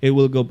moon, it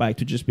will go back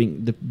to just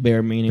being the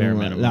bare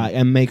minimum.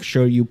 And make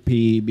sure you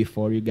pee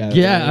before you get.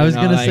 Yeah, I was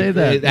gonna say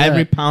that.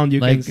 Every pound you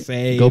can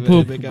save. Go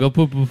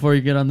poop before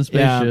you get on the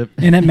spaceship.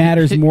 And it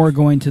matters more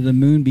going to the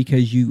moon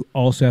because you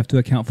also have to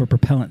account for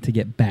propellant to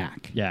get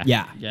back. Yeah.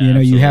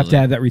 You have to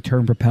have that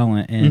return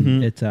propellant,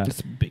 and it's a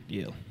big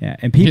deal. Yeah,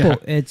 and people,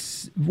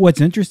 it's what's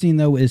interesting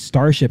though is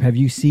Starship. Have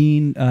you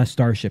seen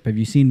Starship? Have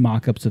you seen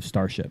mock-ups of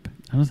Starship?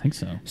 I don't think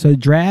so. So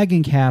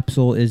Dragon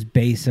capsule is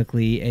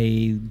basically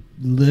a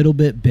little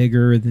bit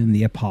bigger than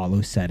the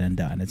Apollo said and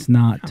done. It's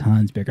not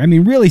tons bigger. I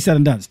mean, really said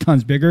and done, it's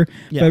tons bigger,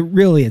 but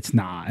really it's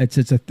not. It's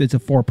a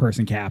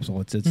 4-person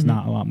capsule. It's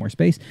not a lot more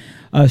space.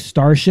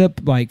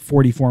 Starship, like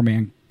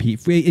 44-man,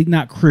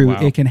 not crew.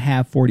 Wow. It can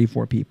have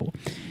 44 people.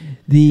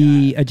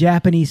 A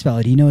Japanese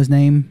fellow. Do you know his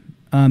name?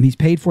 He's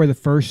paid for the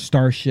first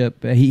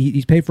Starship.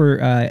 He's paid for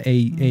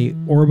a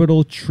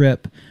orbital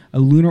trip, a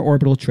lunar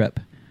orbital trip.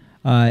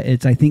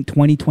 It's I think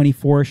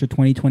 2024ish or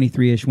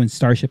 2023ish when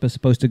Starship is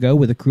supposed to go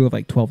with a crew of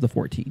like 12 to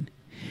 14.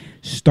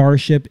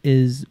 Starship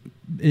is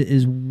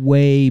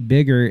way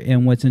bigger,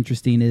 and what's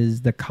interesting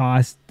is the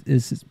cost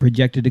is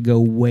projected to go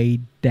way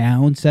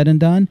down. Said and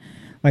done.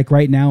 Like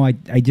right now, I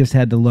just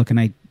had to look, and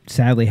I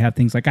sadly have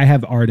things like I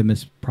have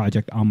Artemis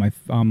project on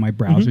my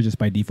browser just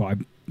by default.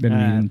 I've been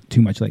reading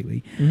too much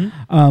lately.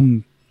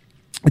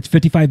 It's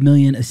 $55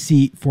 million a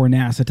seat for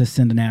NASA to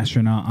send an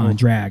astronaut on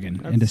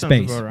Dragon into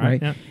space.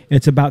 Right? Yeah.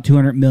 It's about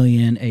 $200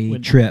 million a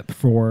trip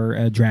for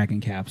a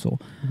Dragon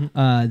capsule.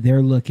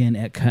 They're looking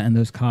at cutting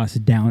those costs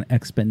down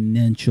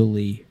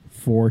exponentially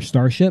for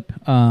Starship.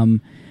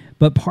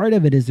 But part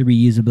of it is the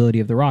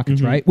reusability of the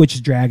rockets, right?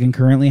 Which Dragon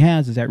currently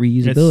has is that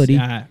reusability.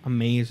 It's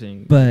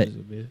amazing. But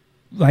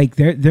like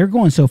they're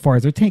going so far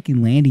as they're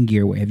taking landing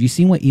gear away. Have you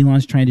seen what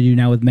Elon's trying to do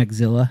now with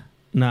Mechzilla?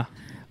 Nah.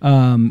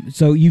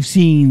 So you've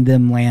seen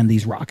them land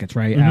these rockets,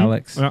 right,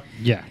 Alex?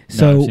 Yeah.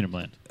 So I've seen him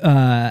land.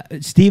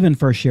 Steven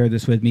first shared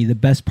this with me. The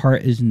best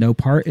part is no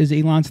part is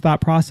Elon's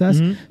thought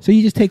process. So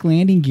you just take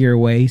landing gear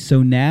away.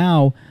 So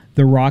now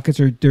the rockets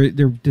they're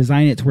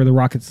designing it to where the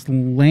rockets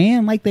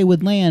land like they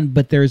would land,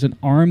 but there's an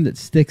arm that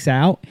sticks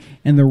out,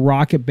 and the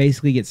rocket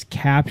basically gets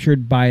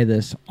captured by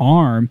this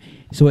arm,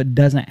 so it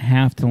doesn't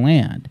have to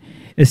land.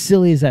 As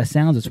silly as that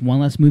sounds, it's one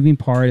less moving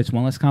part, it's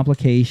one less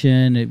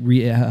complication. It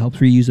helps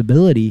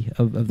reusability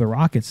of the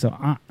rockets. So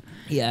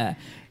yeah,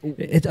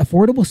 it's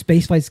affordable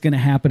spaceflight is going to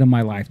happen in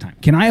my lifetime.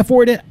 Can I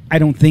afford it? I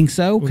don't think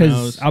so,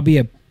 because I'll be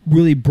a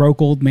really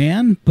broke old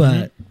man.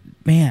 But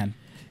man.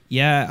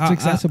 Yeah, it's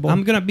accessible.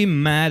 I'm gonna be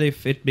mad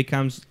if it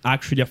becomes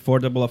actually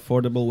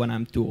affordable when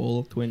I'm too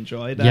old to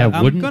enjoy that. Yeah,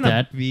 I'm wouldn't gonna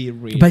that be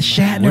really But mad.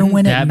 Shatner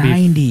went at that be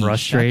 90.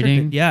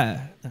 frustrating?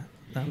 Yeah,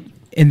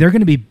 And they're going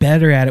to be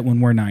better at it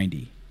when we're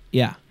 90.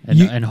 yeah.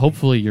 And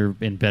hopefully you're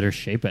in better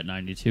shape at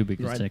 92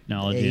 because Right.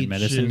 technology and Age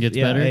medicine is- gets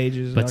yeah, better. age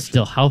is But actually-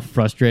 still, how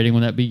frustrating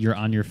would that be? You're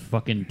on your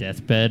fucking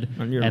deathbed,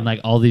 On your and own.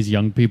 like all these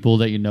young people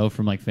that you know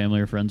from like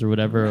family or friends or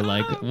whatever are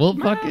like, well,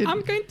 fucking,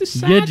 I'm going to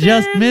you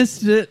just Saturn.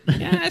 missed it.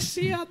 Yeah, I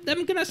see.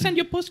 I'm gonna send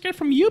you a postcard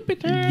from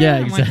Jupiter. Yeah,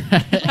 I'm like,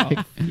 exactly.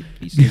 oh, you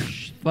piece of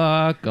shit.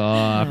 Fuck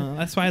off.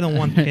 That's why I don't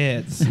want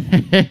kids.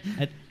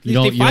 At You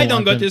least if I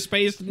don't go to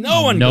space,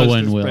 no one goes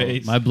to will.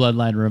 space. My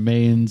bloodline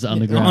remains on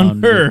the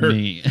On ground Earth. with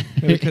me.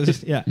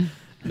 Because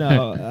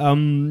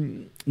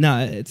no,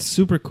 it's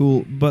super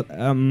cool. But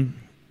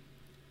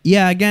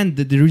yeah, again,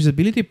 the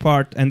reusability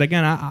part, and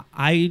again,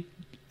 I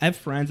have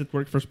friends that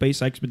work for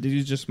SpaceX, but this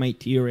is just my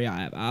theory.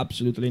 I have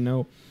absolutely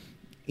no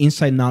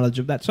inside knowledge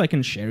of that, so I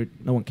can share it.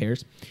 No one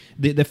cares.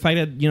 The fact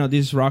that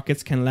these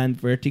rockets can land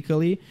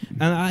vertically,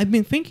 and I've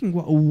been thinking,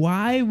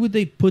 why would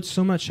they put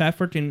so much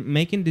effort in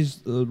making this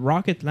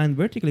rocket land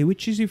vertically?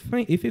 Which is,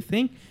 if you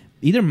think,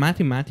 either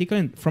mathematically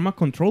and from a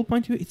control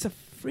point of view, it's a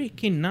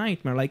freaking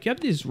nightmare. Like, you have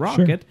this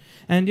rocket,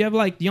 and you have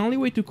like the only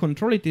way to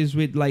control it is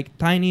with like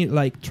tiny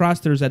like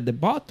thrusters at the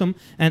bottom,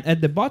 and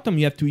at the bottom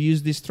you have to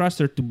use this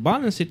thruster to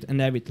balance it and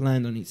have it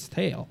land on its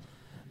tail.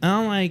 And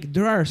I'm like,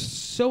 there are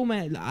so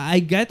many. I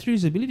get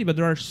reusability, but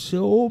there are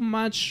so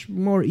much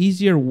more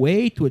easier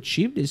way to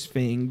achieve this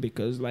thing,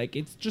 because like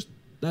it's just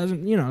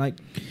doesn't like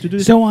to do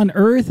this. So on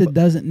Earth, it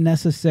doesn't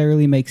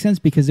necessarily make sense,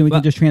 because then we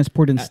can just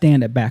transport and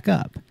stand it back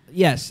up.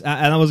 Yes,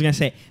 and I was gonna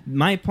say,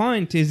 my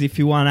point is, if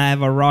you want to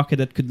have a rocket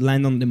that could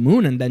land on the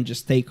moon and then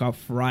just take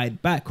off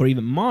right back, or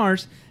even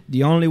Mars,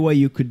 the only way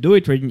you could do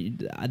it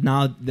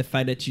now, the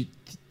fact that you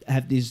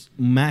have these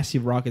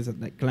massive rockets that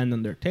like land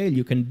on their tail,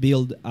 you can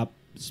build up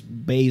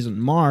base on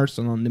Mars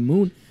and on the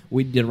moon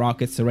with the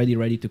rockets already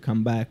ready to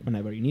come back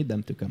whenever you need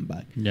them to come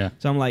back. Yeah.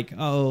 So I'm like,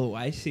 oh,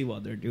 I see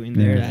what they're doing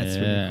there. Yeah. That's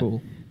really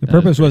cool. The That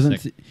purpose is pretty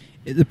wasn't.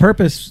 The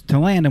purpose to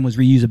land them was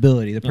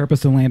reusability. The purpose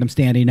to land them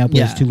standing up was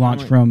Yeah. to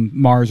launch from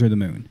Mars or the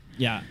moon.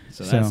 Yeah.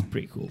 So So- that's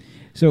pretty cool.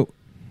 So,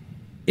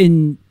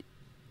 in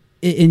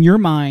your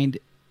mind,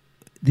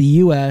 the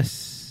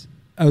U.S.,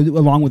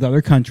 along with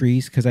other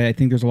countries, because I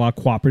think there's a lot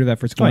of cooperative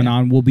efforts going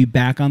on, will be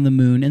back on the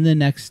moon in the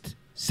next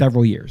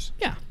several years.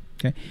 Yeah.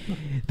 Okay.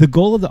 The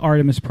goal of the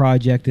Artemis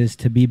project is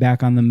to be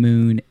back on the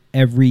moon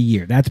every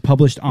year. That's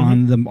published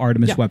on the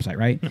Artemis website,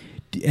 right?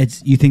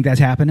 You think that's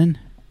happening?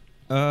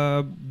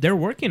 They're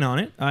working on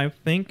it. I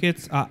think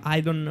it's.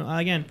 I don't know.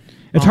 Again,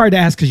 It's hard to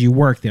ask because you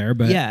work there,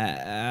 but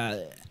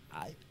yeah,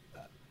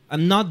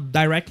 I'm not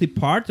directly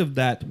part of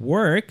that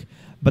work,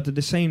 but at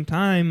the same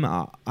time,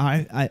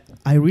 I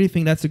really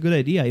think that's a good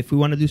idea. If we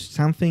want to do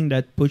something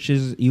that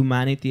pushes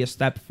humanity a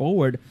step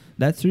forward,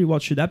 that's really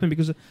what should happen.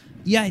 Because,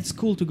 yeah, it's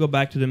cool to go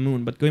back to the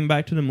moon, but going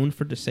back to the moon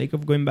for the sake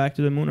of going back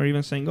to the moon, or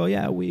even saying, oh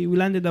yeah, we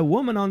landed a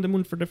woman on the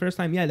moon for the first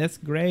time, yeah, that's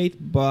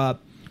great, but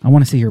I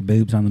want to see her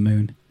boobs on the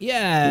moon.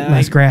 yeah,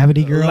 Less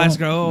gravity, girl. Less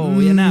oh,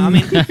 you know, I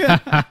mean,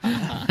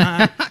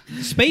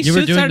 space You were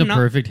suits doing are the not.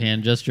 perfect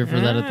hand gesture for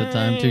that at the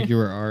time too. You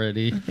were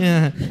already.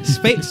 Yeah,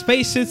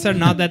 spacesuits are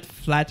not that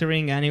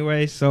flattering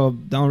anyway, so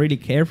don't really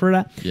care for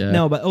that. Yeah.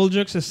 No, but all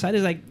jokes aside,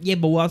 is like, yeah,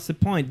 but what's the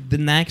point? The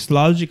next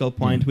logical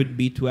point would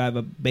be to have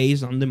a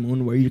base on the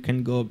moon where you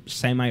can go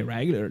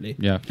semi-regularly.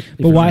 Yeah.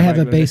 But why have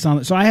a base on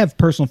it? So I have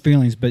personal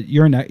feelings, but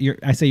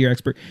I say you're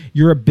expert.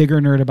 You're a bigger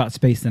nerd about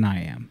space than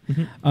I am.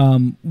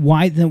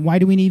 Why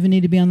do we even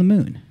need to be on the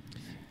moon?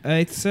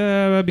 It's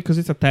because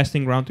it's a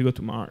testing ground to go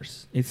to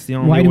Mars. It's the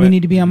only Why do way. we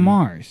need to be on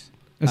Mars?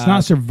 It's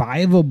not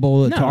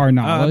survivable to our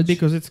knowledge.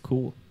 because it's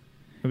cool.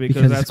 Because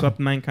Because it's that's cool. what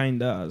mankind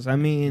does. I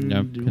mean,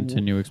 Yep,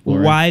 continue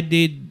exploring. Why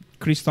did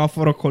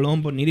Cristoforo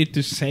Colombo needed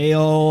to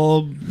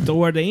sail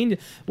toward the India?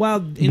 Well,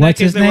 in that What's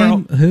case, his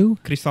name? Who?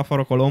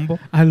 Cristoforo Colombo.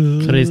 I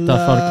Christopher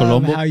love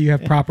Colombo. how you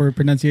have proper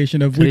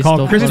pronunciation of we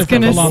call Christopher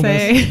Christopher I was Columbus.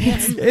 gonna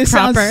say It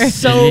proper. sounds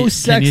so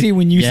sexy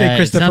when you say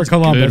Christopher it sounds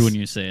Columbus. good when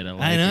you say it. I,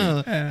 like I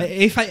know.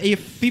 It.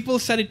 If people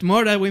said it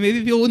more that way,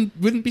 maybe people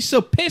wouldn't be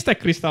so pissed at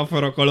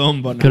Cristoforo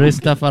Colombo. Now.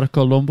 Christopher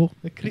Colombo.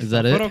 Is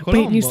that it? Cristoforo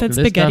Colombo. Wait, you said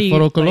spaghetti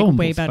Cristoforo like, Colombo.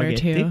 way better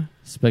Spaghetti? too.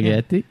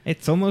 Spaghetti.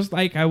 It's almost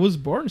like I was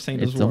born saying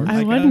those It's words. I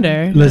Like,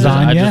 wonder.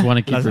 Lasagna? I just want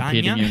to keep Lasagna?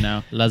 repeating you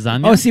now.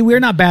 Lasagna. Oh, see, we're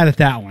not bad at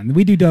that one.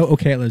 We do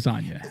okay at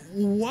lasagna.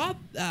 What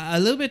a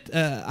little bit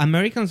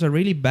Americans are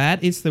really bad.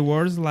 It's the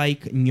words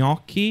like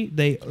gnocchi.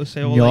 They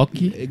say all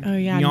Gnocchi? like, Oh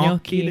yeah, gnocchi.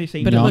 gnocchi. They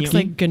say But it looks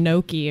gnocchi. like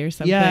gnocchi or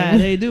something. Yeah,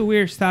 they do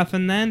weird stuff.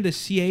 And then the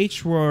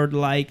ch word,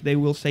 like they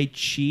will say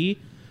chi.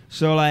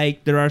 So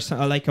like there are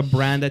some, like a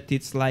brand that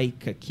it's like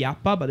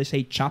chiappa, but they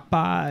say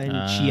chappa and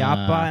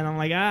chiappa, and I'm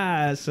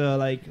like so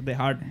like the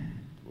hard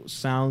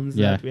sounds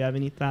Yeah. that we have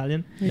in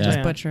Italian. We Yeah.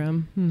 just butcher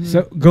them.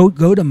 So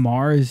go to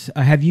Mars.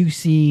 Have you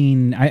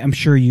seen? I'm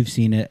sure you've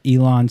seen it.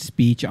 Elon's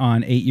speech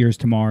on 8 years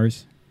to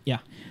Mars. Yeah.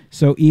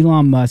 So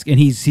Elon Musk, and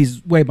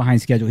he's way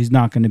behind schedule. He's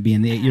not going to be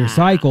in the 8-year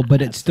cycle,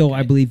 but it's still,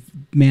 I believe,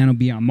 man will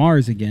be on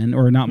Mars again,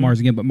 or not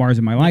Mars again, but Mars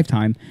in my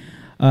lifetime.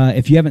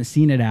 If you haven't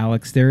seen it,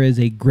 Alex, there is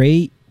a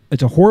great.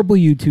 It's a horrible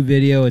YouTube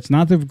video. It's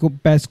not the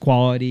best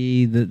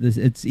quality.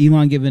 It's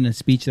Elon giving a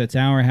speech that's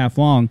an hour and a half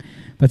long,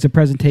 but it's a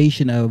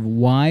presentation of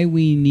why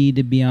we need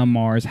to be on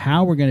Mars,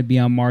 how we're going to be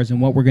on Mars, and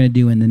what we're going to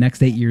do in the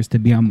next 8 years to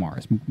be on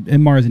Mars.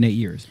 In Mars in 8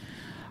 years.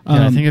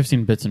 Yeah, I think I've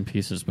seen bits and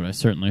pieces, but I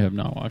certainly have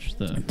not watched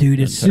the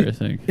entire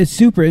thing. It's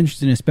super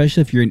interesting,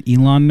 especially if you're an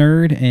Elon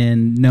nerd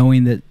and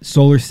knowing that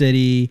Solar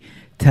City,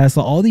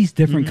 Tesla, all these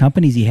different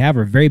companies he have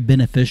are very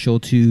beneficial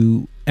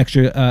to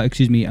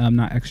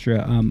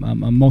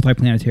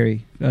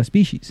multiplanetary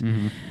species.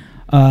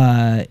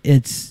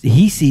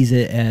 He sees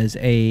it as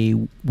a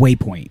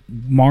waypoint.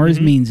 Mars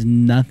means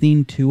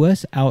nothing to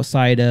us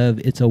outside of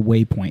it's a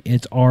waypoint.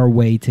 It's our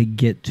way to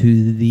get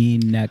to the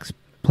next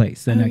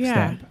place, the next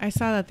step. I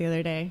saw that the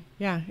other day.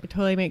 Yeah, it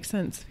totally makes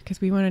sense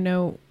because we want to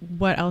know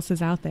what else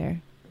is out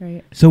there,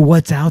 right? So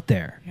what's out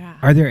there? Yeah.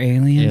 Are there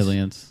aliens?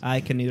 Aliens. I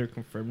can neither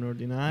confirm nor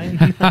deny.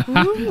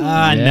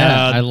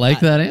 Yeah, I like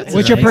that answer.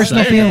 What's your I'm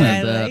personal excited feeling? about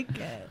I that. like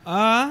it.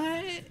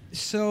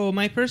 So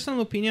my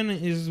personal opinion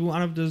is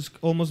one of those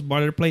almost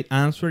boilerplate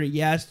answer.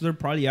 Yes, there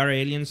probably are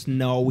aliens.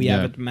 No, we Yeah.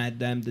 haven't met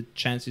them. The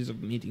chances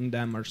of meeting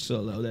them are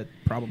so low that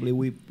probably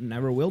we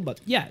never will. But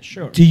yeah,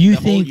 sure. Do you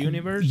The think whole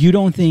universe? you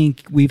don't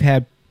think we've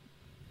had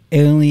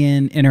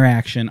alien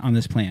interaction on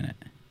this planet?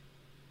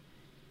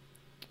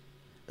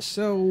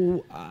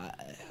 So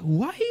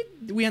why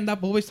do we end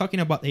up always talking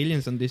about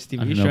aliens on this I TV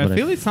don't show? know, I but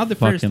feel I it's not the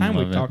first fucking time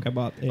we love it. talk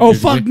about aliens. Oh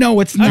fuck no,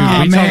 it's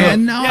not, Okay,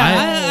 man. No.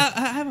 Yeah,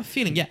 I have a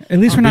feeling. Yeah. At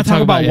least we're We not talk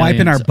talking about about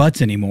wiping our aliens.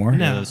 butts anymore.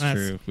 No. Yeah, that's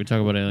that's- true. We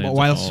talk about aliens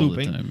While all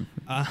souping.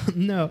 the time.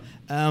 No.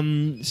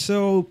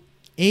 So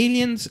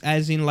aliens,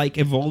 as in like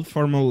evolved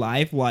form of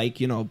life,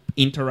 like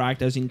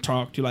interact, as in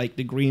talk to like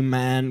the Green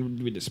Man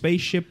with the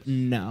spaceship.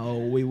 No,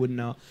 we would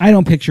know. I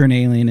don't picture an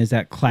alien as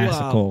that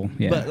classical. Well,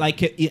 yeah. But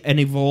like an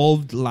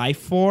evolved life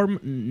form,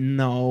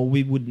 no,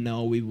 we would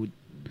know. We would.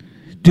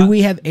 Do but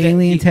we have the-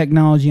 alien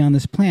technology on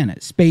this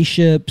planet?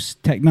 Spaceships,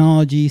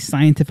 technology,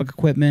 scientific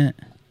equipment.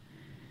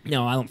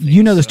 No, I don't. Think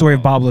You know the so. story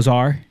of Bob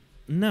Lazar.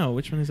 No,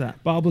 which one is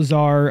that? Bob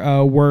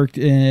Lazar worked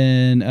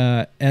in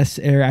S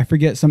area. I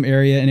forget some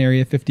area in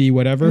Area 50, It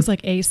whatever. was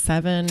like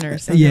A7 or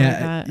something like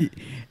that.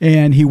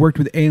 And he worked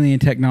with alien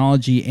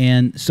technology.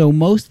 And so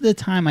most of the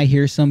time I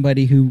hear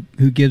somebody who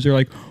gives her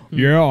like,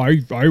 yeah,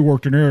 I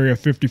worked in Area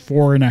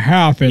 54 and a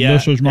half, and Yeah,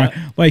 this was my...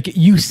 yeah. Like,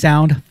 you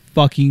sound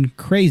fucking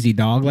crazy,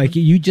 dog. Like,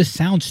 you just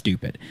sound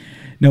stupid.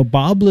 No,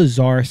 Bob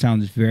Lazar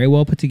sounds very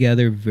well put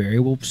together, very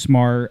well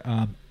smart.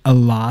 A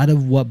lot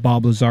of what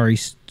Bob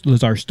Lazar's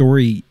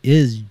story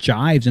is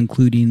jives,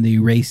 including the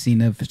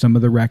racing of some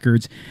of the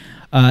records.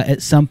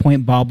 At some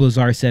point, Bob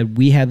Lazar said,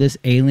 we have this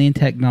alien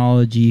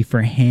technology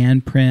for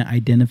handprint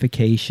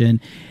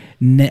identification.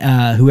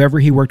 Whoever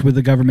he worked with,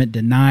 the government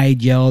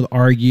denied, yelled,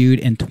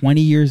 argued, and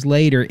 20 years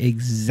later,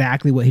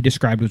 exactly what he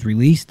described was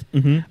released.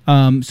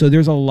 So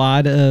there's a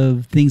lot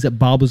of things that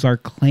Bob Lazar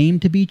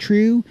claimed to be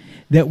true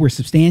that were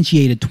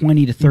substantiated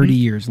 20 to 30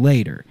 years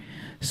later.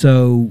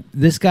 So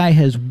this guy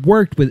has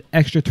worked with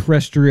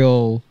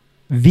extraterrestrial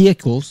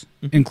vehicles,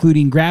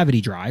 including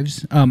gravity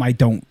drives.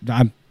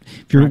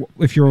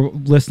 If you're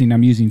listening,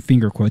 I'm using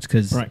finger quotes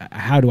because Right.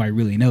 how do I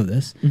really know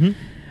this?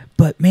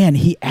 But man,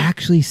 he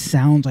actually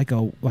sounds like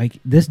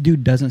this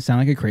dude doesn't sound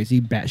like a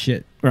crazy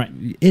batshit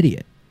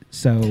idiot.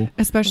 So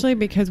Especially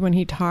because when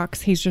he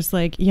talks, he's just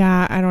like,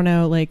 yeah, I don't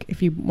know, like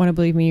if you want to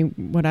believe me,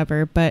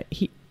 whatever. But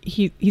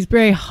he's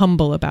very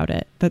humble about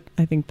it. That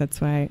I think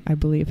that's why I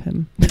believe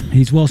him.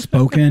 he's well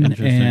spoken,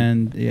 Interesting.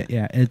 and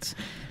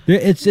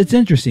it's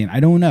interesting. I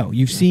don't know.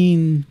 You've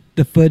seen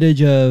the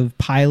footage of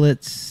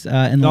pilots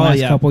in the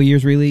last couple of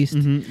years released.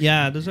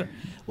 Yeah, those are.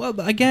 Well,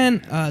 but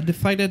again, the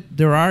fact that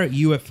there are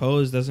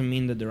UFOs doesn't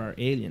mean that there are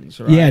aliens,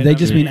 right? Yeah, they I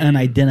just mean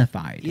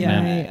unidentified. Yeah,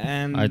 Right.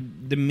 and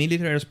the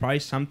military has probably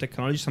some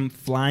technology, some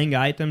flying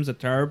items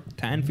that are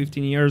 10,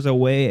 15 years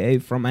away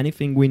from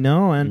anything we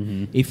know.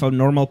 And if a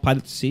normal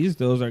pilot sees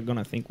those, are going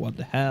to think, what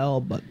the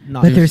hell? But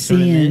not But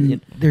necessarily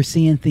they're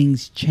seeing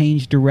things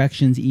change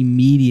directions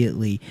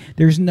immediately.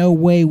 There's no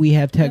way we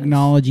have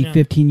technology Yeah.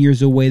 15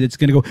 years away that's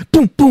going to go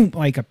boom, boom,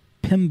 like a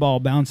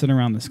pinball bouncing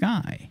around the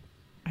sky.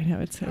 I know,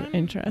 it's so Man.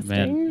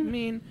 interesting. I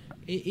mean,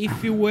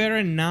 if you were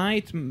a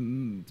knight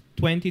 20,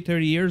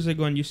 30 years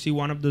ago and you see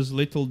one of those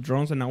little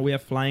drones and now we are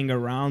flying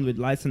around with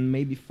lights and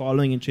maybe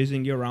following and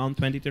chasing you around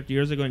 20, 30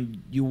 years ago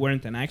and you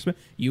weren't an expert,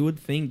 you would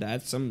think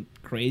that's some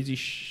crazy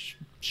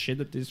shit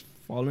that is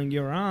following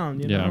you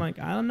around. You know, like,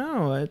 I don't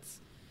know.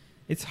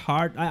 It's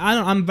hard.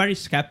 I'm very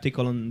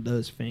skeptical on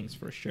those things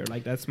for sure.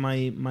 Like, that's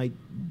my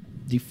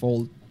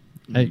default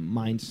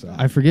mindset.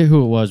 I forget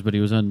who it was, but he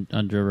was on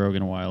Joe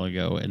Rogan a while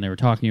ago, and they were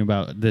talking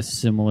about this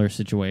similar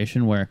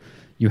situation where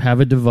you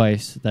have a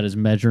device that is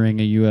measuring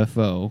a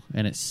UFO,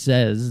 and it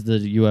says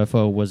the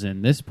UFO was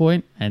in this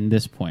point and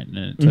this point, and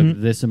it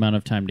took this amount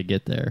of time to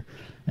get there.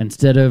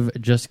 Instead of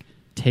just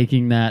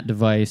taking that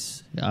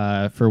device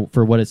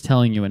for what it's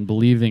telling you and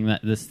believing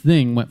that this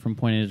thing went from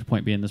point A to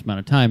point B in this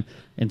amount of time,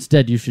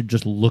 instead you should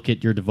just look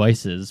at your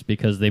devices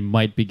because they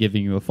might be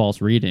giving you a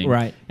false reading.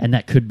 Right. And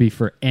that could be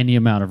for any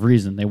amount of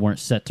reason. They weren't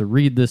set to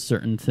read this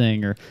certain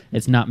thing, or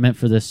it's not meant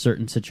for this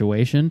certain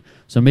situation.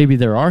 So maybe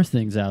there are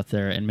things out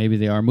there and maybe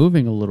they are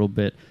moving a little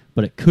bit,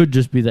 but it could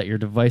just be that your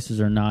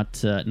devices are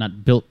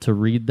not built to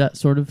read that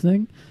sort of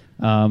thing.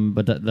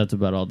 But that's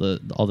about all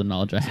the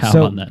knowledge I have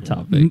on that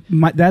topic.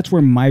 That's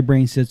where my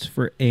brain sits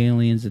for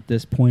aliens at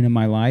this point in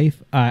my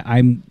life.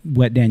 I'm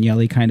what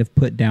Daniele kind of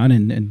put down,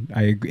 and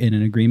I agree, in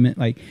an agreement.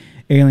 Like,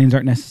 aliens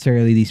aren't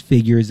necessarily these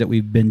figures that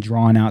we've been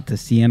drawn out to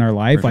see in our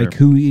life. Like,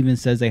 who even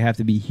says they have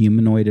to be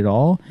humanoid at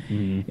all?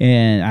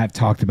 And I've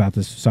talked about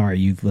this. Sorry,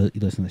 you've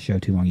listened to the show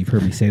too long. You've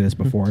heard me say this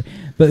before.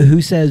 But who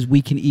says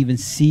we can even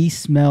see,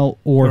 smell,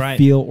 or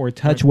feel, or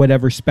touch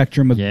whatever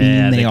spectrum of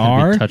being they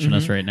are? Be touching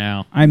us right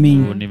now. I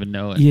mean, we wouldn't even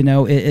know it. You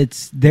know,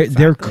 it's there.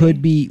 Exactly. There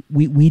could be.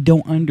 We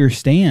don't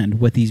understand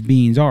what these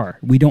beings are.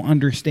 We don't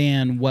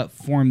understand what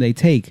form they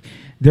take.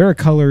 There are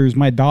colors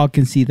my dog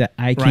can see that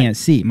I can't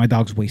see. My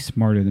dog's way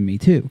smarter than me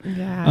too.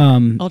 Yeah.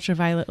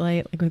 Ultraviolet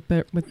light, like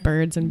with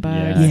birds and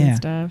bugs and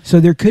stuff.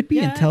 So there could be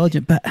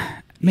intelligent, but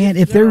man,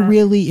 if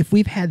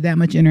we've had that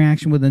much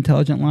interaction with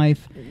intelligent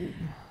life,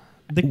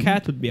 the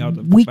cat would be out of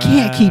the we bag.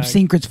 Can't keep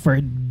secrets for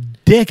a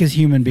dick as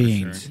human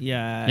beings. Sure.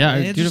 Yeah,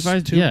 it's dude,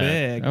 just too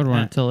big. I would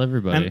want to tell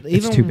everybody. And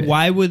even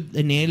why would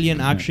an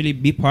alien actually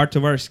be part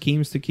of our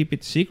schemes to keep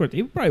it secret?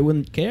 He probably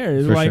wouldn't care.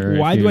 It's like,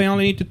 why do I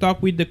only need to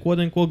talk with the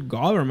quote-unquote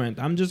government?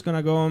 I'm just going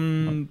to go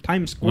on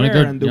Times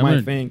Square and do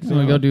my thing. I'm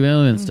going to go do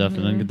alien stuff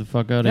and then get the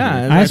fuck out of here.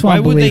 I just want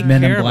to believe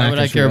Men in Black. Why would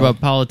I care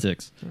about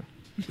politics?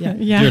 Yeah.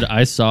 Dude,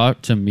 I saw,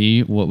 to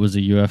me, what was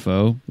a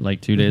UFO like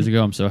 2 days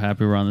ago. I'm so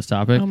happy we're on this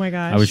topic. Oh my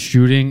gosh. I was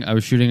shooting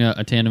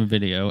a tandem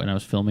video, and I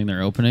was filming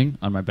their opening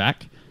on my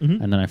back.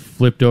 And then I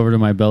flipped over to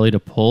my belly to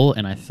pull,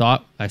 and I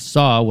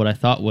saw what I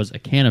thought was a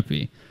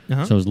canopy.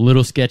 So it was a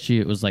little sketchy.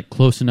 It was like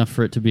close enough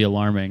for it to be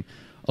alarming.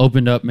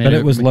 Opened up, man. But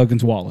it was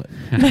Logan's wallet.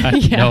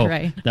 No,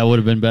 right. That would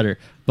have been better.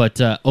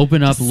 But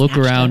open up, look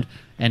around,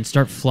 and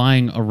start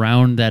flying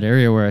around that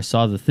area where I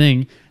saw the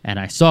thing. And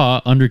I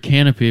saw under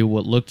canopy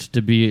what looked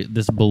to be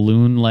this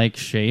balloon-like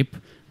shape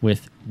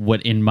with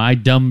what in my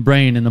dumb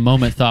brain in the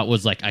moment thought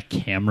was like a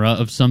camera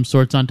of some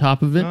sorts on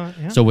top of it.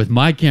 So with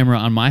my camera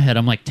on my head,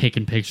 I'm like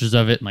taking pictures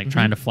of it and like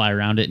trying to fly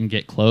around it and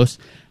get close.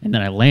 And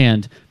then I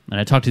land and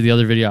I talked to the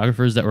other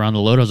videographers that were on the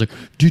load. I was like,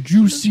 did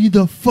you see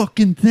the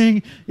fucking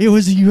thing? It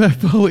was a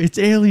UFO. It's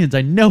aliens.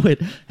 I know it.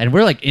 And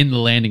we're like in the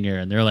landing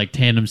area and they're like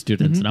tandem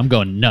students and I'm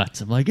going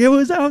nuts. I'm like, it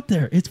was out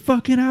there. It's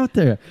fucking out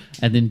there.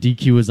 And then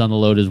DQ was on the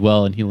load as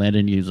well. And he landed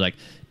and he was like,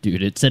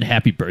 dude, it said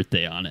happy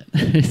birthday on it.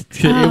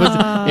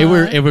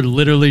 It were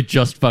literally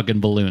just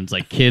fucking balloons,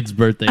 like kids'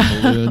 birthday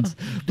balloons.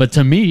 But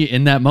to me,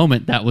 in that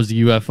moment, that was a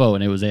UFO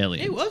and it was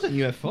alien. It was a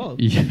UFO.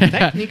 Yeah,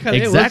 Technically,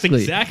 exactly. it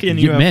was exactly a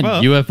UFO. Man,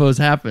 UFOs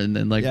happen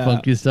and like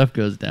funky stuff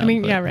goes down. I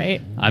mean, but right.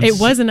 It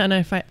was an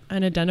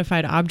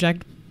unidentified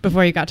object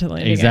before you got to the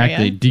landing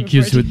exactly.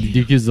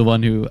 area. DQ's the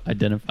one who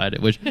identified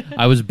it, which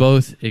I was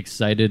both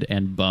excited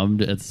and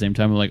bummed at the same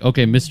time. I'm like,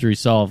 okay, mystery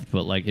solved,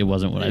 but like it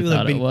wasn't what I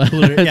thought it was.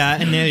 Yeah,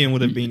 an alien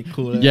would have been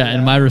cooler. Yeah,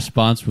 and my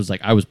response was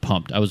like, I was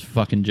pumped. I was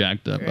fucking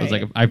jacked up. I was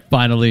like,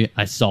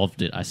 I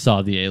solved it. I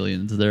saw the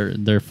aliens.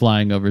 They're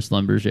flying over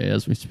Schlumberger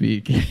as we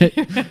speak.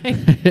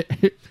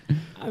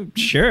 I'm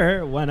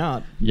sure. Why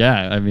not?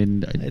 Yeah, I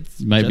mean, it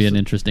might be an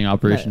interesting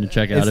operation to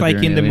check out. It's like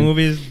in the alien.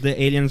 movies, the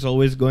aliens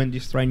always go and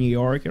destroy New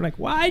York. You're like,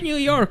 why New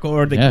York?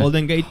 Or the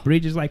Golden Gate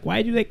Bridge is like,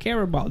 why do they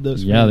care about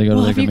those? Yeah, they go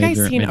to like have a you guys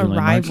major, seen major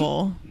landmark.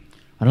 Arrival?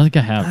 I don't think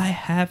I have. I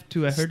have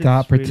to. I heard.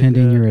 Stop it's really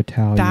pretending good. you're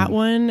Italian.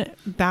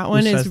 That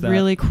one is says that?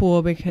 really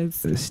cool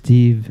because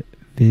Steve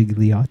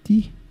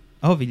Vigliotti.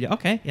 Oh,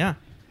 okay, yeah.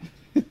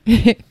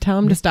 tell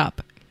him to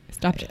stop.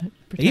 Stop. He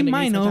pretending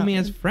might he's know me Italian.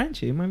 as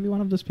Frenchie. He might be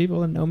one of those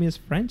people that know me as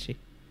Frenchie.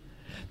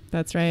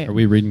 That's right. Are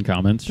we reading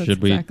comments? That's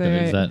Should we? exactly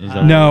Is right.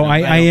 that No, don't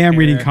I am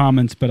reading care.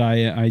 comments, but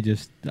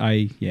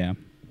yeah.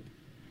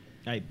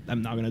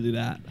 I'm not gonna do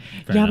that.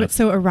 Fair yeah, enough. but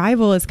so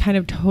Arrival is kind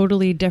of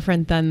totally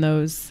different than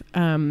those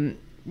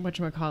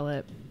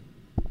whatchamacallit,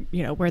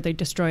 where they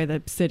destroy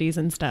the cities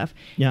and stuff.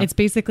 Yeah. It's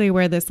basically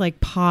where this like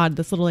pod,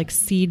 this little like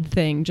seed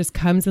thing just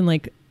comes and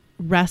like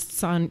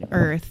rests on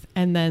Earth,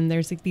 and then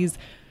there's like these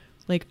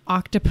like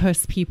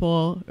octopus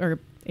people or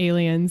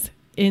aliens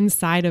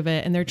inside of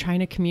it, and they're trying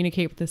to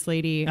communicate with this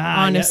lady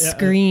on yeah, a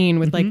screen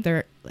with like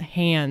their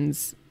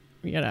hands,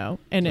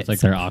 and It's like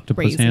their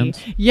octopus crazy. hands?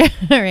 Yeah,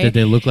 right. Did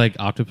they look like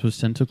octopus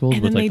tentacles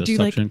And with then like they the do,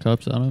 like- suction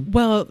cups on them?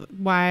 Well,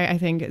 why I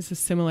think it's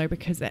similar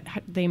because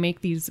they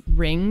make these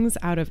rings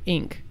out of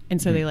ink, and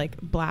so they like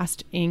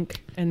blast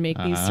ink and make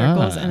these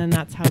circles, and then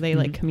that's how they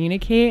like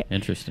communicate.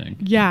 Interesting.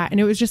 Yeah, and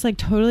it was just like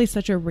totally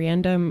such a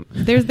random.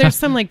 There's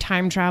some like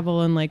time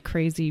travel and like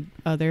crazy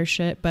other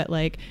shit, but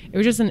like it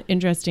was just an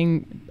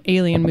interesting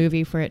alien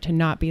movie for it to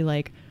not be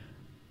like,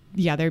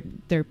 yeah,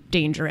 they're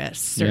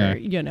dangerous or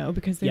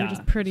because they were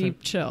just pretty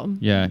chill.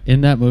 Yeah.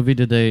 In that movie,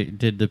 did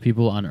the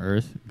people on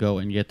Earth go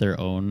and get their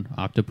own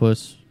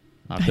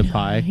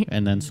octopi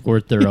and then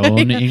squirt their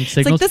own ink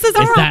signals? Like, this is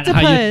our that how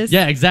you- octopus.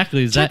 yeah,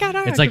 exactly. Is Check that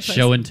out our it's like octopus.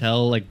 show and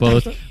tell, like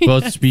both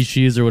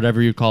species or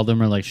whatever you call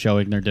them are like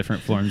showing their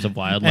different forms of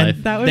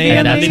wildlife. That would They be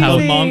had a amazing. little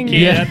monkey.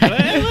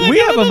 Yeah. We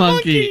have a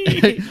monkey.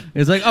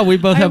 It's like, oh, we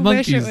both have I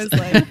wish monkeys. it was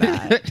like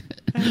that.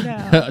 I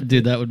know.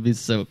 Dude, that would be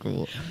so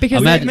cool.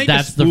 Because Imagine make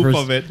that's a the spoof first.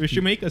 of it. We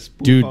should make a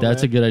spoof Dude, of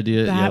that's it. a good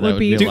idea. That yeah, that would would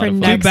be be a for lot of Too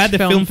fun. next bad the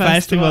film film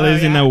festival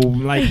is in festival,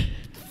 like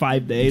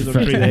 5 days or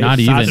 3 days. Not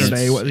even.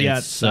 Saturday.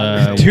 It's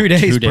Saturday. 2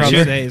 days, brother.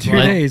 2 days. 2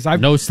 days.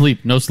 No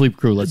sleep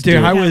crew. Let's Dude, do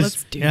it. I Yeah, was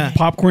let's do Yeah. it.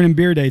 popcorn and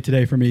beer day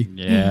today for me.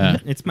 Yeah.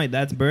 It's my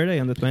dad's birthday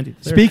on the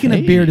 23rd. Speaking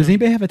of beer, does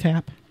anybody have a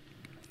tap?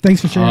 Thanks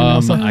for sharing.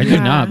 Elsa. I do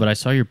Yeah. not, but I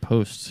saw your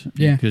post.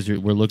 Yeah. because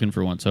we're looking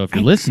for one. So if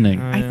you're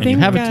listening I and think you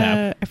have a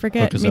tap, I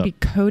forget, hook us maybe up.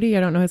 Cody. I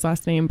don't know his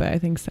last name, but I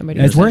think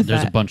somebody. It's said worth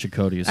There's a that. bunch of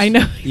Codys. I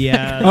know.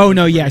 Yeah. Oh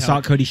no, yeah, I saw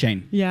Cody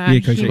Shane. Yeah, Cody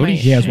he Shane. might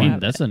He has have one. it.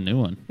 That's a new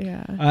one.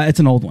 Yeah. It's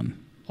an old one.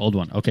 Old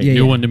one. Okay, Yeah,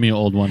 new yeah. one to me,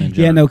 old one in Yeah,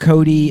 general. no,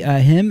 Cody,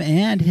 him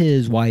and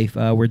his wife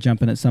were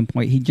jumping at some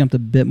point. He jumped a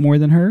bit more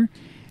than her.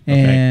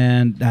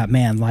 And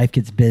man, life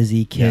gets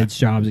busy, kids,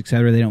 jobs,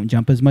 etc. They don't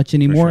jump as much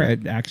anymore, sure.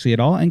 actually at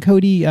all. And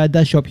Cody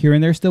does show up here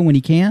and there still when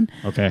he can.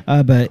 Okay,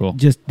 but cool.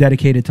 just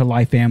dedicated to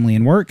life, family,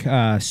 and work.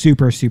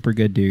 Super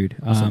good dude.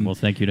 Awesome. Well,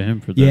 thank you to him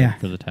for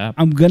the tap.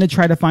 I'm gonna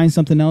try to find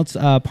something else,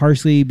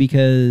 partially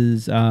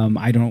because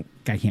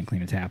I can't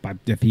clean a tap.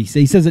 If he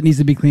says it needs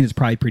to be cleaned, it's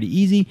probably pretty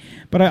easy.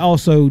 But I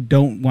also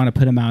don't want to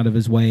put him out of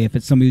his way. If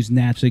it's somebody who's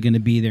naturally going to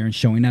be there and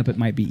showing up, it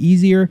might be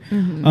easier.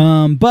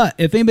 But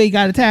if anybody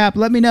got a tap,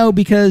 let me know,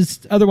 because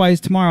otherwise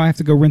tomorrow I have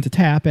to go rent a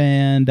tap,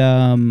 and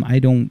I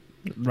don't.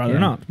 Rather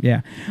not.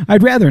 Yeah,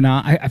 I'd rather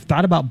not. I've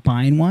thought about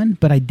buying one,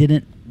 but I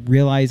didn't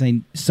realize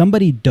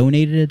somebody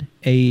donated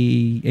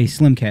a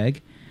slim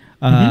keg.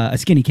 A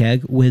skinny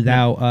keg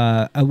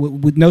without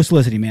with no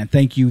soliciting, man.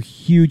 Thank you.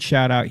 Huge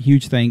shout out,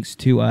 huge thanks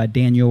to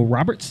Daniel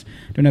Roberts.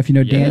 Don't know if you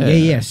know Dan.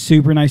 Yeah,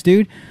 super nice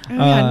dude. Oh,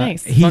 yeah,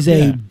 nice. He's Fuck a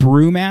yeah.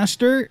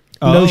 brewmaster.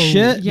 No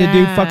shit. The dude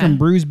Yeah. fucking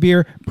brews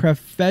beer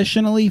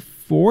professionally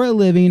for a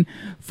living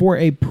for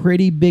a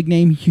pretty big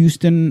name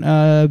Houston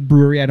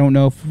brewery. I don't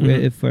know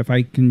if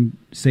I can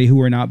say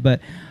who or not, but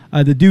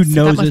the dude So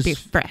knows that must his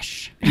be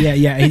fresh. Yeah,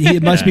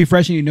 it must be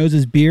fresh, and he knows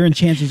his beer, and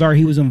chances are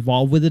he was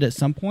involved with it at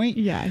some point.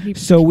 Yeah, he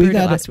So we brewed it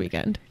got last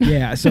weekend.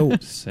 Yeah, so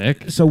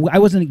Sick. so I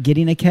wasn't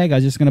getting a keg. I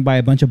was just going to buy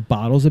a bunch of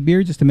bottles of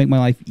beer just to make my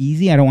life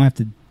easy. I don't have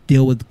to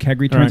deal with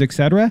keg returns, Right.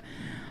 etc.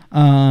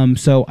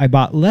 So I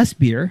bought less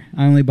beer.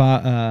 I only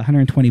bought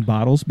 120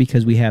 bottles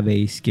because we have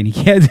a skinny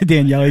keg.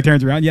 Danielle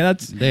turns around. Yeah,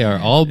 that's They are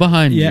all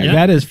behind you.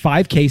 that is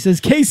 5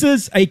 cases.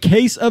 A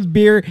case of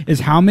beer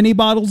is how many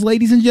bottles,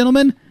 ladies and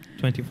gentlemen?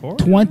 24?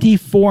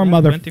 24,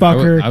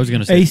 motherfucker. I was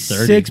gonna say a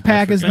 30.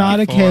 6-pack is I not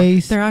a forgot. 24.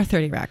 case. There are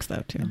 30 racks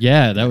though too.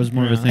 Yeah, that was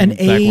more of a thing An back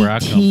where I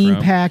come 18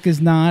 from. pack is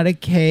not a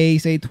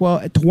case. A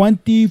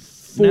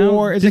 24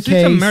 No, is a this case.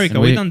 is America.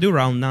 And We we- don't do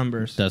round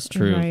numbers. That's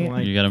true.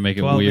 Right. You got to make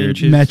it 12 weird.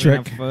 inches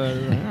Metric.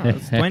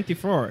 it's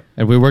 24.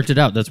 And we worked it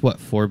out. That's what,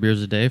 4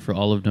 beers a day for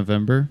all of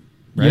November,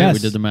 right? Yes. We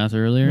did the math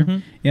earlier.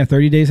 Mhm. Yeah,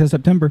 30 days of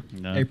September.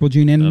 No, April,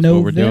 June, and That's November.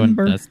 what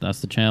we're doing. That's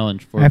the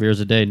challenge. 4 Af- beers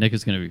a day. Nick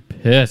is going to be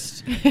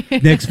pissed.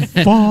 Nick's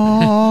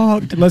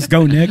fucked. Let's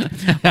go, Nick.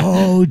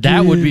 Oh,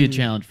 That would be a dude.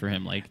 challenge for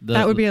him. Like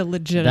That would be a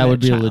legitimate That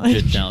would be challenge. a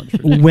legit challenge.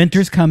 For Nick.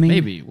 Winter's coming.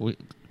 Maybe.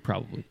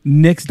 Probably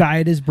Nick's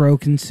diet is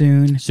broken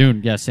soon,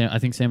 soon. Yeah, Sam. I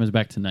think Sam is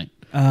back tonight.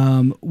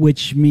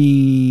 which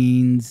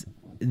means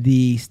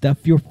the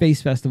Stuff Your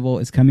Face Festival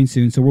is coming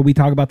soon. So we'll be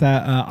talking about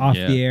that off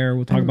Yeah. the air.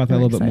 We'll talk I'm about that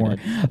a little bit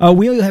excited. more.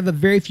 We only have a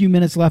very few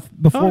minutes left.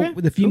 Before Okay.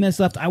 with a few minutes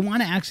left, I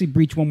want to actually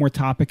breach one more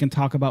topic and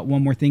talk about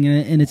one more thing,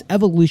 and it's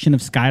evolution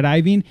of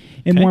skydiving,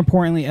 and more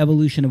importantly,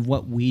 evolution of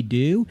what we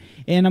do.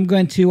 And I'm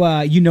going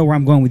to, you know where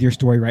I'm going with your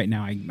story right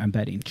now. I'm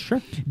betting.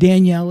 Sure.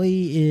 Daniele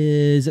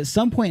is at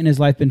some point in his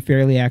life been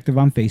fairly active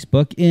on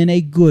Facebook in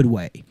a good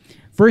way.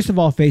 First of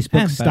all, Facebook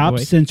And bad stopped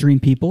way. censoring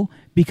people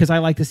because I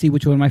like to see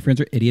which one of my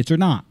friends are idiots or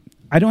not.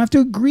 I don't have to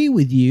agree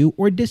with you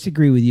or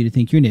disagree with you to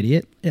think you're an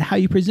idiot. How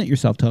you present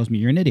yourself tells me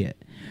you're an idiot.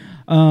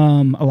 A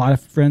lot of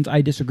friends I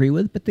disagree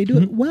with, but they do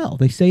it well.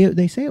 They say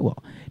it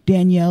well.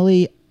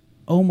 Daniele,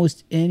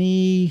 almost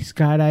any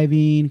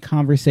skydiving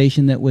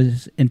conversation that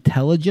was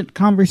intelligent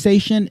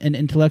conversation and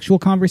intellectual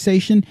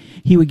conversation,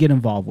 he would get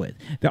involved with.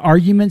 The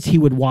arguments he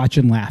would watch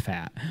and laugh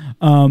at.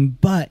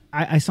 But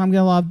I saw him get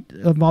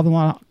involved in a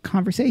lot of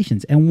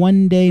conversations. And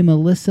one day,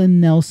 Melissa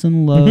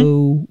Nelson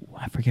Lowe,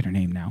 I forget her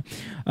name now,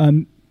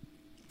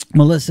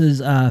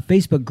 Melissa's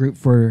Facebook group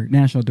for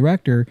national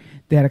director,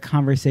 they had a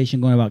conversation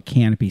going about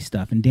canopy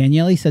stuff, and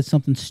Daniele said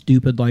something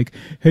stupid like,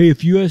 "Hey, if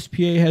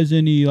USPA has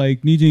any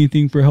needs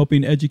anything for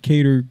helping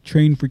educate or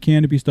train for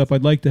canopy stuff,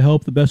 I'd like to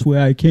help the best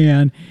way I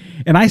can."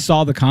 And I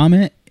saw the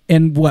comment,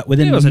 and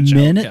within It was a joke,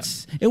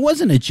 minutes, it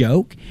wasn't a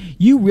joke.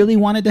 You really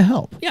wanted to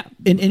help, Yeah.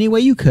 in any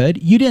way you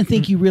could. You didn't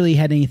think you really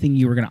had anything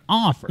you were going to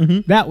offer.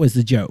 That was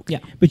the joke. Yeah.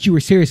 But you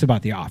were serious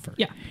about the offer.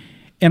 Yeah.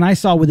 And I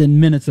saw within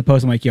minutes the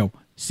post. I'm like, "Yo,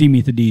 see me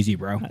at the DZ,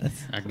 bro."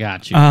 I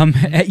got you.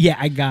 Yeah,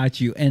 I got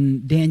you.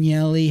 And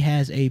Daniele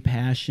has a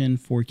passion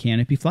for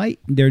canopy flight.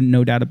 There's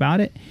no doubt about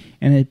it.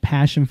 And a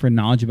passion for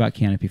knowledge about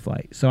canopy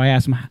flight. So I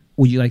asked him,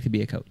 "Would you like to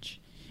be a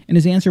coach?" And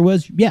his answer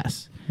was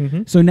yes.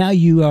 So now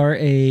you are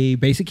a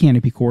basic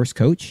canopy course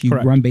coach. You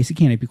Correct. run basic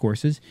canopy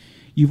courses.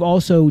 You've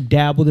also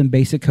dabbled in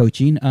basic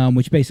coaching,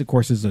 which basic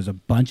courses, there's a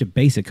bunch of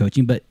basic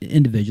coaching, but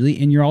individually.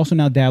 And you're also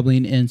now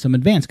dabbling in some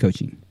advanced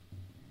coaching.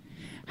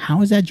 How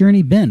has that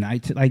journey been?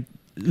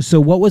 So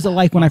what was it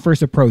like when I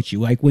first approached you?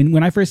 Like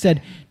when I first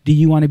said, "Do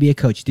you want to be a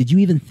coach?" Did you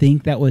even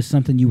think that was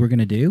something you were going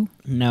to do?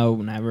 No,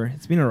 never.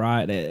 It's been a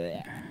ride.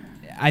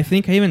 I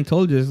think I even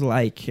told you, it's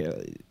like,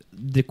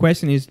 the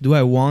question is, do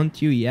I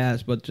want you?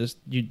 Yes, but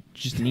you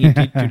just need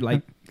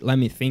to let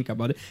me think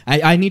about it.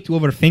 I need to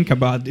overthink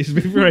about this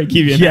before I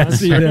give you an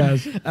answer.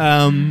 Yes.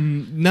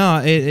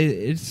 No,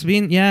 it's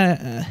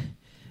been,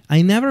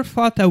 I never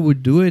thought I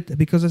would do it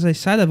because, as I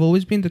said, I've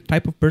always been the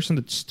type of person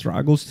that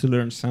struggles to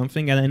learn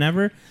something, and I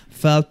never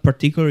felt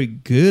particularly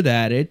good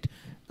at it.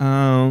 So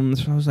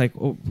I was like,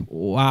 "Oh,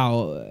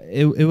 wow!"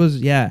 It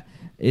was,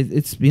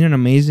 It's been an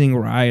amazing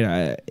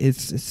ride.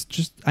 It's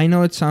just, I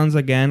know it sounds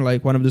again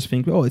like one of those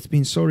things. Oh, it's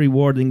been so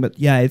rewarding, but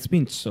yeah, it's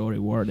been so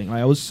rewarding.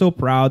 I was so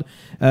proud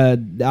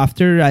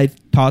after I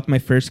taught my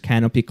first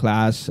canopy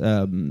class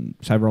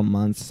several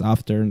months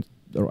after,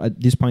 or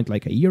at this point,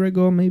 like a year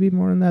ago, maybe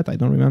more than that. I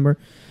don't remember.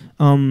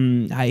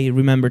 I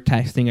remember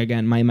texting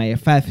again my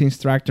FF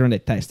instructor, and I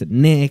texted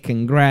Nick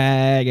and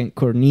Greg and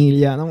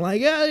Cornelia, and I'm like,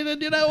 "Yeah,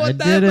 you know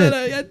what? I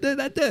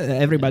did it."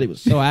 Everybody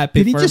was so happy.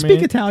 Did he for just me.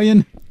 speak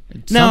Italian?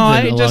 No,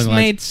 I just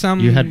made some.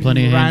 You had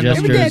plenty of hand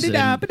random- gestures. and-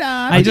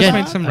 I just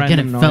made some Again,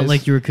 random it felt noise.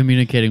 like you were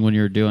communicating when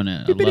you were doing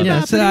it. I love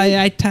Yeah, it. so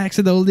I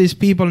texted all these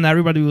people, and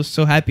everybody was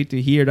so happy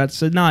to hear that.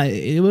 So no,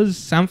 it was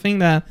something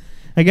that,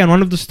 again,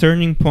 one of those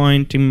turning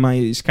point in my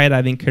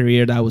skydiving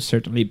career. That was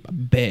certainly a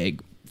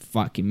big,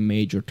 fucking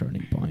major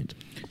turning point.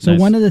 So Nice.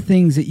 one of the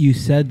things that you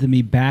said to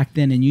me back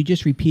then, and you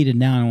just repeated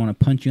now, and I want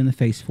to punch you in the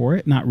face for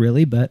it. Not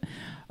really, but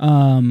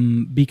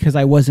because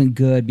I wasn't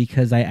good,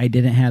 because I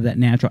didn't have that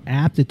natural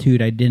aptitude,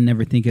 I didn't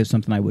ever think it was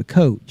something I would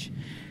coach.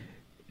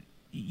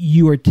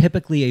 You are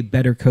typically a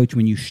better coach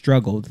when you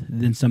struggled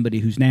than somebody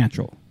who's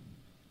natural.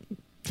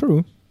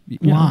 True.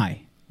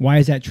 Why? Why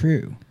is that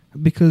true?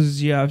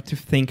 Because you have to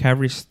think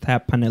every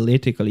step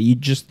analytically.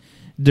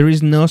 There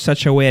is no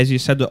such a way, as you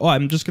said, "Oh,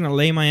 I'm just going to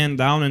lay my hand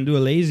down and do a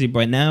lazy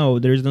boy." No,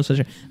 there is no such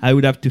a... I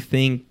would have to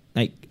think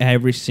like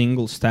every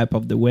single step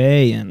of the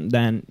way, and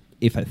then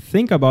if I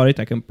think about it,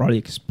 I can probably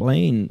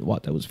explain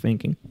what I was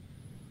thinking.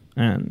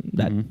 And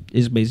that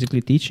is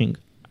basically teaching.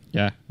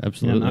 Yeah,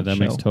 absolutely. That makes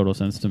nutshell. total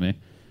sense to me.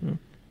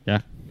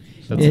 Yeah.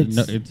 Yeah,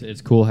 It's-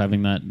 it's cool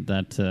having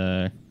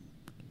that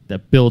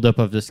buildup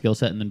of the skill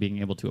set and then being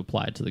able to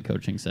apply it to the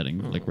coaching setting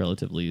like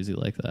relatively easy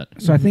like that.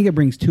 So I think it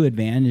brings two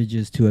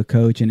advantages to a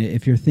coach. And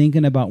if you're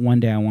thinking about one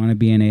day I want to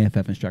be an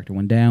AFF instructor,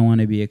 one day I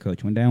want to be a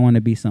coach, one day I want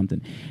to be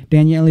something.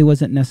 Daniele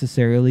wasn't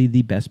necessarily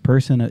the best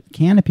person at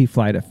canopy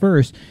flight at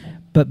first,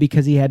 but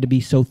because he had to be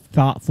so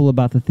thoughtful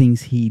about the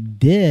things he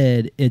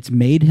did, it's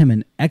made him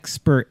an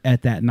expert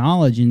at that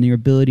knowledge, and your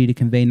ability to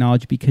convey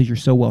knowledge because you're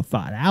so well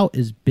thought out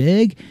is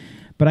big.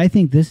 But I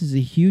think this is a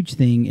huge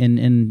thing,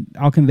 and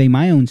I'll convey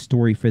my own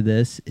story for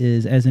this,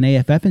 is as an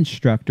AFF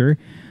instructor,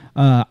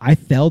 I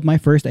failed my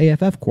first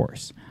AFF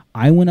course.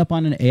 I went up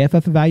on an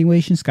AFF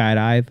evaluation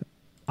skydive.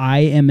 I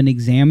am an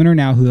examiner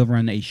now who have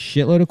run a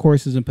shitload of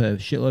courses and put a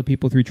shitload of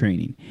people through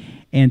training.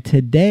 And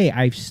today,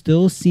 I've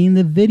still seen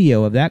the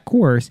video of that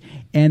course,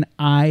 and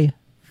I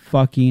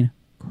fucking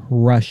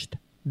crushed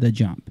the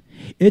jump.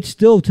 It's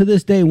still, to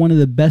this day, one of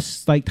the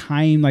best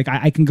time.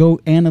 I can go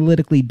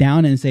analytically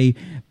down and say,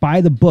 by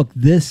the book,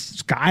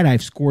 this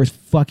skydive scores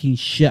fucking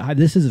shit.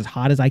 This is as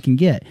hot as I can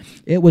get.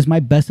 It was my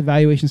best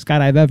evaluation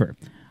skydive ever.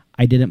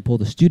 I didn't pull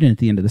the student at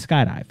the end of the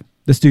skydive.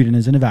 The student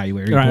is an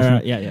evaluator.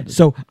 Right, yeah.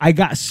 So I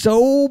got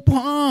so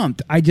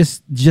pumped. I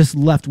just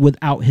left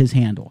without his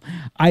handle.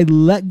 I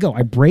let go.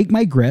 I break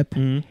my grip.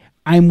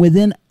 I'm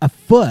within a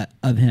foot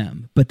of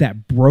him, but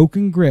that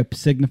broken grip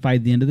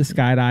signified the end of the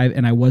skydive,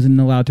 and I wasn't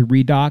allowed to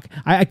redock.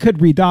 I could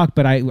redock,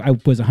 but I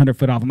was 100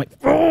 foot off. I'm like,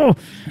 oh,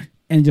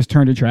 and just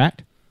turned to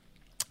track.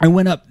 I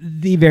went up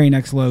the very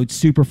next load,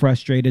 super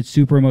frustrated,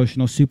 super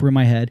emotional, super in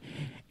my head.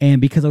 And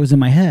because I was in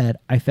my head,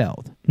 I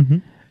failed.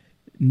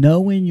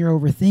 Know when you're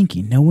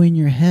overthinking. Know when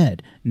you're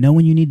ahead. Know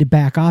when you need to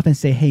back off and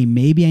say, hey,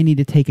 maybe I need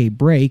to take a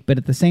break. But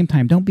at the same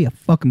time, don't be a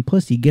fucking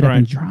pussy. Get up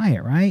and try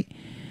it, right?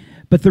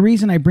 But the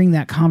reason I bring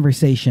that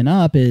conversation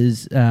up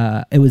is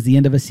it was the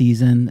end of a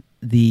season.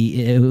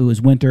 It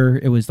was winter.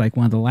 It was like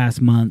one of the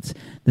last months.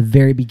 The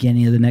very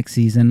beginning of the next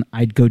season,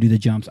 I'd go do the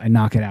jumps. I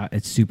knock it out.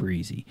 It's super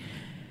easy.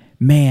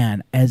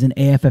 Man, as an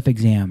AFF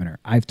examiner,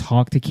 I've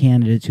talked to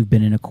candidates who've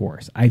been in a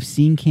course. I've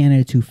seen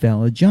candidates who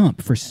fail a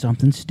jump for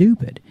something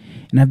stupid.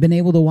 And I've been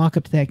able to walk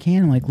up to that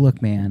candidate like,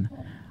 look, man,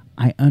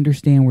 I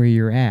understand where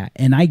you're at.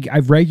 And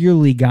I've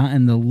regularly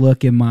gotten the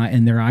look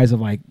in their eyes of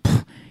like,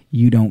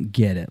 you don't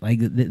get it. Like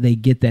they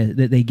get that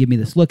they give me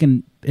this look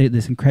and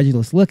this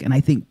incredulous look. And I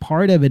think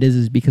part of it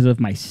is because of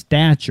my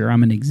stature.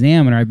 I'm an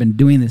examiner. I've been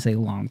doing this a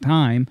long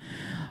time.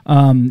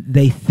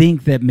 They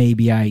think that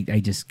maybe I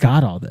just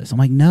got all this. I'm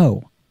like,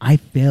 no. I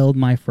failed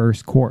my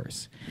first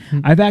course.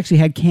 I've actually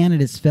had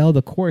candidates fail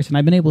the course, and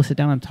I've been able to sit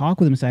down and talk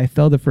with them and say, I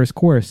failed the first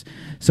course.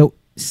 So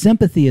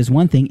sympathy is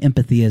one thing,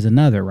 empathy is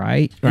another,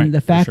 right? And the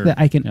fact that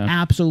I can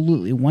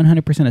absolutely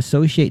 100%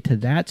 associate to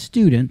that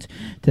student,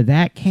 to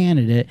that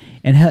candidate,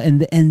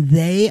 and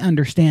they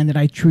understand that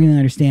I truly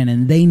understand,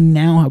 and they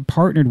now have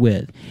partnered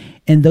with.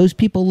 And those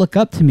people look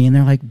up to me, and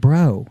they're like,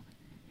 bro.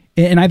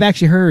 And I've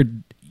actually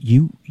heard,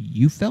 you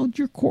failed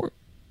your course.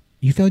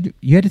 You had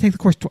to take the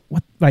course.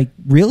 What? Like,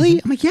 really?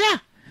 I'm like, yeah.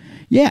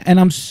 Yeah. And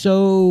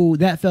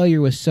that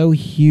failure was so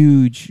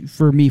huge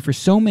for me for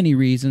so many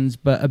reasons,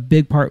 but a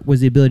big part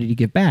was the ability to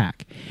give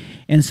back.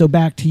 And so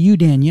back to you,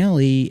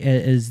 Daniele,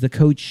 as the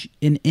coach,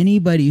 in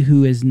anybody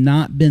who has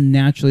not been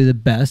naturally the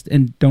best,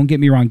 and don't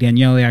get me wrong,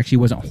 Daniele actually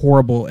wasn't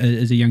horrible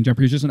as a young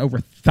jumper. He was just an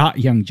overthought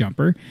young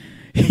jumper.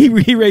 He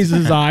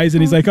raises his eyes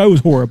and he's like, I was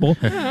horrible.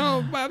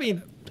 No, I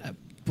mean,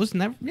 was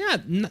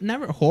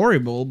never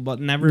horrible, but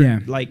never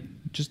like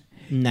just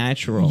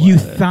natural. You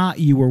thought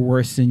you were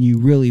worse than you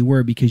really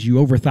were because you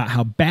overthought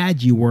how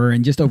bad you were,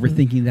 and just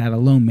overthinking that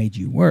alone made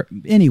you worse.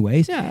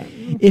 Anyways,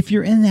 if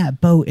you're in that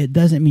boat, it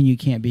doesn't mean you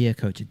can't be a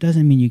coach. It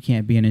doesn't mean you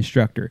can't be an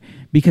instructor,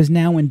 because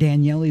now when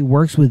Daniele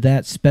works with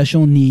that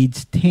special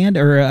needs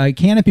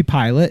canopy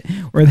pilot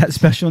or that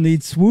special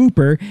needs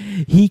swooper,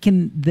 he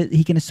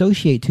can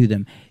associate to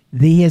them.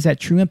 He has that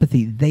true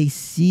empathy. They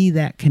see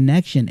that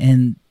connection,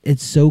 and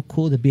it's so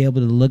cool to be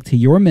able to look to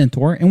your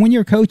mentor. And when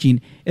you're coaching,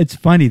 it's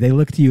funny. They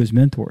look to you as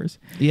mentors.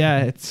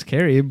 Yeah, it's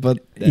scary, but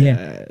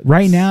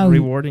right now,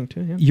 rewarding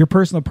too. Yeah. Your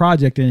personal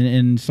project,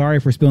 and sorry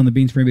for spilling the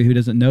beans for anybody who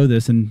doesn't know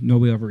this, and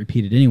nobody will ever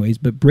repeat it anyways,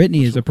 but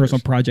Brittany is a personal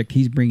project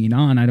he's bringing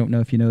on. I don't know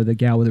if you know the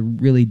gal with a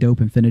really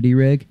dope infinity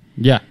rig.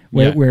 Yeah.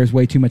 Wears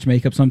way too much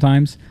makeup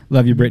sometimes.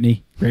 Love you,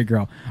 Brittany. Great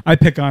girl. I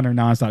pick on her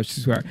nonstop.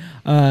 She's swear.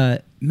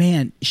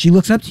 Man, she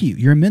looks up to you.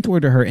 You're a mentor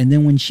to her. And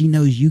then when she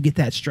knows you get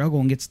that struggle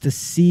and gets to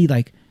see,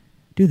 like,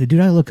 dude, the dude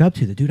I look up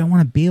to, the dude I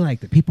want to be like,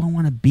 the people I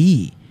want to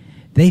be,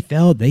 they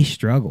failed, they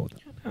struggled.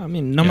 I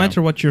mean, no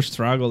matter what your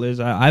struggle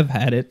is, I've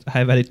had it.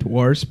 I've had it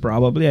worse,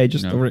 probably. I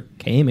just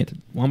overcame it at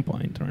one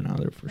point or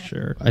another, for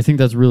sure. I think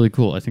that's really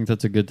cool. I think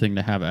that's a good thing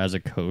to have as a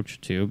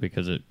coach, too,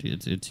 because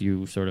it's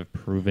you sort of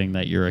proving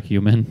that you're a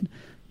human.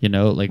 You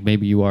know, like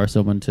maybe you are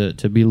someone to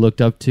be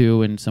looked up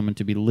to and someone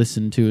to be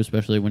listened to,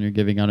 especially when you're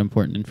giving out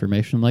important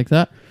information like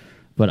that.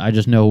 But I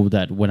just know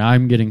that when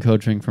I'm getting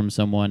coaching from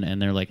someone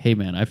and they're like, hey,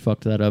 man, I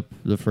fucked that up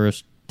the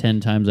first 10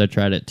 times I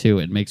tried it too,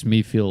 it makes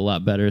me feel a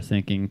lot better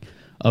thinking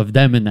of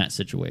them in that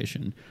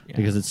situation. Yeah.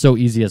 Because it's so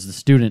easy as the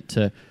student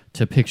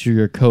to picture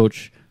your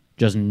coach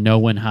just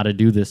knowing how to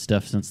do this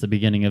stuff since the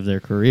beginning of their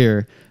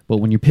career. But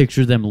when you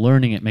picture them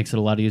learning, it makes it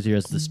a lot easier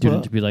as the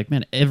student to be like,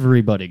 man,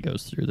 everybody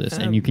goes through this.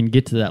 And you can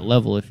get to that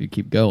level if you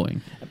keep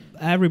going.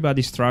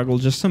 Everybody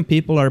struggles. Just some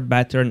people are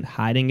better at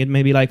hiding it.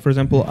 Maybe, like, for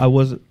example, I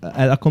was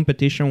at a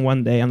competition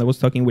one day and I was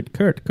talking with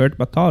Kurt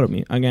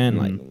Bartholomew. Again,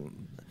 like,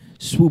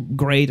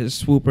 greatest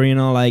swooper, you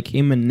know, like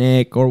him and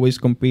Nick always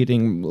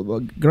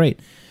competing. Great.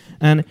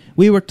 And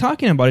we were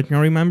talking about it, and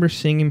I remember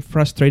seeing him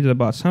frustrated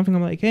about something.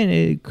 I'm like,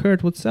 hey,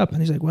 Kurt, what's up? And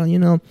he's like, well, you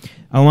know,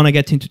 I don't want to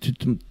get into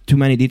too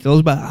many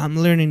details, but I'm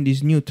learning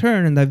this new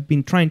turn, and I've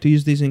been trying to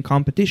use this in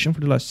competition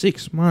for the last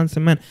 6 months.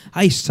 And, man,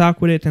 I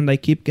suck with it, and I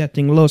keep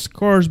getting low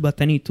scores,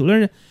 but I need to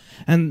learn it.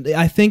 And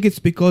I think it's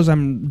because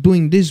I'm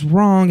doing this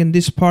wrong, and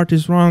this part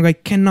is wrong. I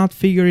cannot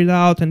figure it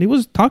out. And he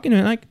was talking to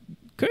me like,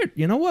 Kurt,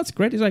 you know what's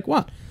great? He's like,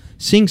 what?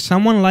 Seeing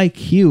someone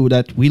like you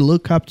that we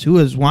look up to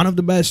as one of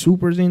the best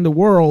supers in the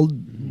world,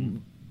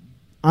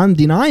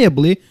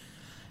 undeniably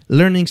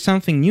learning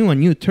something new, a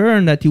new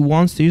turn that he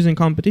wants to use in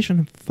competition,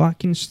 and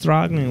fucking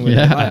struggling with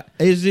it.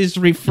 Is this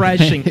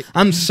refreshing?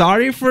 I'm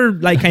sorry for,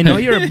 like, I know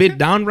you're a bit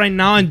down right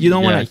now and you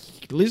don't want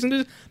to listen to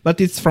this, but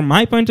it's, from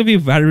my point of view,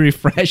 very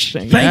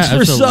refreshing. Thanks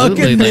for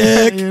sucking,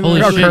 Nick.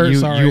 Holy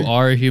shit, you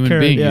are a human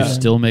being. Yeah. You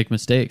still make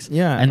mistakes.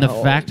 Yeah. And the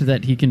fact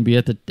that he can be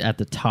at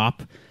the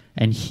top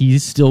and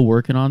he's still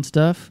working on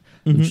stuff,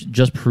 which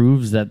just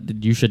proves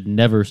that you should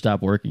never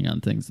stop working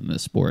on things in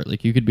this sport.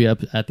 Like, you could be up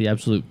at the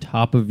absolute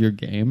top of your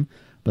game,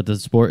 but the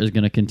sport is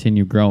going to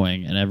continue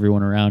growing, and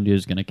everyone around you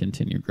is going to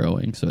continue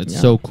growing. So it's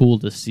so cool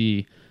to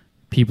see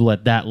people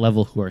at that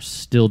level who are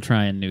still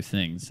trying new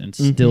things and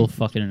still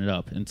fucking it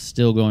up and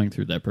still going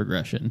through that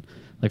progression.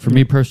 Like for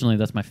me personally,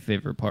 that's my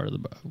favorite part of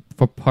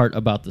the part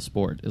about the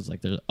sport is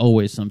like there's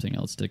always something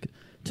else to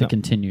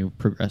continue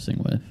progressing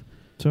with.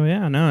 So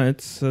yeah, no,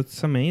 it's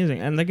amazing.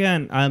 And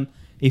again,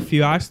 if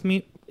you asked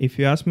me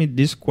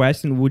this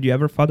question, would you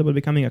ever thought about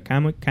becoming a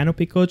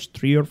canopy coach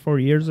 3 or 4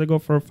 years ago,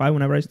 4 or 5,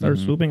 whenever I started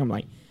swooping? I'm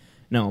like,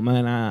 no,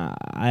 man,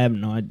 I have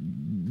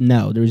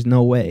no, there's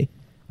no way.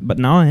 But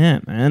now I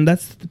am, and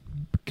that's the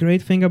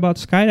great thing about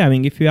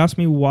skydiving. If you ask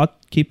me what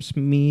keeps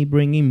me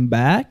bringing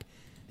back,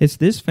 it's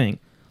this thing.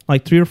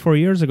 Like 3 or 4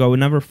 years ago, we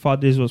never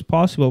thought this was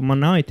possible, but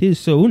now it is.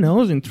 So who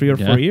knows in 3 or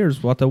 4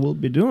 years what I will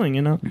be doing,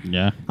 you know?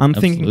 Yeah, I'm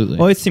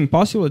thinking, it's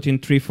impossible that in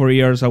 3-4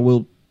 years I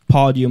will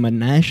podium at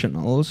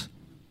nationals.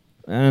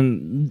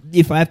 And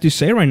if I have to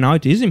say right now,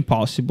 it is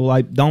impossible.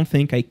 I don't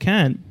think I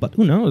can, but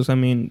who knows? I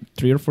mean,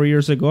 3 or 4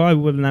 years ago, I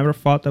would have never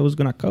thought I was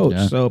going to coach.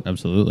 Yeah, so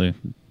absolutely.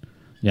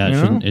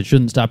 Yeah, it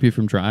shouldn't stop you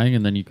from trying,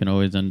 and then you can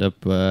always end up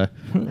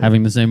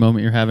having the same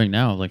moment you're having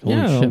now. Like,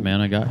 holy shit, man,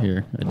 I got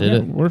here. I did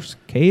it. Worst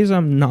case,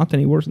 I'm not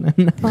any worse than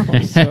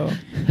now. So.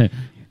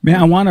 Man,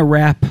 I want to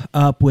wrap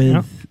up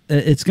with,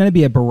 it's going to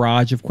be a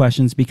barrage of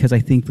questions because I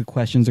think the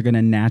questions are going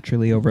to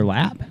naturally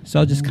overlap. So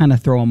I'll just kind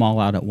of throw them all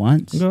out at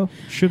once. Go,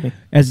 shoot me.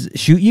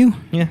 Shoot you?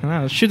 Yeah,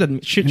 no, shoot at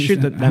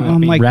them.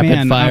 I'm like, rapid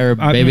man, fire,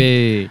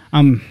 baby.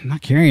 I'm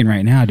not carrying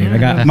right now, dude. I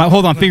got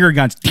hold on, finger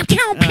guns. Pew,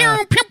 pew,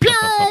 pew, pew,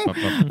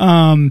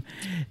 pew.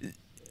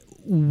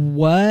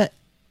 What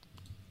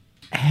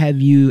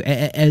have you,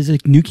 as a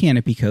new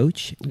canopy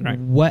coach,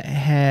 what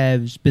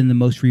has been the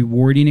most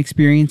rewarding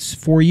experience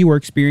for you or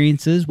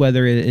experiences,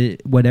 whatever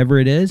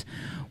it is?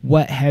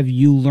 What have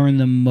you learned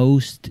the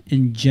most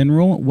in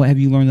general? What have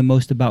you learned the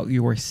most about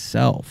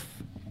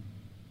yourself?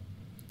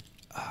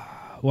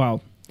 Wow.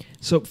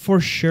 So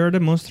for sure, the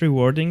most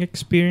rewarding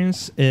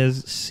experience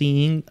is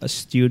seeing a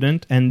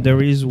student, and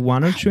there is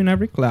 1 or 2 in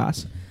every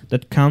class,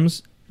 that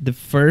comes the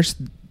first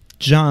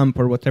jump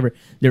or whatever.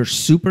 They're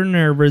super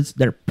nervous.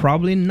 They're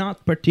probably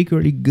not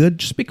particularly good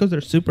just because they're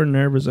super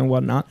nervous and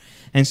whatnot.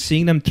 And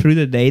seeing them through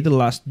the day, the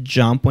last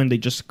jump when they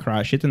just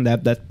crush it and they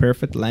have that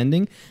perfect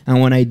landing.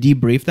 And when I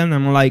debrief them,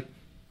 I'm like,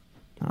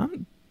 I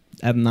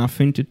have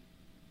nothing to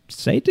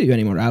say to you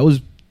anymore.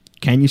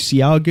 Can you see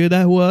how good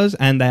that was?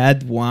 And I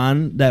had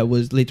one that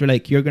was literally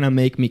like, you're going to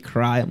make me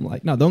cry. I'm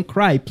like, no, don't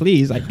cry,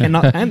 please. I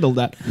cannot handle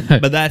that.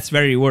 But that's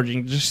very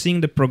rewarding. Just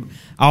seeing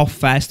how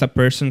fast a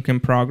person can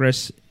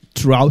progress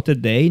throughout the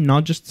day,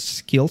 not just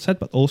skill set,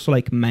 but also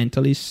like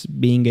mentally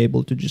being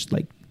able to just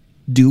like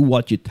do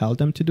what you tell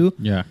them to do.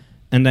 Yeah.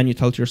 And then you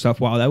tell to yourself,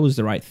 wow, that was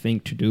the right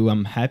thing to do.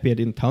 I'm happy I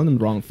didn't tell them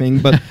the wrong thing.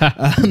 But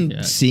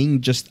seeing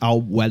just how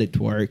well it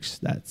works,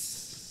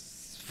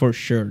 that's for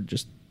sure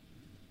just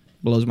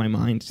blows my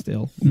mind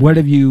still. What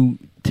have you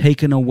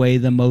taken away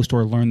the most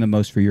or learned the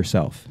most for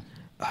yourself?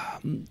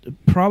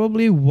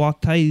 Probably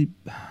what I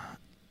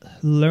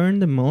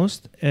learned the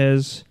most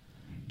is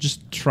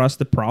just trust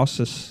the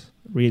process,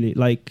 really.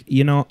 Like,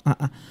 you know,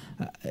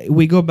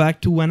 we go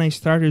back to when I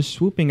started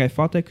swooping. I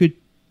thought I could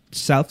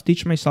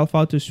self-teach myself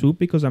how to swoop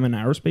because I'm an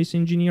aerospace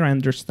engineer. I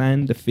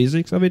understand the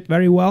physics of it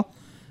very well.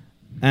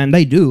 And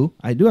I do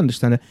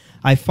understand it.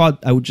 I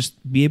thought I would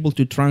just be able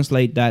to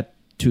translate that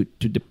to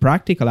the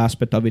practical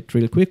aspect of it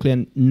real quickly,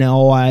 and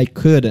no, I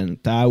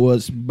couldn't. I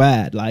was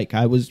bad. Like,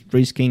 I was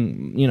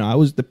risking, you know, I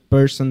was the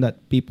person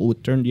that people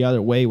would turn the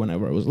other way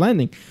whenever I was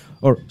landing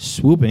or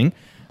swooping,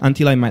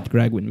 until I met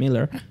Greg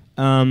Miller,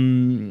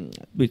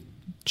 which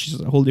is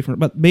a whole different.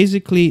 But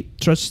basically,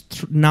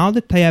 now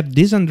that I have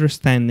this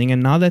understanding,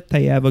 and now that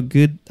I have a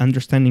good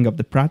understanding of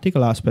the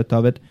practical aspect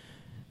of it,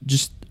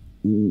 just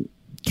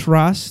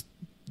trust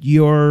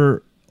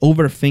your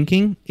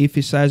overthinking. If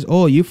he says,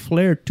 oh, you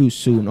flared too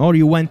soon, or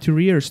you went to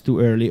rears too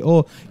early,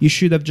 oh, you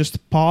should have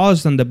just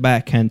paused on the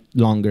backhand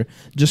longer.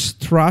 Just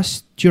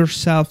trust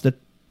yourself that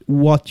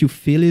what you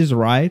feel is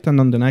right, and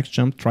on the next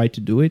jump, try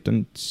to do it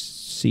and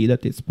see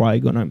that it's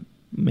probably going to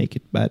make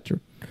it better.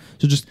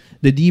 So just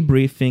the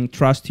debriefing,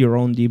 trust your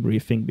own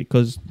debriefing,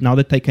 because now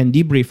that I can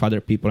debrief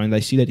other people and I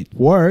see that it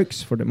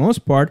works for the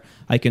most part,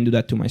 I can do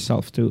that to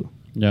myself too.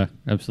 Yeah,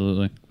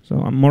 absolutely.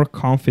 So I'm more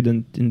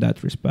confident in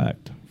that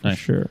respect, for nice.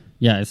 Sure.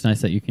 Yeah, it's nice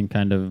that you can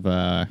kind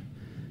of,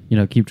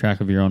 keep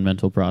track of your own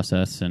mental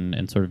process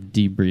and sort of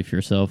debrief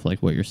yourself,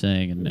 like what you're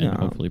saying, and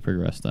hopefully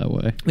progress that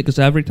way. Because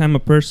every time a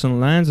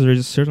person lands, there's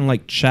a certain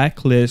like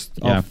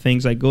checklist of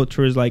things I go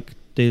through. Is like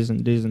this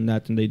and this and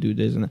that, and they do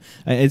this and that.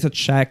 It's a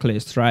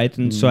checklist, right?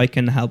 And so I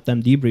can help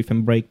them debrief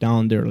and break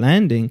down their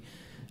landing.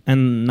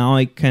 And now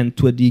I can,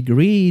 to a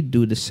degree,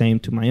 do the same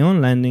to my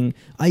own landing.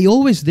 I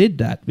always did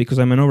that because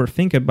I'm an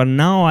overthinker, but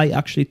now I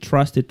actually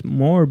trust it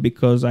more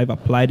because I've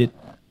applied it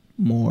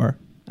more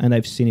and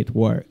I've seen it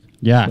work.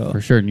 Yeah, so. For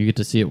sure. And you get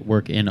to see it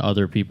work in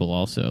other people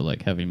also,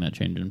 like having that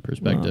change in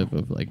perspective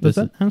of like Does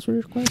this. that answer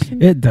your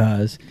question? It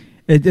does.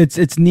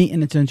 It's neat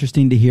and it's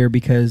interesting to hear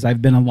because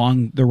I've been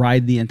along the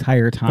ride the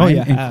entire time,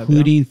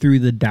 including through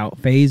the doubt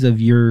phase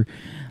of your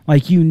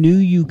Like you knew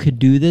you could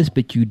do this,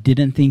 but you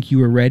didn't think you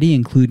were ready,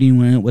 including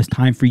when it was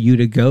time for you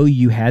to go,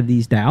 you had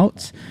these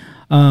doubts.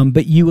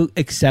 But you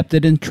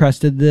accepted and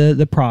trusted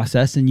the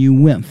process, and you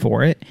went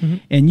for it. Mm-hmm.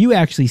 And you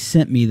actually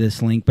sent me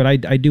this link, but I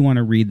do want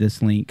to read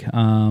this link.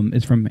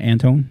 It's from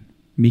Anton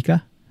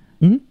Mika.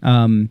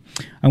 Mm-hmm.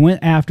 I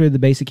went after the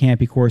basic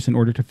camping course in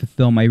order to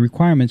fulfill my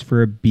requirements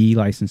for a B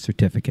license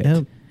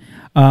certificate.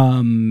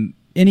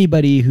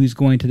 Anybody who's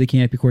going to the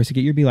camping course to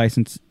get your B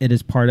license, it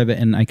is part of it,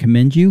 and I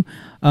commend you.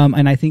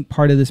 And I think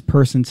part of this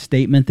person's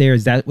statement there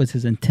is that was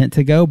his intent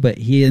to go, but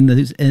he,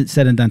 and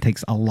said and done,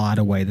 takes a lot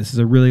away. This is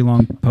a really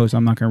long post.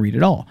 I'm not going to read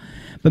it all.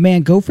 But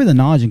man, go for the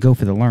knowledge and go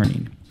for the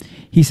learning.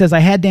 He says, I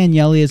had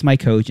Daniele as my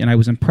coach, and I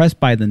was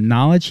impressed by the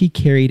knowledge he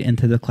carried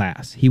into the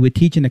class. He would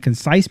teach in a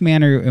concise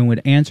manner and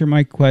would answer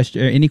my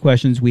any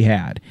questions we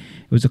had.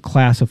 It was a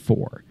class of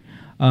 4.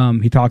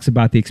 He talks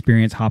about the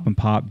experience, hop and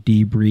pop,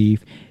 debrief.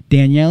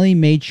 Daniele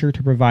made sure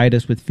to provide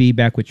us with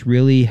feedback, which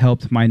really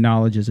helped my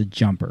knowledge as a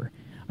jumper.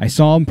 I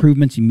saw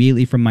improvements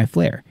immediately from my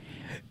flare.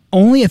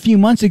 Only a few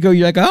months ago,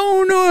 you're like, I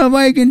don't know if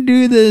I can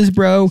do this,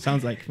 bro.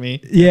 Sounds like me.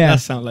 Yeah.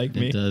 That sounds like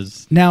me. It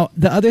does. Now,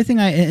 the other thing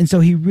and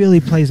so he really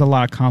plays a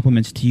lot of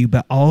compliments to you,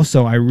 but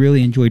also I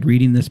really enjoyed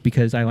reading this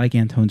because I like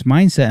Anton's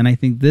mindset. And I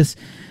think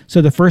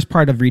so the first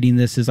part of reading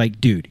this is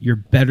like, dude, you're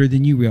better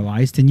than you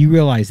realized, and you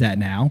realize that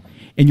now.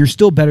 And you're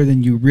still better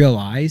than you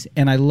realize.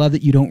 And I love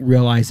that you don't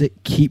realize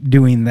it. Keep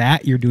doing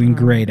that. You're doing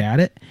great at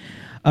it.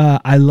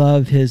 I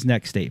love his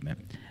next statement.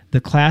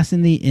 The class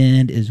in the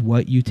end is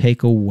what you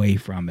take away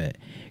from it.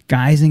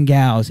 Guys and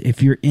gals,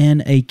 if you're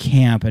in a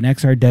camp, an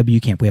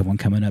XRW camp, we have one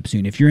coming up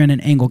soon. If you're in an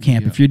angle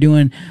camp, if you're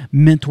doing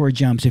mentor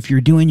jumps, if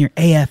you're doing your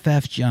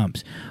AFF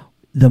jumps,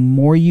 the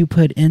more you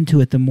put into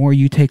it, the more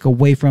you take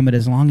away from it,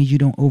 as long as you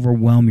don't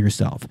overwhelm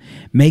yourself.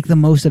 Make the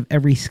most of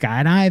every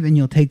skydive, and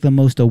you'll take the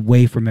most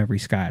away from every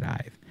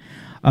skydive.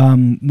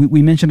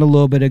 We mentioned a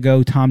little bit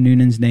ago Tom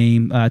Noonan's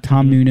name.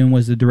 Tom Noonan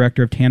was the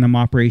director of tandem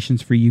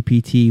operations for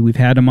UPT. We've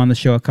had him on the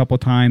show a couple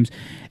times.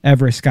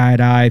 Everest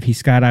Skydive. He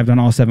skydived on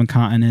all 7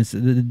 continents.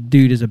 The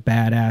dude is a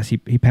badass.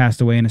 He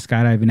passed away in a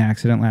skydiving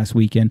accident last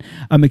weekend.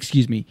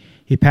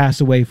 He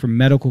passed away from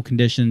medical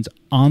conditions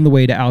on the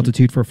way to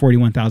altitude for a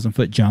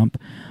 41,000-foot jump.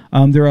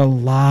 There are a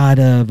lot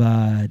of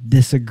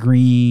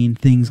disagreeing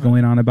things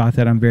going on about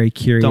that. I'm very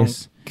curious.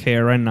 Don't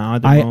care right now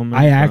at the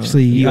moment. I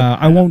actually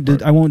I won't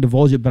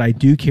divulge it, but I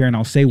do care, and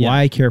I'll say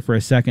why I care for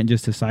a second,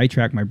 just to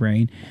sidetrack my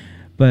brain.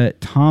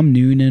 But Tom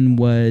Noonan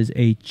was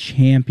a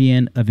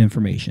champion of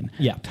information.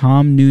 Yeah.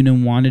 Tom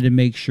Noonan wanted to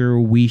make sure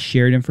we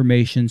shared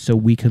information so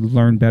we could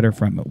learn better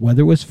from it.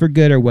 Whether it was for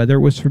good or whether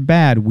it was for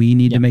bad, we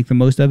need to make the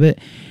most of it.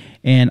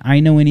 And I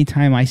know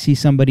anytime I see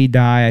somebody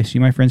die, I see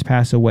my friends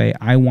pass away,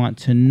 I want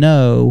to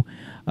know,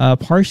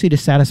 partially to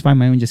satisfy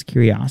my own just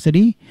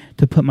curiosity,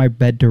 to put my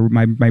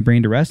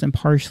brain to rest, and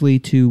partially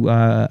to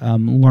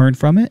learn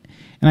from it.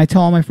 And I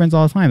tell all my friends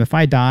all the time, if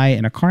I die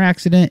in a car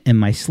accident, in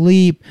my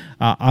sleep,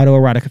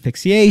 autoerotic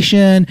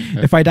asphyxiation,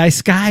 if I die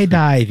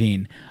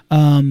skydiving,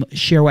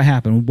 share what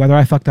happened, whether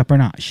I fucked up or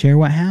not, share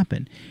what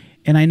happened.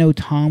 And I know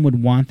Tom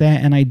would want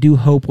that, and I do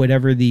hope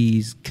whatever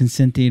these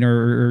consenting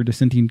or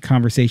dissenting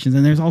conversations,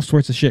 and there's all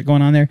sorts of shit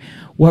going on there,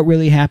 what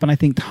really happened, I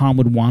think Tom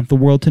would want the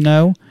world to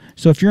know.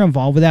 So if you're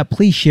involved with that,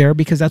 please share,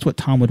 because that's what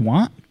Tom would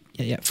want.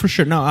 Yeah, for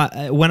sure. No,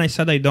 when I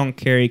said I don't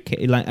care,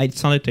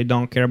 it's not that I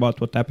don't care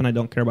about what happened. I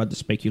don't care about the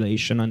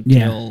speculation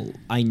until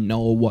I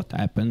know what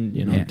happened,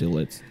 until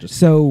it's just...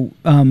 So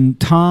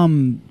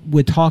Tom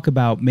would talk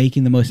about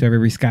making the most of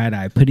every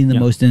skydive, putting the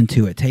most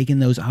into it, taking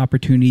those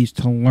opportunities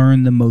to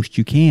learn the most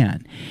you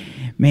can.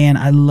 Man,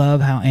 I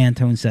love how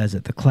Anton says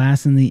it. The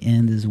class in the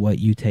end is what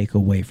you take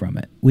away from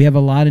it. We have a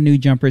lot of new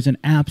jumpers, and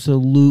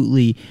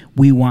absolutely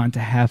we want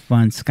to have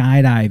fun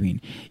skydiving.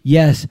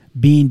 Yes,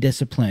 being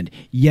disciplined.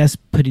 Yes,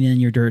 putting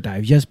in your dirt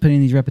dives. Yes, putting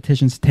in these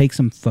repetitions. Take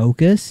some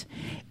focus.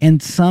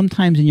 And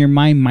sometimes in your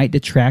mind might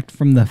detract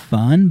from the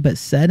fun, but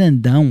said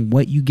and done,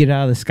 what you get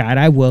out of the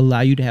skydive will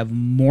allow you to have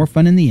more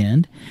fun in the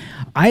end.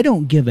 I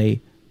don't give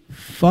a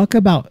fuck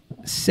about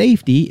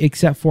safety,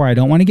 except for I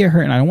don't want to get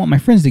hurt, and I don't want my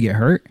friends to get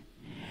hurt.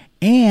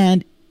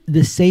 And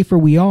the safer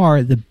we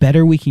are, the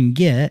better we can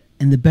get,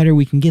 and the better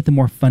we can get, the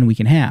more fun we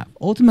can have.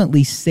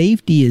 Ultimately,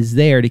 safety is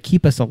there to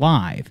keep us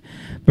alive.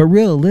 But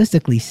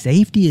realistically,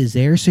 safety is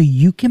there so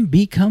you can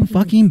become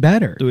fucking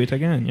better. Do it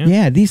again,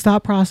 Yeah, these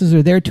thought processes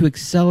are there to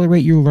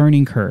accelerate your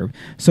learning curve.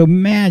 So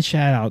mad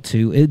shout out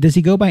to, does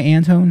he go by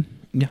Anton?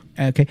 Yeah.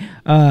 Okay.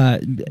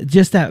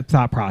 Just that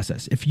thought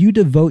process. If you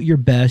devote your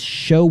best,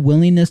 show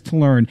willingness to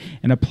learn,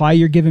 and apply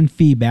your given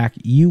feedback,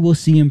 you will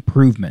see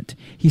improvement.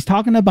 He's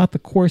talking about the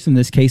course in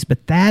this case,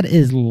 but that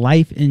is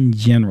life in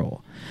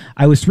general.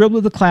 I was thrilled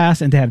with the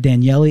class and to have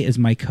Daniele as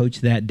my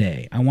coach that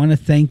day. I want to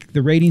thank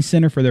the Rating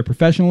Center for their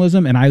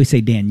professionalism, and I always say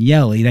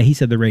Daniele, that he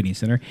said the Rating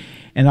Center,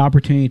 and the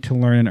opportunity to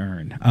learn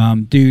and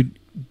earn. Dude,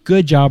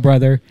 good job,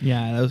 brother.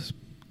 Yeah, that was...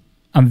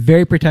 I'm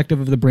very protective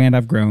of the brand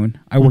I've grown.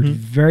 I worked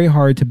very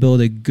hard to build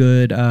a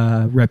good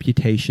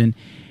reputation,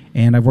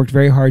 and I've worked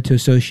very hard to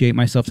associate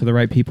myself to the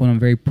right people, and I'm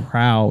very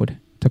proud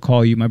to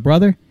call you my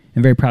brother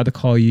and very proud to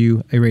call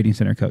you a rating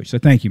center coach. So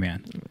thank you,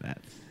 man.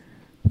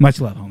 Much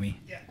love, homie.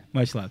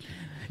 Much love.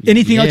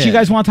 Anything else you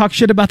guys want to talk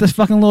shit about this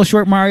fucking little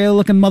short Mario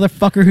looking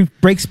motherfucker who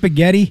breaks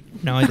spaghetti?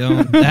 No, I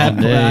don't.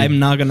 I'm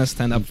not gonna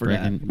stand up for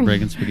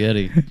breaking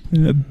spaghetti.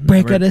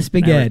 Break out of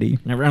spaghetti.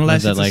 Never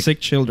unless that it's like- sick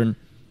children.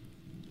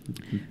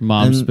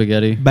 Mom And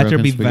spaghetti. Better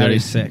broken be spaghetti. very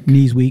sick.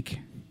 Knees weak.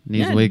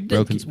 Knees Yeah, weak,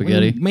 broken when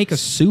spaghetti. you make a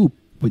soup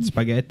with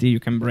spaghetti, you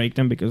can break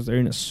them because they're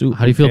in a soup.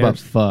 How do you feel Who about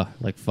cares? pho?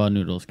 Like pho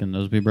noodles, can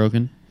those be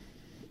broken?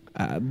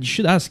 You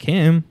should ask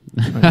him.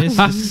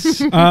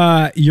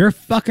 You're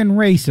fucking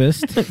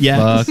racist.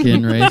 Yeah.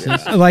 Fucking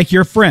racist. Like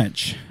you're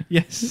French.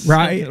 Yes.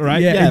 Right?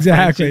 Right. Yeah,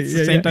 exactly. It's the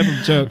Yeah, same yeah. type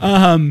of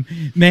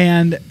joke.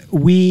 Man,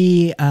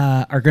 we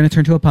are going to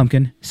turn to a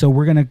pumpkin, so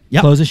we're going to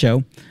Yep. close the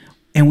show,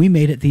 and we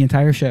made it the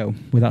entire show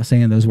without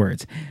saying those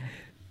words.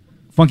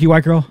 Funky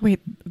white girl? Wait,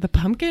 the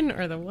pumpkin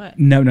or the what?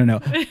 No.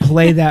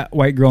 Play that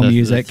white girl The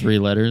music. 3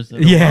 letters.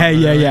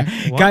 Yeah.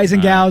 What? Guys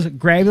and gals,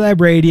 Gravity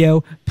Lab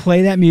Radio,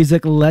 play that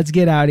music. Let's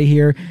get out of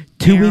here.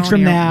 2 weeks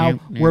from now,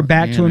 we're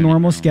back to a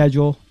normal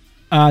schedule.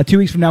 2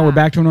 weeks from now, we're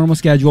back to a normal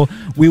schedule.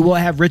 We will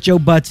have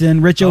Richo Butts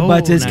in. Richo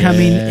Butts is nice.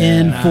 coming Yeah.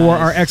 in for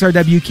our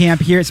XRW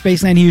camp here at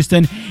Spaceland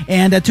Houston.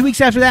 And 2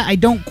 weeks after that, I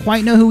don't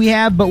quite know who we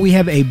have, but we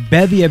have a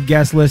bevy of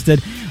guests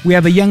listed. We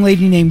have a young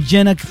lady named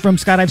Jenna from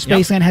Skydive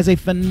Spaceland, has a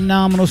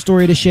phenomenal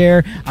story to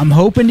share. I'm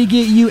hoping to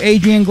get you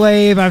Adrian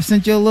Glaive. I've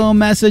sent you a little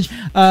message.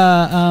 Who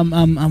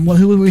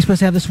were we supposed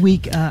to have this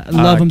week?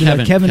 Love him.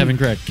 Kevin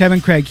Craig. Kevin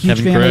Craig, huge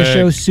Kevin fan of the Craig.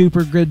 show,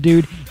 super good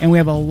dude. And we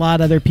have a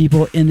lot of other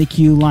people in the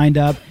queue lined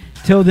up.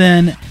 Till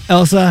then,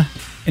 Elsa,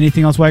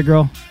 anything else, white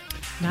girl?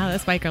 Now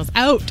this white girl's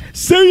out.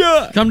 See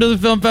ya! Come to the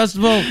film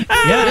festival.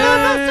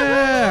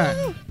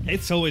 Yeah.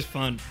 It's always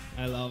fun.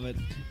 I love it.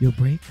 You'll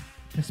break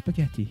the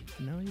spaghetti.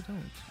 No, you don't.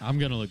 I'm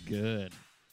gonna look good.